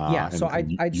 Yeah, so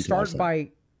I'd start by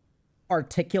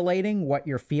articulating what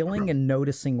you're feeling and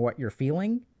noticing what you're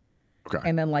feeling. Okay.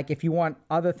 And then, like, if you want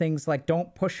other things, like,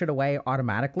 don't push it away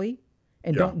automatically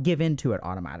and don't give into it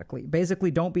automatically.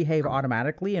 Basically, don't behave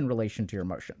automatically in relation to your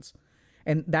emotions.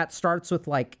 And that starts with,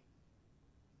 like,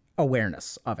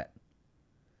 awareness of it.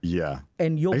 Yeah.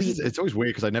 And you'll be... It's always weird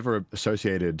because I never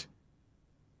associated,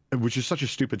 which is such a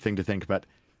stupid thing to think, but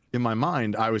in my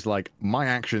mind, I was like, my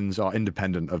actions are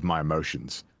independent of my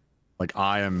emotions. Like,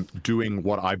 I am doing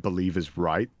what I believe is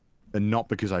right, and not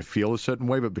because I feel a certain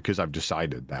way, but because I've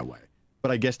decided that way.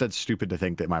 But I guess that's stupid to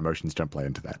think that my emotions don't play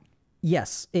into that.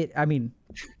 Yes, I mean,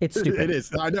 it's stupid. It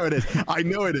is. I know it is. I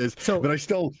know it is. But I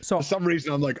still, for some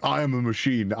reason, I'm like, I am a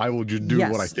machine. I will just do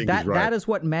what I think is right. That is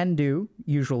what men do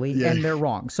usually, and they're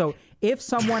wrong. So if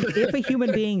a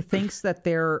human being thinks that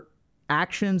their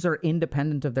actions are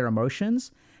independent of their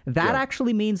emotions, that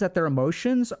actually means that their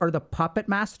emotions are the puppet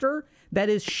master that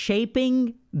is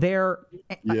shaping their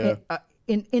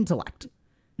intellect.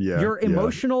 Yeah. Your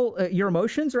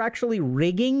emotions are actually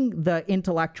rigging the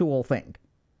intellectual thing.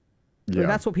 Yeah. And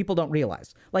that's what people don't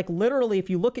realize. Like, literally, if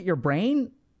you look at your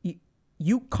brain,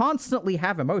 you constantly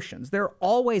have emotions. They're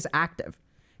always active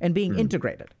and being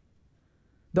integrated.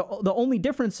 The only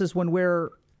difference is when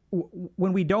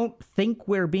we don't think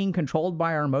we're being controlled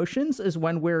by our emotions is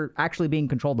when we're actually being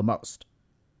controlled the most.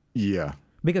 Yeah.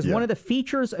 Because one of the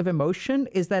features of emotion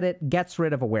is that it gets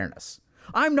rid of awareness.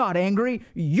 I'm not angry.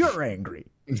 You're angry.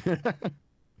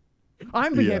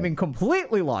 I'm behaving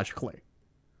completely logically.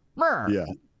 Yeah.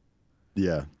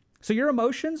 Yeah. So your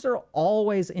emotions are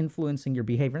always influencing your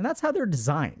behavior, and that's how they're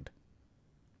designed.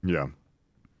 Yeah.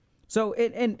 So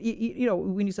you know,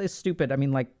 when you say stupid, I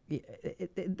mean, like,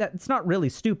 it's not really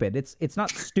stupid. It's not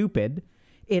stupid.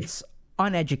 It's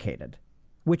uneducated,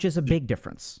 which is a big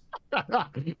difference.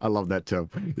 I love that too.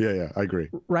 Yeah, I agree.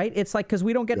 Right? It's like, because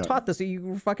we don't get taught this.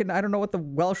 You fucking, I don't know what the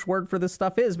Welsh word for this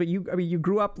stuff is, but you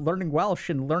grew up learning Welsh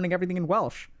and learning everything in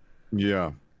Welsh.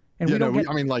 Yeah. And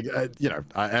I mean, like, you know,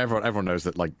 everyone knows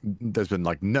that, like, there's been,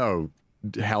 like, no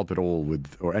help at all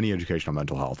with, or any education on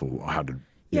mental health or how to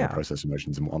process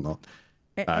emotions and whatnot.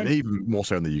 And even more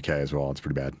so in the UK as well. It's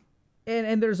pretty bad.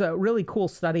 And there's a really cool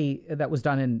study that was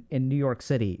done in New York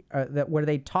City where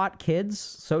they taught kids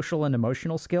social and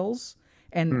emotional skills,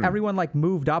 and everyone, like,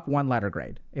 moved up one letter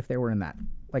grade if they were in that.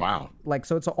 Like, wow. Like,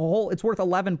 so it's worth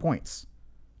 11 points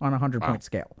on a 100-point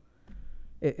scale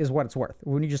is what it's worth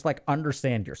when you just like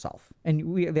understand yourself.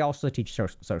 And they also teach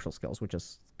social skills, which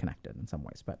is connected in some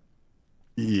ways. But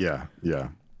yeah, I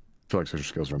feel like social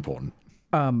skills are important.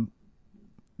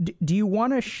 Do you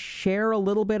want to share a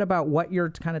little bit about what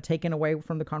you're kind of taking away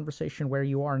from the conversation where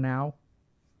you are now?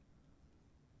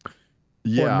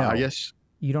 Yeah, no? I guess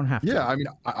you don't have to. Yeah, I mean,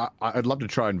 I'd love to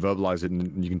try and verbalize it,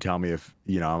 and you can tell me if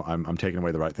I'm taking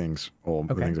away the right things or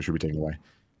the things I should be taking away.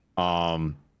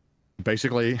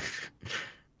 Basically,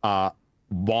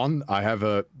 one, I have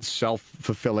a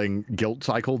self-fulfilling guilt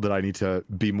cycle that I need to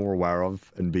be more aware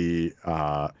of and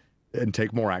and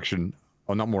take more action.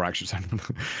 Or not more action. The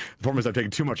problem is I've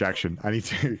taken too much action. I need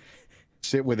to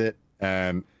sit with it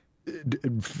and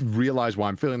realize why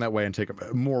I'm feeling that way and take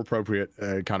a more appropriate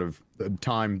kind of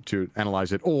time to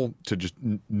analyze it, or to just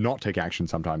not take action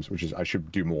sometimes, which is I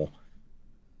should do more.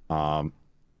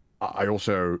 I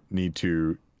also need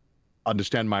to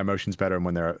understand my emotions better and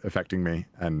when they're affecting me,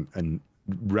 and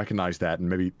recognize that and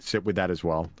maybe sit with that as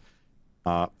well.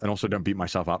 And also don't beat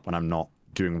myself up when I'm not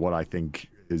doing what I think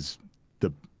is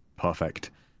the perfect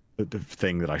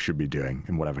thing that I should be doing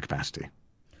in whatever capacity.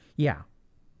 Yeah.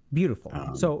 Beautiful.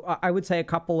 So I would say a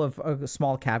couple of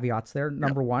small caveats there.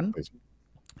 Number one, please.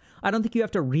 I don't think you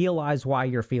have to realize why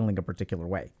you're feeling a particular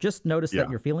way. Just notice that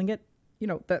you're feeling it.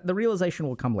 The realization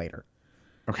will come later.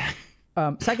 Okay.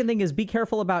 Second thing is be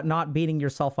careful about not beating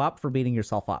yourself up for beating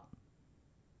yourself up.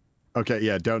 Okay,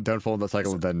 yeah, don't fall in that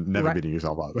cycle of then never beating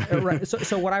yourself up. Right.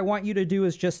 So what I want you to do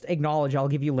is just acknowledge. I'll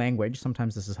give you language.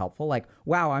 Sometimes this is helpful. Like,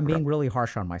 wow, I'm being really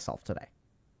harsh on myself today.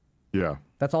 Yeah.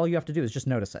 That's all you have to do is just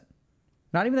notice it.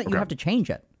 Not even that you have to change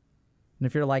it. And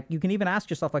if you're like, you can even ask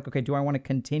yourself like, okay, do I want to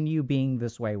continue being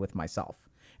this way with myself?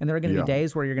 And there are going to be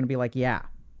days where you're going to be like, yeah,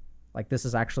 like this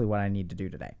is actually what I need to do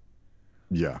today.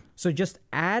 Yeah. So just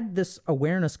add this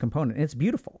awareness component. And it's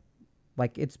beautiful.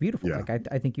 Like, it's beautiful. Yeah. Like,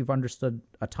 I think you've understood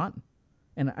a ton.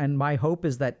 And my hope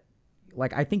is that,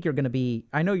 like, I think you're going to be,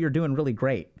 I know you're doing really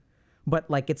great, but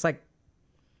like, it's like,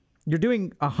 you're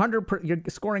doing you're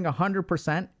scoring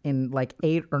 100% in like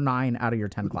 8 or 9 out of your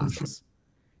 10 classes.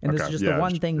 And this is just the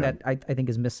one thing that I think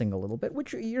is missing a little bit,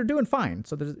 which you're doing fine.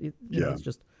 So there's, you know, it's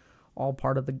just all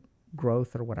part of the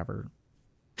growth or whatever.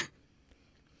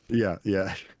 Yeah.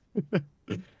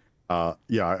 I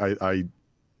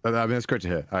mean, that's great to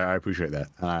hear. I appreciate that.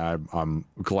 I'm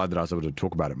glad that I was able to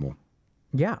talk about it more.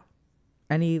 Yeah.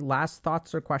 Any last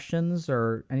thoughts or questions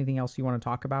or anything else you want to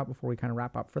talk about before we kind of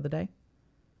wrap up for the day?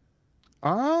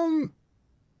 I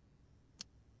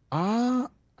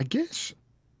guess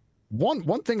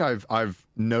one thing I've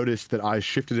noticed that I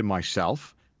shifted in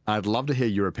myself. I'd love to hear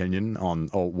your opinion on,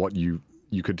 or what you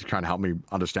could kind of help me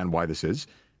understand why this is.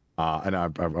 And I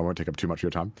won't take up too much of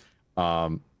your time.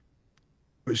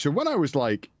 So when I was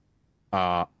like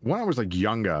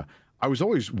younger, I was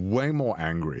always way more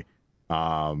angry.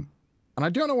 And I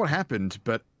don't know what happened,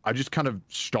 but I just kind of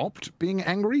stopped being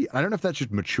angry. I don't know if that's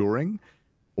just maturing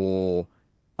or,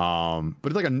 but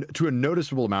it's like to a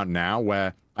noticeable amount now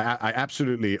where I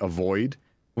absolutely avoid,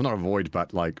 well, not avoid,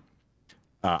 but like,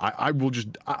 I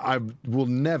will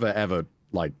never ever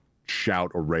like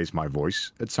shout or raise my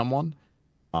voice at someone,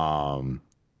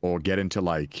 or get into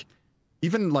like,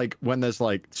 even like when there's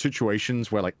like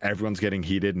situations where like everyone's getting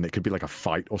heated and it could be like a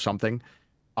fight or something,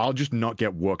 I'll just not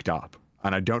get worked up.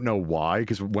 And I don't know why,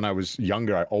 because when I was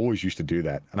younger, I always used to do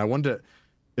that. And I wonder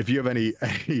if you have any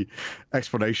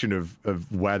explanation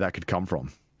of where that could come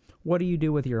from. What do you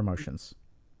do with your emotions,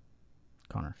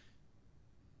 Connor?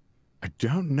 I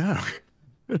don't know.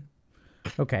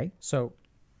 Okay, so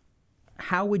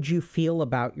how would you feel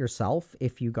about yourself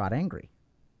if you got angry?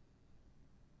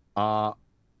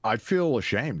 I'd feel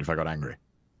ashamed if I got angry,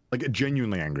 like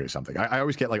genuinely angry at something. I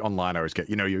always get like online, I always get,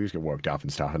 you always get worked up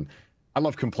and stuff. And I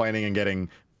love complaining and getting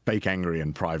fake angry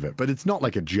in private, but it's not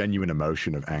like a genuine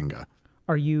emotion of anger.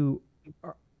 Would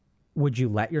you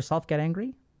let yourself get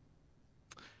angry?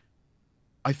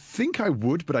 I think I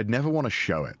would, but I'd never want to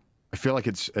show it. I feel like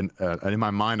it's in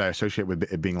my mind, I associate with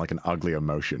it being like an ugly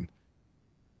emotion.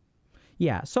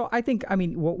 Yeah. So I think, I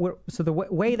mean, so the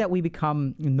way that we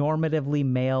become normatively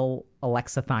male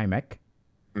alexithymic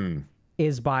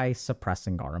is by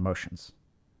suppressing our emotions.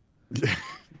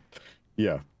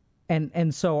 Yeah.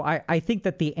 And so I think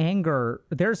that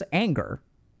there's anger.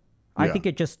 I think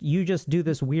you just do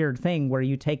this weird thing where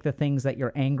you take the things that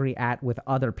you're angry at with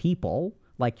other people,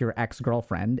 like your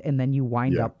ex-girlfriend, and then you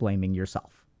wind up blaming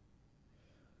yourself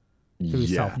through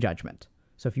self-judgment.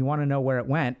 So if you want to know where it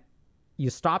went, you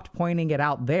stopped pointing it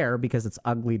out there because it's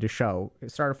ugly to show.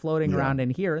 It started floating around in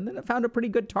here, and then it found a pretty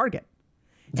good target.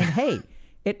 And hey,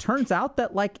 it turns out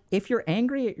that like if you're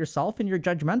angry at yourself and you're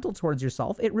judgmental towards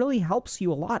yourself, it really helps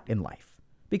you a lot in life,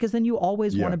 because then you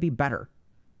always want to be better.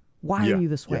 Why are you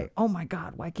this way? Oh my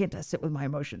God, why can't I sit with my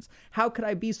emotions? How could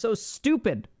I be so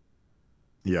stupid?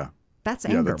 Yeah. That's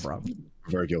anger, bro.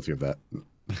 Very guilty of that.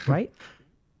 Right?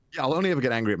 Yeah, I'll only ever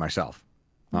get angry at myself.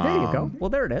 There you go. Well,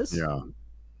 there it is. Yeah.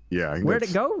 Yeah. Where'd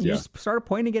it go? You just started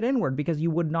pointing it inward because you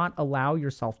would not allow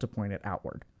yourself to point it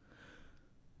outward.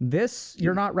 This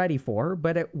you're not ready for,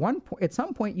 but at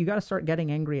some point you got to start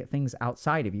getting angry at things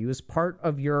outside of you as part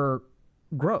of your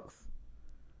growth.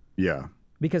 Yeah.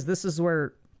 Because this is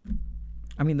where,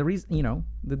 I mean, the reason, you know,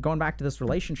 going back to this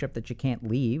relationship that you can't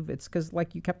leave, it's because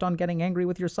like you kept on getting angry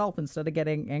with yourself instead of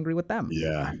getting angry with them.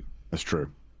 Yeah, that's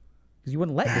true. Because you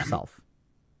wouldn't let yourself.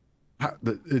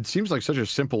 It seems like such a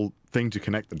simple thing to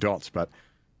connect the dots, but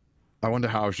I wonder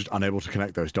how I was just unable to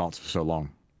connect those dots for so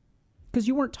long. Because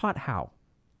you weren't taught how.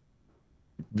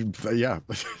 Yeah,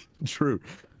 true.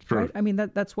 Right? I mean,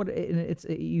 that's what it's.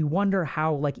 You wonder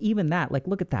how, like, even that, like,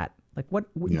 look at that. Like, what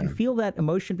you feel that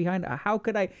emotion behind? How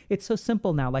could I? It's so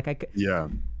simple now. Like, I could. Yeah.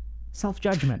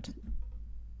 Self-judgment.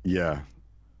 Yeah.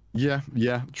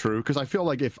 True. Because I feel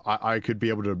like if I could be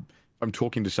able to, if I'm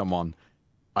talking to someone,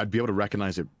 I'd be able to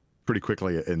recognize it pretty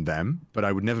quickly in them, but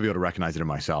I would never be able to recognize it in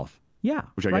myself. Yeah,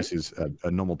 which I guess is a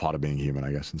normal part of being human,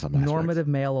 I guess, in some aspects. Normative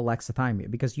male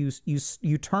alexithymia, because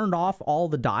you turned off all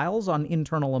the dials on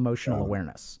internal emotional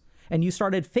awareness, and you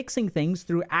started fixing things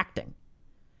through acting.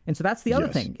 And so that's the other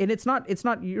thing. And it's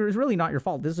really not your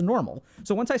fault. This is normal.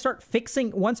 So once I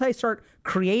start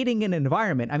creating an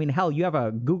environment, I mean, hell, you have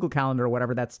a Google Calendar or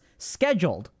whatever that's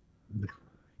scheduled.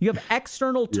 You have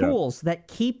external tools that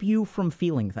keep you from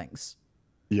feeling things.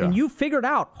 Yeah. And you figured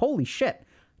out, holy shit,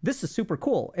 this is super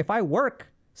cool. If I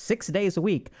work 6 days a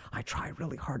week, I try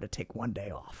really hard to take 1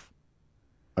 day off.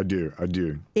 I do.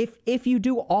 If you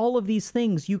do all of these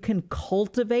things, you can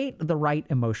cultivate the right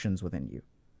emotions within you.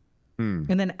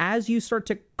 And then as you start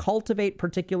to cultivate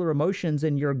particular emotions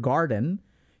in your garden,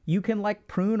 you can like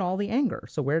prune all the anger.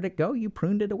 So where'd it go? You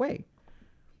pruned it away.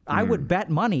 I would bet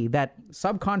money that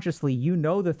subconsciously you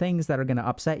know the things that are going to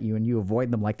upset you and you avoid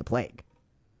them like the plague.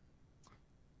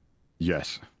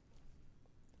 Yes.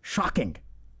 Shocking.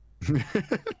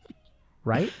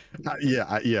 Right?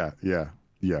 Yeah.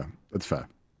 That's fair.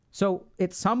 So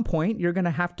at some point, you're going to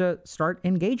have to start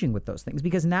engaging with those things,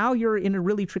 because now you're in a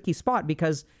really tricky spot,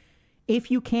 because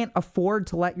if you can't afford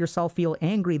to let yourself feel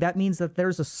angry, that means that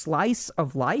there's a slice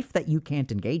of life that you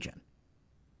can't engage in.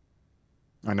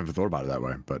 I never thought about it that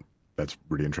way, but that's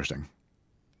really interesting.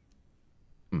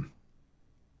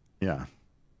 Yeah.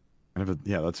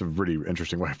 That's a really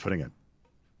interesting way of putting it.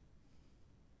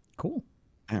 Cool.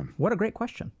 Damn. What a great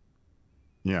question.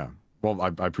 Yeah. Well,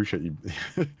 I appreciate you.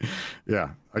 Yeah.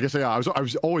 I guess, I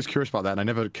was always curious about that, and I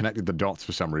never connected the dots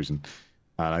for some reason.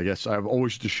 And I guess I've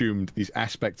always assumed these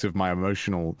aspects of my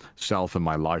emotional self and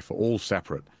my life are all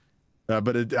separate.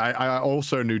 But I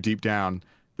also knew deep down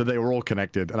that they were all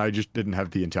connected, and I just didn't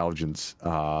have the intelligence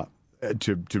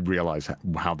to realize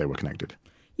how they were connected.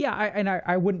 Yeah,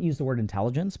 I wouldn't use the word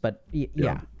intelligence, but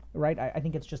yeah. Right? I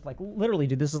think it's just like, literally,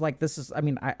 dude, I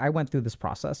mean, I went through this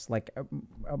process. Like,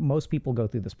 most people go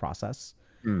through this process.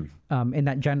 And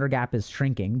that gender gap is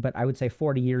shrinking. But I would say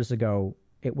 40 years ago,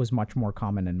 it was much more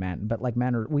common in men. But like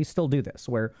we still do this,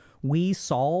 where we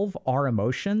solve our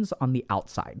emotions on the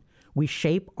outside. We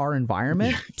shape our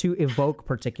environment to evoke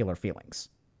particular feelings.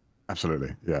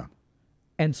 Absolutely, yeah.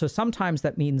 And so sometimes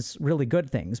that means really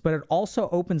good things, but it also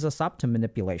opens us up to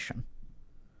manipulation.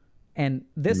 And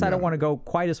this, I don't want to go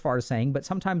quite as far as saying, but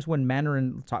sometimes when men are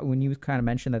when you kind of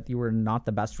mentioned that you were not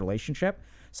the best relationship,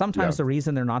 sometimes the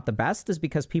reason they're not the best is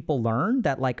because people learn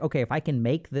that, like, okay, if I can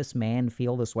make this man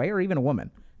feel this way, or even a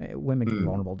woman, women can be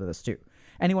vulnerable to this too.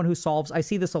 Anyone who solves, I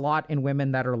see this a lot in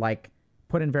women that are like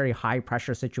put in very high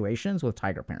pressure situations with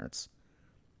tiger parents.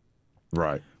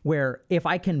 Right. Where if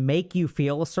I can make you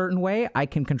feel a certain way, I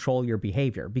can control your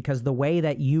behavior, because the way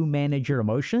that you manage your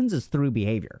emotions is through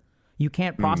behavior. You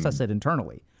can't process it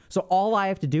internally. So all I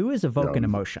have to do is evoke an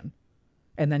emotion,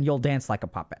 and then you'll dance like a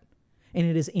puppet. And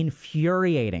it is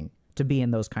infuriating to be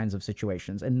in those kinds of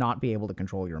situations and not be able to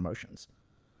control your emotions.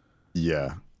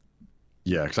 Yeah.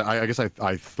 Yeah, because I guess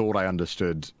I thought I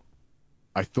understood.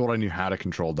 I thought I knew how to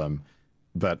control them.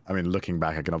 But, I mean, looking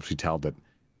back, I can obviously tell that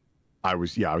I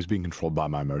was being controlled by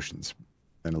my emotions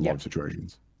in a lot of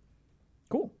situations.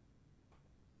 Cool.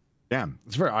 Damn,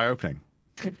 it's very eye-opening.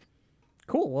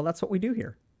 Cool. Well, that's what we do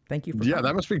here. Thank you for coming.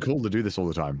 That must be cool to do this all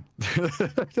the time.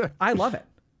 I love it.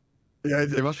 Yeah,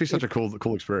 it must be such a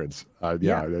cool experience.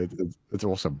 It's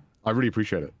awesome. I really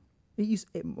appreciate it.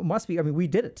 It must be. I mean, we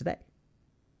did it today.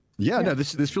 Yeah, no,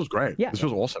 this feels great. Yeah. This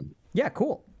feels awesome. Yeah,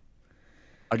 cool.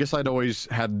 I guess I'd always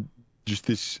had just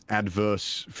this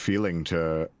adverse feeling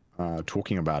to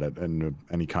talking about it in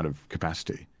any kind of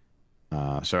capacity.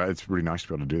 So it's really nice to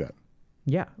be able to do that.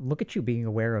 Yeah, look at you being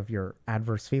aware of your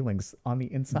adverse feelings on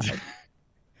the inside.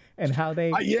 And how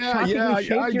they shape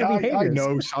your behaviors. I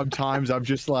know sometimes I'm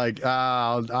just like,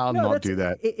 I'll not do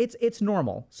that. It's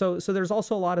normal. So there's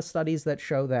also a lot of studies that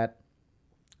show that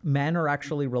men are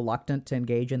actually reluctant to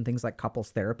engage in things like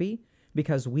couples therapy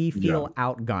because we feel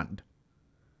outgunned.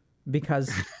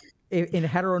 Because in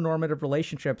heteronormative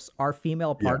relationships, our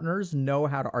female partners know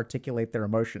how to articulate their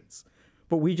emotions.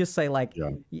 But we just say like,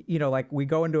 you know, like we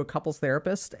go into a couples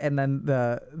therapist and then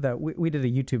we did a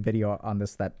YouTube video on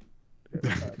this that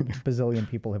bazillion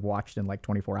people have watched in like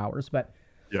 24 hours, but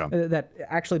that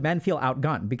actually men feel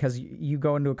outgunned because you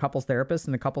go into a couples therapist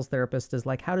and the couples therapist is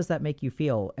like, how does that make you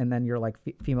feel? And then your like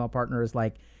female partner is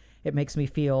like, it makes me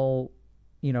feel,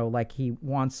 you know, like he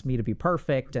wants me to be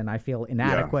perfect and I feel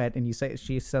inadequate. And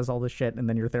she says all this shit. And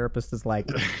then your therapist is like,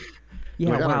 yeah,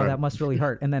 like, wow, that must really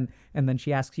hurt. And then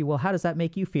she asks you, well, how does that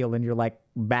make you feel? And you're like,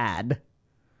 bad.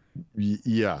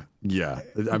 Yeah.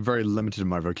 I'm very limited in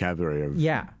my vocabulary of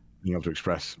being able to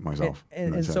express myself.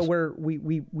 And so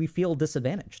we feel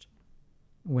disadvantaged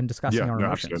when discussing our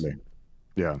emotions. Absolutely.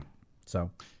 Yeah.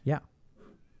 So, yeah.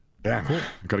 Yeah, cool.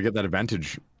 Got to get that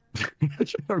advantage.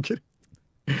 I'm kidding.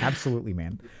 Absolutely,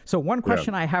 man. So one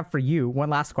question I have for you, one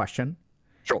last question.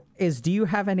 Sure. Is do you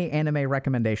have any anime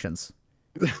recommendations?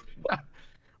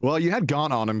 Well, you had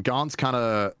Gaunt on him. Gaunt's kind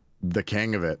of the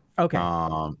king of it. Okay.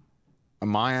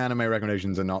 My anime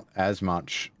recommendations are not as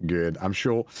much good. I'm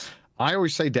sure. I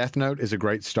always say Death Note is a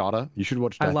great starter. You should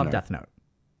watch Death Note. I love Death Note.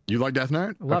 You like Death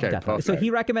Note? Love Death Note. So he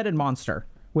recommended Monster,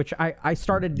 which I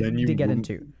started to get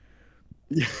into.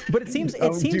 But it seems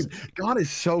dude, God is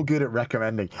so good at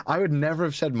recommending. I would never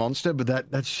have said Monster, but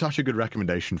that's such a good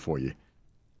recommendation for you.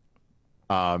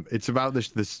 It's about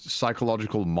this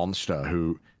psychological monster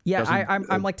who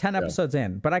I'm like 10 episodes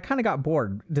in, but I kind of got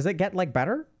bored. Does it get like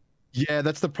better? Yeah,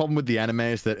 that's the problem with the anime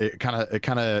is that it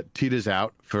kind of teeters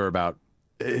out for about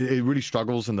it really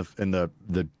struggles in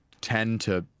the 10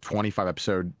 to 25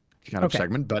 episode kind of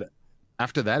segment, but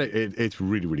after that it's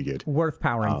really, really good. Worth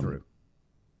powering through.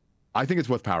 I think it's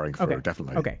worth powering through,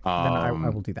 definitely. Okay, then I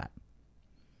will do that.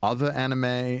 Other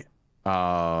anime,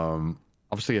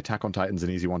 obviously Attack on Titan's an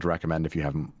easy one to recommend if you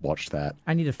haven't watched that.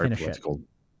 I need to finish it.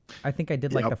 I think I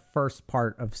did like the first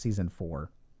part of season 4.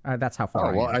 That's how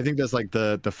far. I think there's like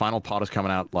the final part is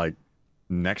coming out like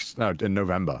in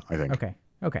November, I think.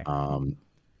 Okay.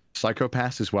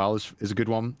 Psychopaths as well is a good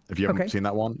one. If you haven't seen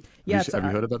that one, have you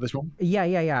heard about this one? Yeah.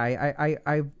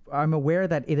 I'm aware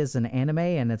that it is an anime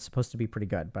and it's supposed to be pretty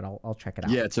good, but I'll check it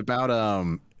out. Yeah, it's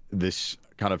about this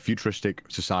kind of futuristic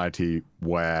society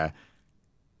where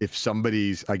if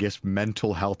somebody's, I guess,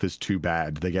 mental health is too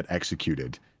bad, they get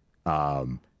executed by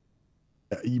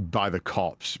the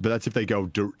cops. But that's if they go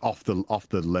off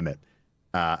the limit,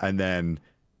 and then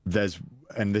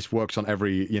this works on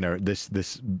every,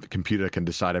 this computer can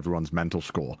decide everyone's mental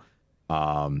score.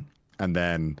 And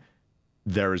then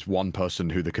there is one person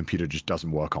who the computer just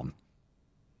doesn't work on.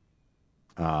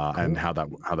 Cool. And how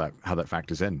that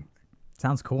factors in.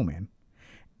 Sounds cool, man.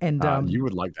 And you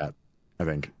would like that, I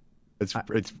think. It's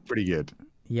pretty good.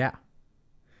 Yeah.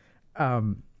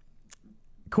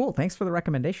 Cool. Thanks for the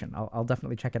recommendation. I'll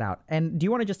definitely check it out. And do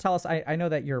you want to just tell us, I know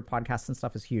that your podcast and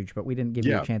stuff is huge, but we didn't give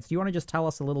you a chance. Do you want to just tell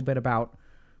us a little bit about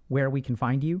where we can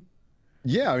find you?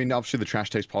 Yeah, I mean, obviously the Trash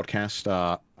Taste podcast.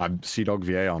 I'm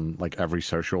CDawgVA on like every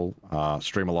social.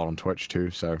 Stream a lot on Twitch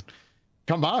too, so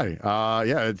come by.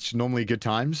 Yeah, it's normally good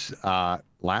times,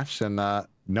 laughs, and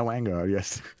no anger.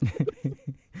 Yes.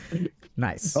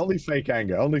 Nice. Only fake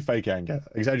anger.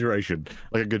 Exaggeration,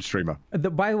 like a good streamer.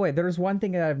 By the way, there's one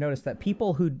thing that I've noticed that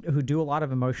people who do a lot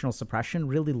of emotional suppression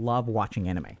really love watching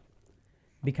anime.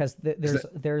 Because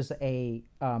there's a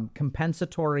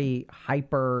compensatory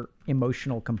hyper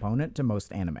emotional component to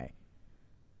most anime.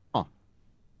 Huh.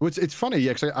 Well, it's funny,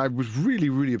 yeah, because I was really,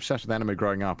 really obsessed with anime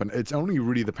growing up, and it's only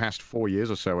really the past 4 years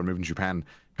or so when moving to Japan,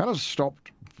 kind of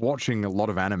stopped watching a lot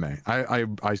of anime.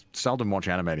 I seldom watch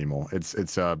anime anymore.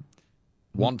 It's a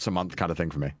once a month kind of thing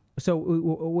for me. So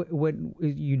what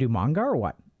you do manga or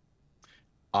what?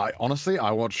 I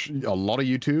watch a lot of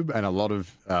YouTube and a lot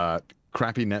of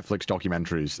crappy Netflix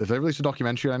documentaries. If they release a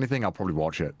documentary or anything, I'll probably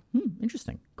watch it.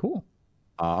 Interesting. Cool.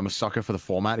 I'm a sucker for the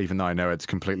format, even though I know it's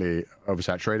completely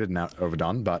oversaturated and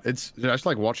overdone. But I just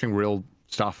like watching real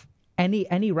stuff.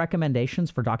 Any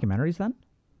recommendations for documentaries then?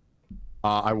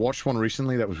 I watched one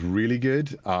recently that was really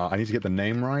good. I need to get the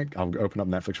name right. I'll open up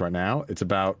Netflix right now. It's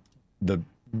about the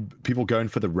people going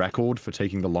for the record for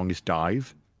taking the longest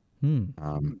dive.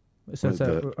 So it's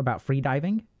about free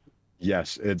diving?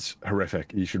 Yes, it's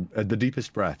horrific. You should, the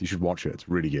deepest breath, you should watch it. It's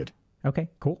really good. Okay,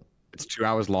 cool. It's 2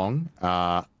 hours long,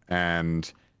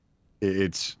 and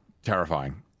it's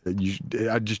terrifying. You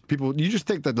just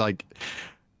think that, like,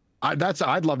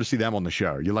 I'd love to see them on the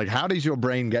show. You're like, how does your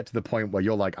brain get to the point where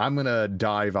you're like, I'm gonna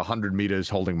dive 100 meters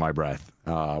holding my breath?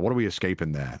 What are we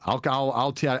escaping there?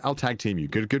 I'll tag team you.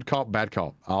 Good cop, bad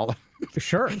cop.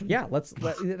 Sure. Yeah.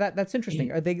 That's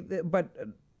interesting. Are they? But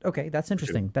okay, that's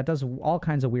interesting. That does all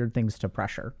kinds of weird things to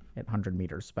pressure at 100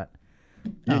 meters. But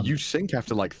yeah, you sink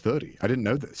after like 30. I didn't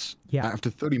know this. Yeah. After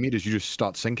 30 meters, you just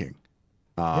start sinking,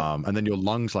 and then your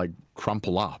lungs like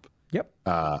crumple up. Yep.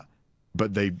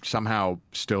 But they somehow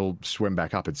still swim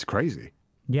back up. It's crazy.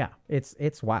 Yeah,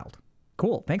 it's wild.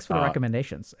 Cool. Thanks for the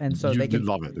recommendations. And so you'd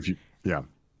love it if you. Yeah.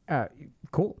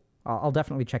 Cool. I'll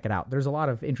definitely check it out. There's a lot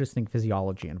of interesting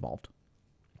physiology involved.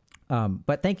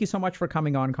 But thank you so much for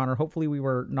coming on, Connor. Hopefully we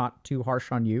were not too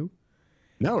harsh on you.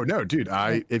 No, dude.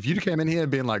 If you came in here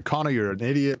being like, Connor, you're an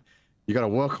idiot. You got to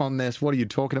work on this. What are you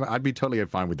talking about? I'd be totally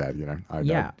fine with that. You know.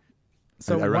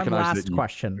 So one last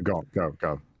question. Go.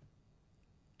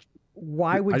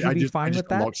 Why would you be fine with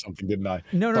that? I just unlocked something, didn't I?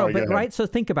 No, but right. So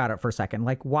think about it for a second.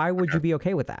 Like, why would you be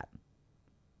okay with that?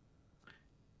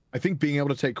 I think being able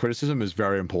to take criticism is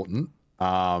very important,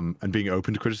 and being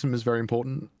open to criticism is very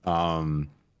important.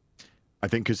 I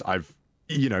think because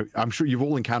I'm sure you've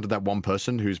all encountered that one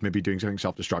person who's maybe doing something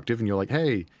self-destructive, and you're like,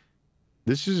 hey,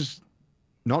 this is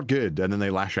not good, and then they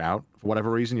lash out for whatever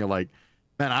reason. You're like,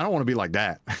 man, I don't want to be like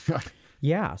that.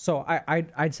 Yeah. So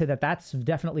I'd say that's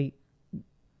definitely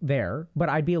there, but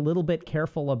I'd be a little bit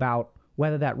careful about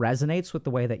whether that resonates with the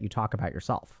way that you talk about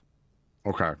yourself.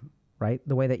 Okay. Right?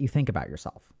 The way that you think about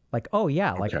yourself. Like, oh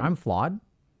yeah, like I'm flawed.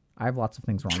 I have lots of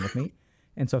things wrong with me.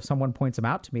 And so if someone points them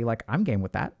out to me, like, I'm game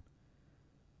with that.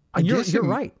 And you're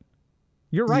right.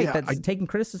 You're right that taking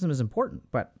criticism is important.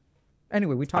 But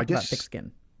anyway, we talked about thick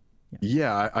skin.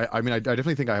 Yeah, I mean, I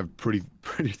definitely think I have pretty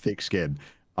thick skin.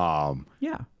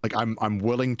 Like I'm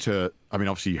willing to, I mean,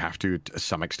 obviously you have to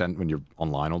some extent when you're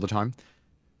online all the time,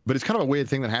 but it's kind of a weird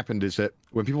thing that happened is that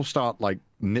when people start like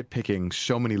nitpicking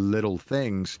so many little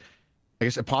things, I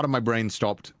guess a part of my brain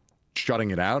stopped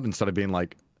shutting it out and started being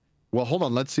like, well, hold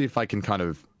on, let's see if I can kind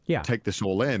of take this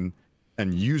all in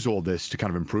and use all this to kind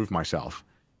of improve myself.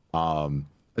 And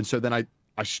so then I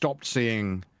stopped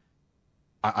seeing,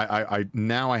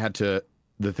 now I had to,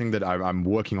 the thing that I'm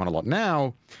working on a lot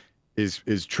now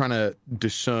is trying to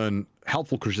discern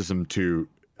helpful criticism to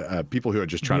people who are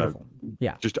just trying to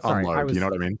just unload. You know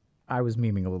what I mean? I was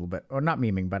memeing a little bit, or not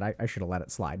memeing, but I should have let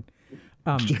it slide.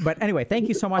 But anyway, thank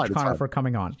you so much, Connor, for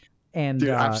coming on. And dude,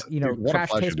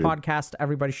 Trash Taste Podcast,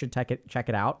 everybody should check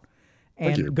it out.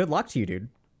 And good luck to you, dude.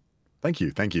 Thank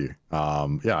you.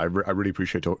 I really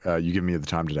appreciate you giving me the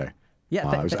time today.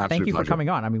 Yeah, thank you for coming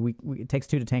on. I mean, it takes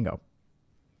two to tango.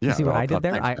 Yeah, you see what I did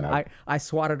there? Thanks, I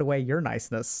swatted away your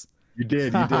niceness. You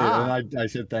did, and I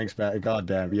said thanks back. God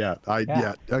damn, yeah.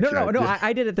 Okay, no.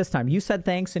 I did it this time. You said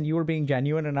thanks, and you were being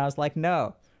genuine, and I was like,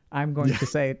 no, I'm going to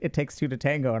say it takes two to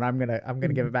tango, and I'm gonna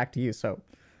give it back to you. So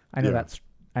I know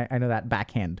I know that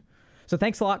backhand. So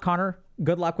thanks a lot, Connor.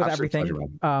 Good luck with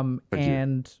everything. Thank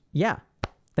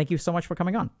you so much for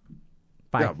coming on.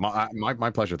 Bye. Yeah,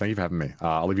 my pleasure. Thank you for having me.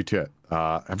 I'll leave you to it.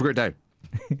 Have a great day.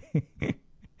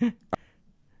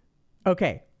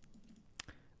 Okay.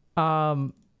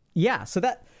 So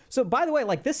by the way,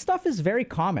 like, this stuff is very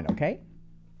common, okay?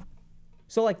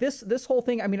 So like this whole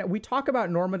thing, I mean, we talk about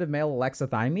normative male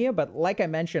alexithymia, but like I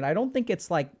mentioned, I don't think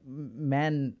it's like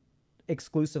men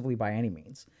exclusively by any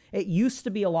means. It used to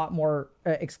be a lot more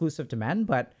exclusive to men,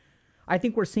 but I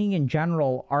think we're seeing in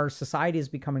general, our society is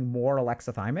becoming more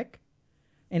alexithymic.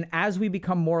 And as we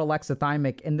become more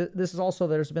alexithymic, and this is also,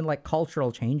 there's been like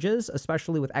cultural changes,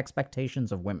 especially with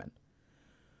expectations of women.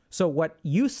 So what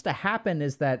used to happen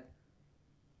is that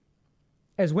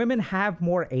as women have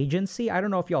more agency, I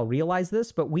don't know if y'all realize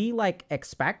this, but we like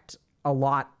expect a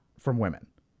lot from women.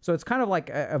 So it's kind of like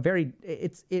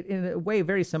it's in a way,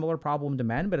 very similar problem to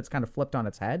men, but it's kind of flipped on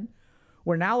its head.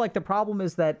 Where now like the problem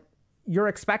is that you're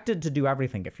expected to do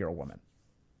everything if you're a woman.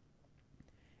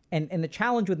 And the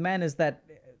challenge with men is that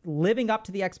living up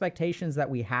to the expectations that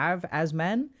we have as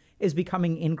men is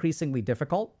becoming increasingly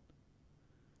difficult.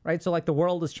 Right? So like the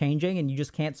world is changing and you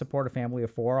just can't support a family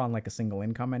of 4 on like a single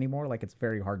income anymore. Like it's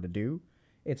very hard to do.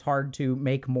 It's hard to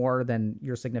make more than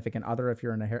your significant other if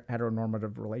you're in a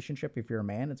heteronormative relationship. If you're a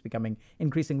man, it's becoming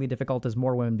increasingly difficult as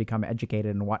more women become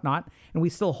educated and whatnot. And we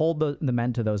still hold the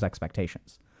men to those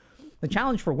expectations. The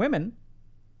challenge for women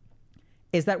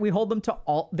is that we hold them to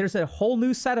there's a whole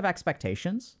new set of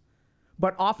expectations,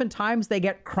 but oftentimes they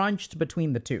get crunched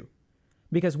between the two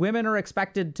because women are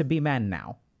expected to be men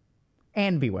now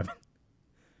and be women.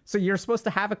 So you're supposed to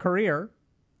have a career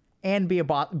and be a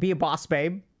boss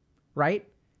babe, right?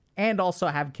 And also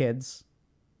have kids.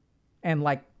 And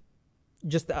like,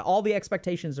 just all the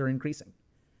expectations are increasing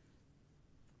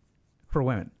for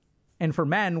women. And for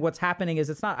men, what's happening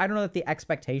is I don't know that the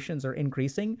expectations are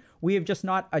increasing. We have just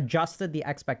not adjusted the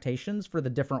expectations for the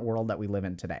different world that we live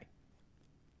in today.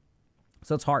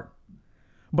 So it's hard.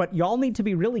 But y'all need to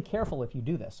be really careful if you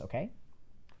do this, okay?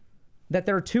 That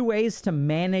there are two ways to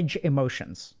manage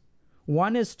emotions.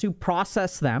 One is to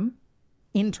process them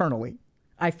internally.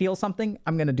 I feel something,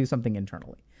 I'm going to do something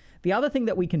internally. The other thing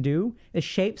that we can do is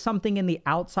shape something in the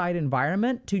outside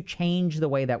environment to change the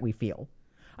way that we feel.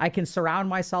 I can surround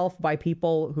myself by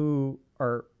people who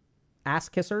are ass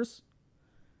kissers.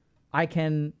 I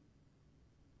can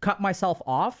cut myself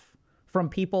off from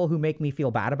people who make me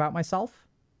feel bad about myself.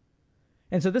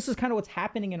 And so this is kind of what's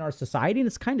happening in our society, and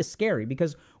it's kind of scary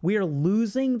because we are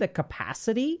losing the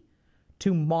capacity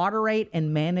to moderate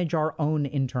and manage our own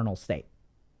internal state.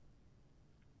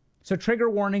 So trigger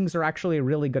warnings are actually a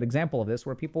really good example of this,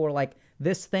 where people are like,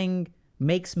 this thing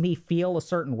makes me feel a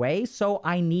certain way, so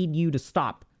I need you to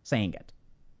stop saying it.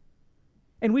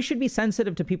 And we should be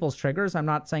sensitive to people's triggers. I'm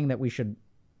not saying that we should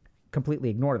completely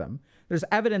ignore them. There's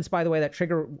evidence, by the way, that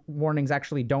trigger warnings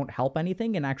actually don't help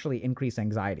anything and actually increase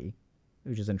anxiety,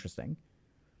 which is interesting.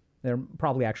 They're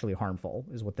probably actually harmful,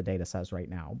 is what the data says right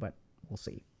now, but we'll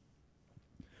see.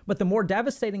 But the more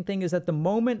devastating thing is that the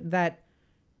moment that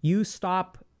you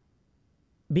stop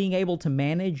being able to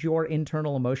manage your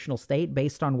internal emotional state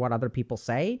based on what other people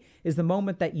say is the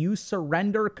moment that you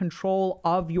surrender control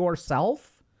of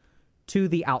yourself to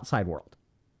the outside world.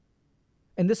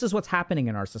 And this is what's happening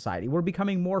in our society. We're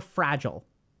becoming more fragile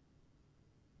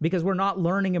because we're not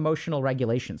learning emotional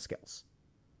regulation skills.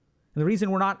 And the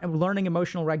reason we're not learning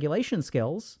emotional regulation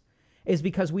skills is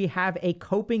because we have a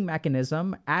coping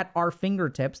mechanism at our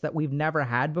fingertips that we've never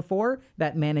had before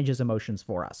that manages emotions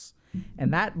for us.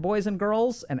 And that, boys and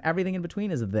girls, and everything in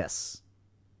between, is this.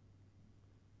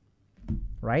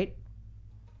 Right?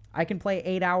 I can play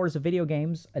 8 hours of video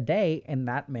games a day, and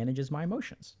that manages my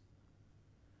emotions.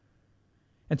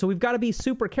 And so we've got to be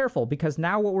super careful, because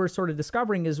now what we're sort of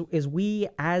discovering is we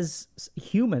as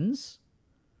humans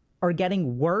are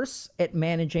getting worse at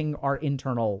managing our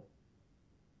internal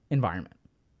environment.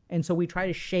 And so we try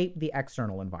to shape the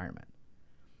external environment.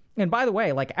 And by the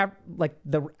way, like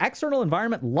the external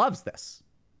environment loves this.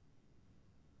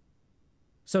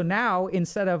 So now,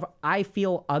 instead of I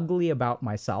feel ugly about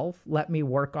myself, let me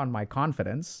work on my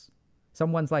confidence,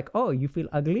 someone's like, oh, you feel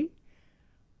ugly?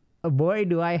 Boy,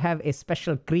 do I have a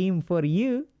special cream for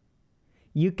you.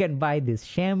 You can buy this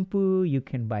shampoo, you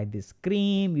can buy this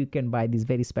cream, you can buy these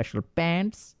very special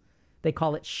pants. They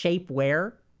call it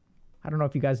shapewear. I don't know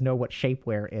if you guys know what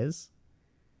shapewear is.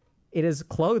 It is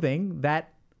clothing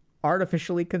that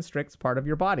artificially constricts part of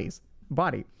your body.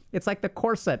 It's like the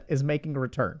corset is making a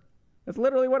return. That's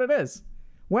literally what it is.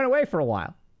 Went away for a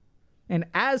while. And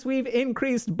as we've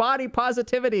increased body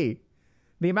positivity,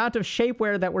 the amount of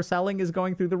shapewear that we're selling is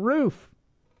going through the roof.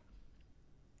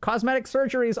 Cosmetic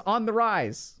surgery is on the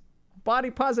rise. Body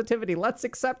positivity. Let's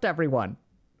accept everyone.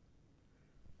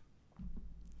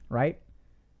 Right?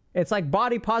 It's like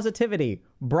body positivity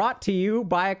brought to you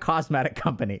by a cosmetic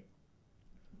company.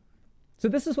 So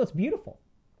this is what's beautiful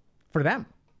for them,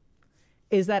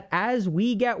 is that as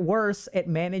we get worse at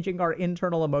managing our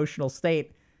internal emotional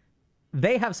state,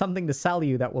 they have something to sell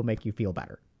you that will make you feel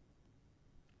better.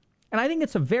 And I think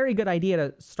it's a very good idea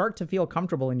to start to feel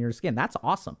comfortable in your skin. That's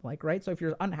awesome. Like, right? So if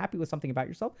you're unhappy with something about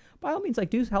yourself, by all means, like,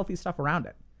 do healthy stuff around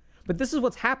it. But this is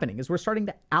what's happening, is we're starting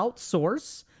to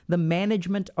outsource the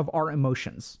management of our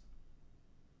emotions.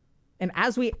 And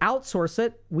as we outsource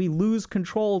it, we lose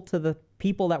control to the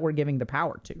people that we're giving the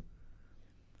power to.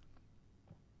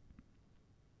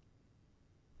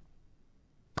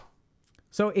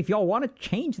 So if y'all want to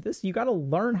change this, you got to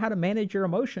learn how to manage your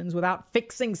emotions without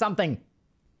fixing something.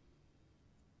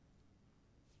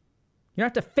 You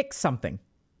don't have to fix something.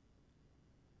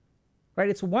 Right?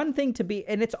 It's one thing to be,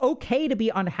 and it's okay to be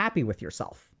unhappy with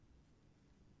yourself.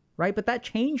 Right? But that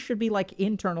change should be like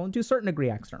internal and to a certain degree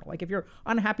external. Like if you're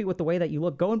unhappy with the way that you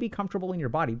look, go and be comfortable in your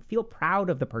body. Feel proud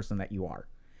of the person that you are.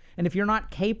 And if you're not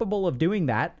capable of doing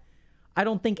that, I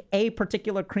don't think a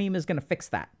particular cream is going to fix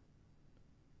that.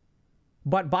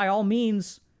 But by all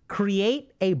means,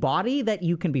 create a body that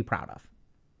you can be proud of.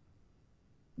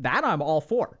 That I'm all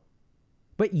for.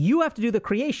 But you have to do the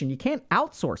creation. You can't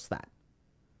outsource that.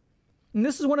 And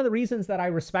this is one of the reasons that I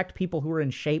respect people who are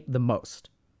in shape the most.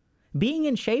 Being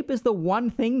in shape is the one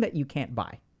thing that you can't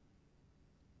buy.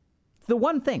 It's the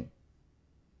one thing.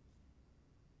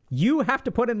 You have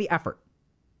to put in the effort.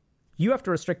 You have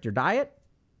to restrict your diet.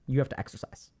 You have to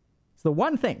exercise. It's the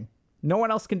one thing. No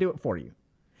one else can do it for you.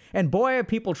 And boy, have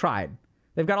people tried.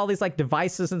 They've got all these like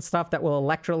devices and stuff that will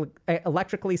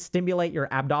electrically stimulate your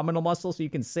abdominal muscles so you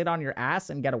can sit on your ass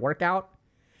and get a workout.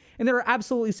 And there are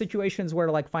absolutely situations where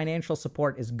like financial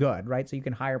support is good, right? So you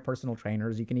can hire personal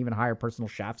trainers. You can even hire personal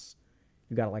chefs.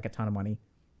 You've got like a ton of money.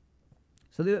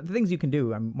 So the things you can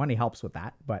do, money helps with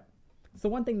that. But it's the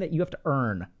one thing that you have to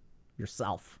earn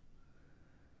yourself.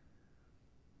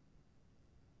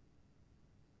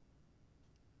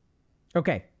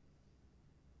 Okay.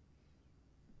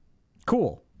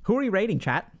 Cool. Who are you rating,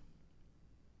 chat?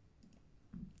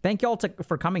 Thank y'all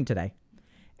for coming today.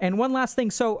 And one last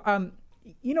thing. So,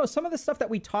 some of the stuff that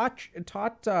we taught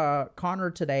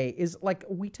Connor today is like,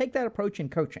 we take that approach in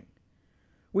coaching,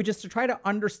 which is to try to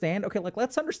understand, okay, like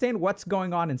let's understand what's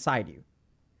going on inside you.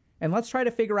 And let's try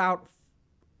to figure out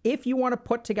if you want to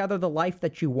put together the life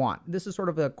that you want. This is sort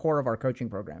of the core of our coaching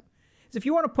program. Is if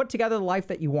you want to put together the life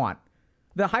that you want,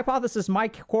 the hypothesis, my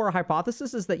core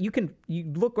hypothesis is that you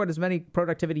look at as many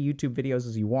productivity YouTube videos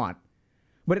as you want.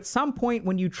 But at some point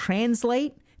when you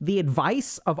translate the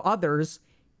advice of others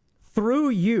through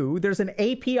you, there's an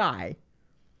API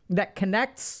that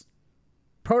connects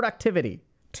productivity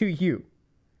to you.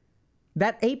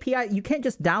 That API, you can't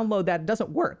just download that. It doesn't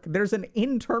work. There's an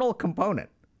internal component.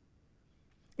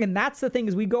 And that's the thing,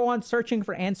 is we go on searching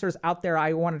for answers out there.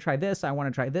 I want to try this. I want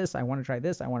to try this. I want to try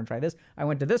this. I want to try this. I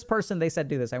went to this person. They said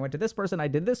do this. I went to this person. I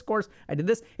did this course. I did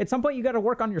this. At some point, you got to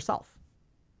work on yourself.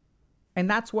 And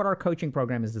that's what our coaching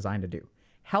program is designed to do.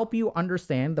 Help you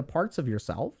understand the parts of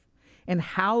yourself and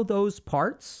how those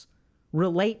parts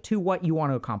relate to what you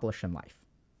want to accomplish in life.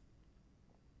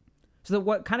 So that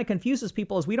what kind of confuses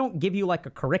people is we don't give you like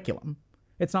a curriculum.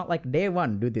 It's not like day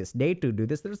 1, do this, day 2, do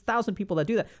this. There's 1,000 people that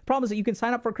do that. The problem is that you can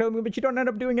sign up for a curriculum, but you don't end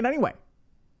up doing it anyway.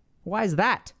 Why is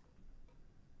that?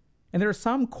 And there are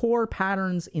some core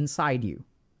patterns inside you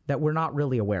that we're not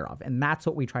really aware of. And that's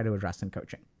what we try to address in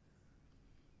coaching.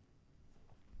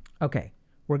 Okay,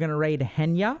 we're going to raid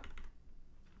Henya.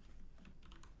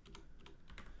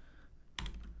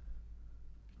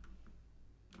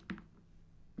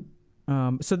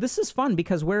 So this is fun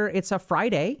because it's a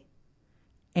Friday,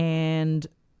 and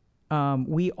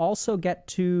we also get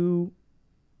to,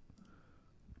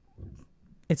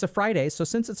 it's a Friday. So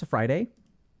since it's a Friday,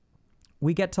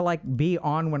 we get to like be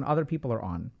on when other people are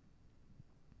on.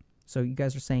 So you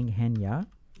guys are saying Henya.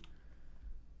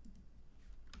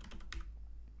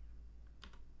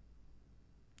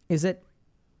 Is it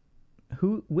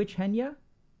which Henya?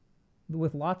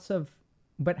 With lots of,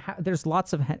 there's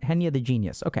lots of Henya the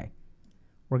Genius. Okay.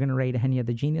 We're going to raid Henya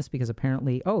the Genius because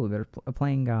apparently, they're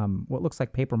playing what looks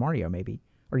like Paper Mario maybe.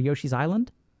 Or Yoshi's Island?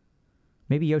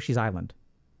 Maybe Yoshi's Island.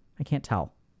 I can't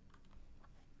tell.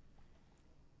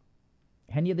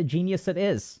 Henya the Genius it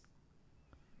is.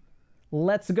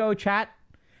 Let's go, chat.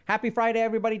 Happy Friday,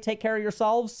 everybody. Take care of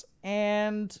yourselves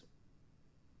and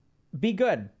be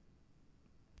good.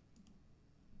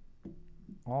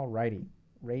 Alrighty.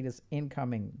 Raid is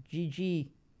incoming. GG.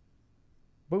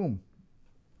 Boom.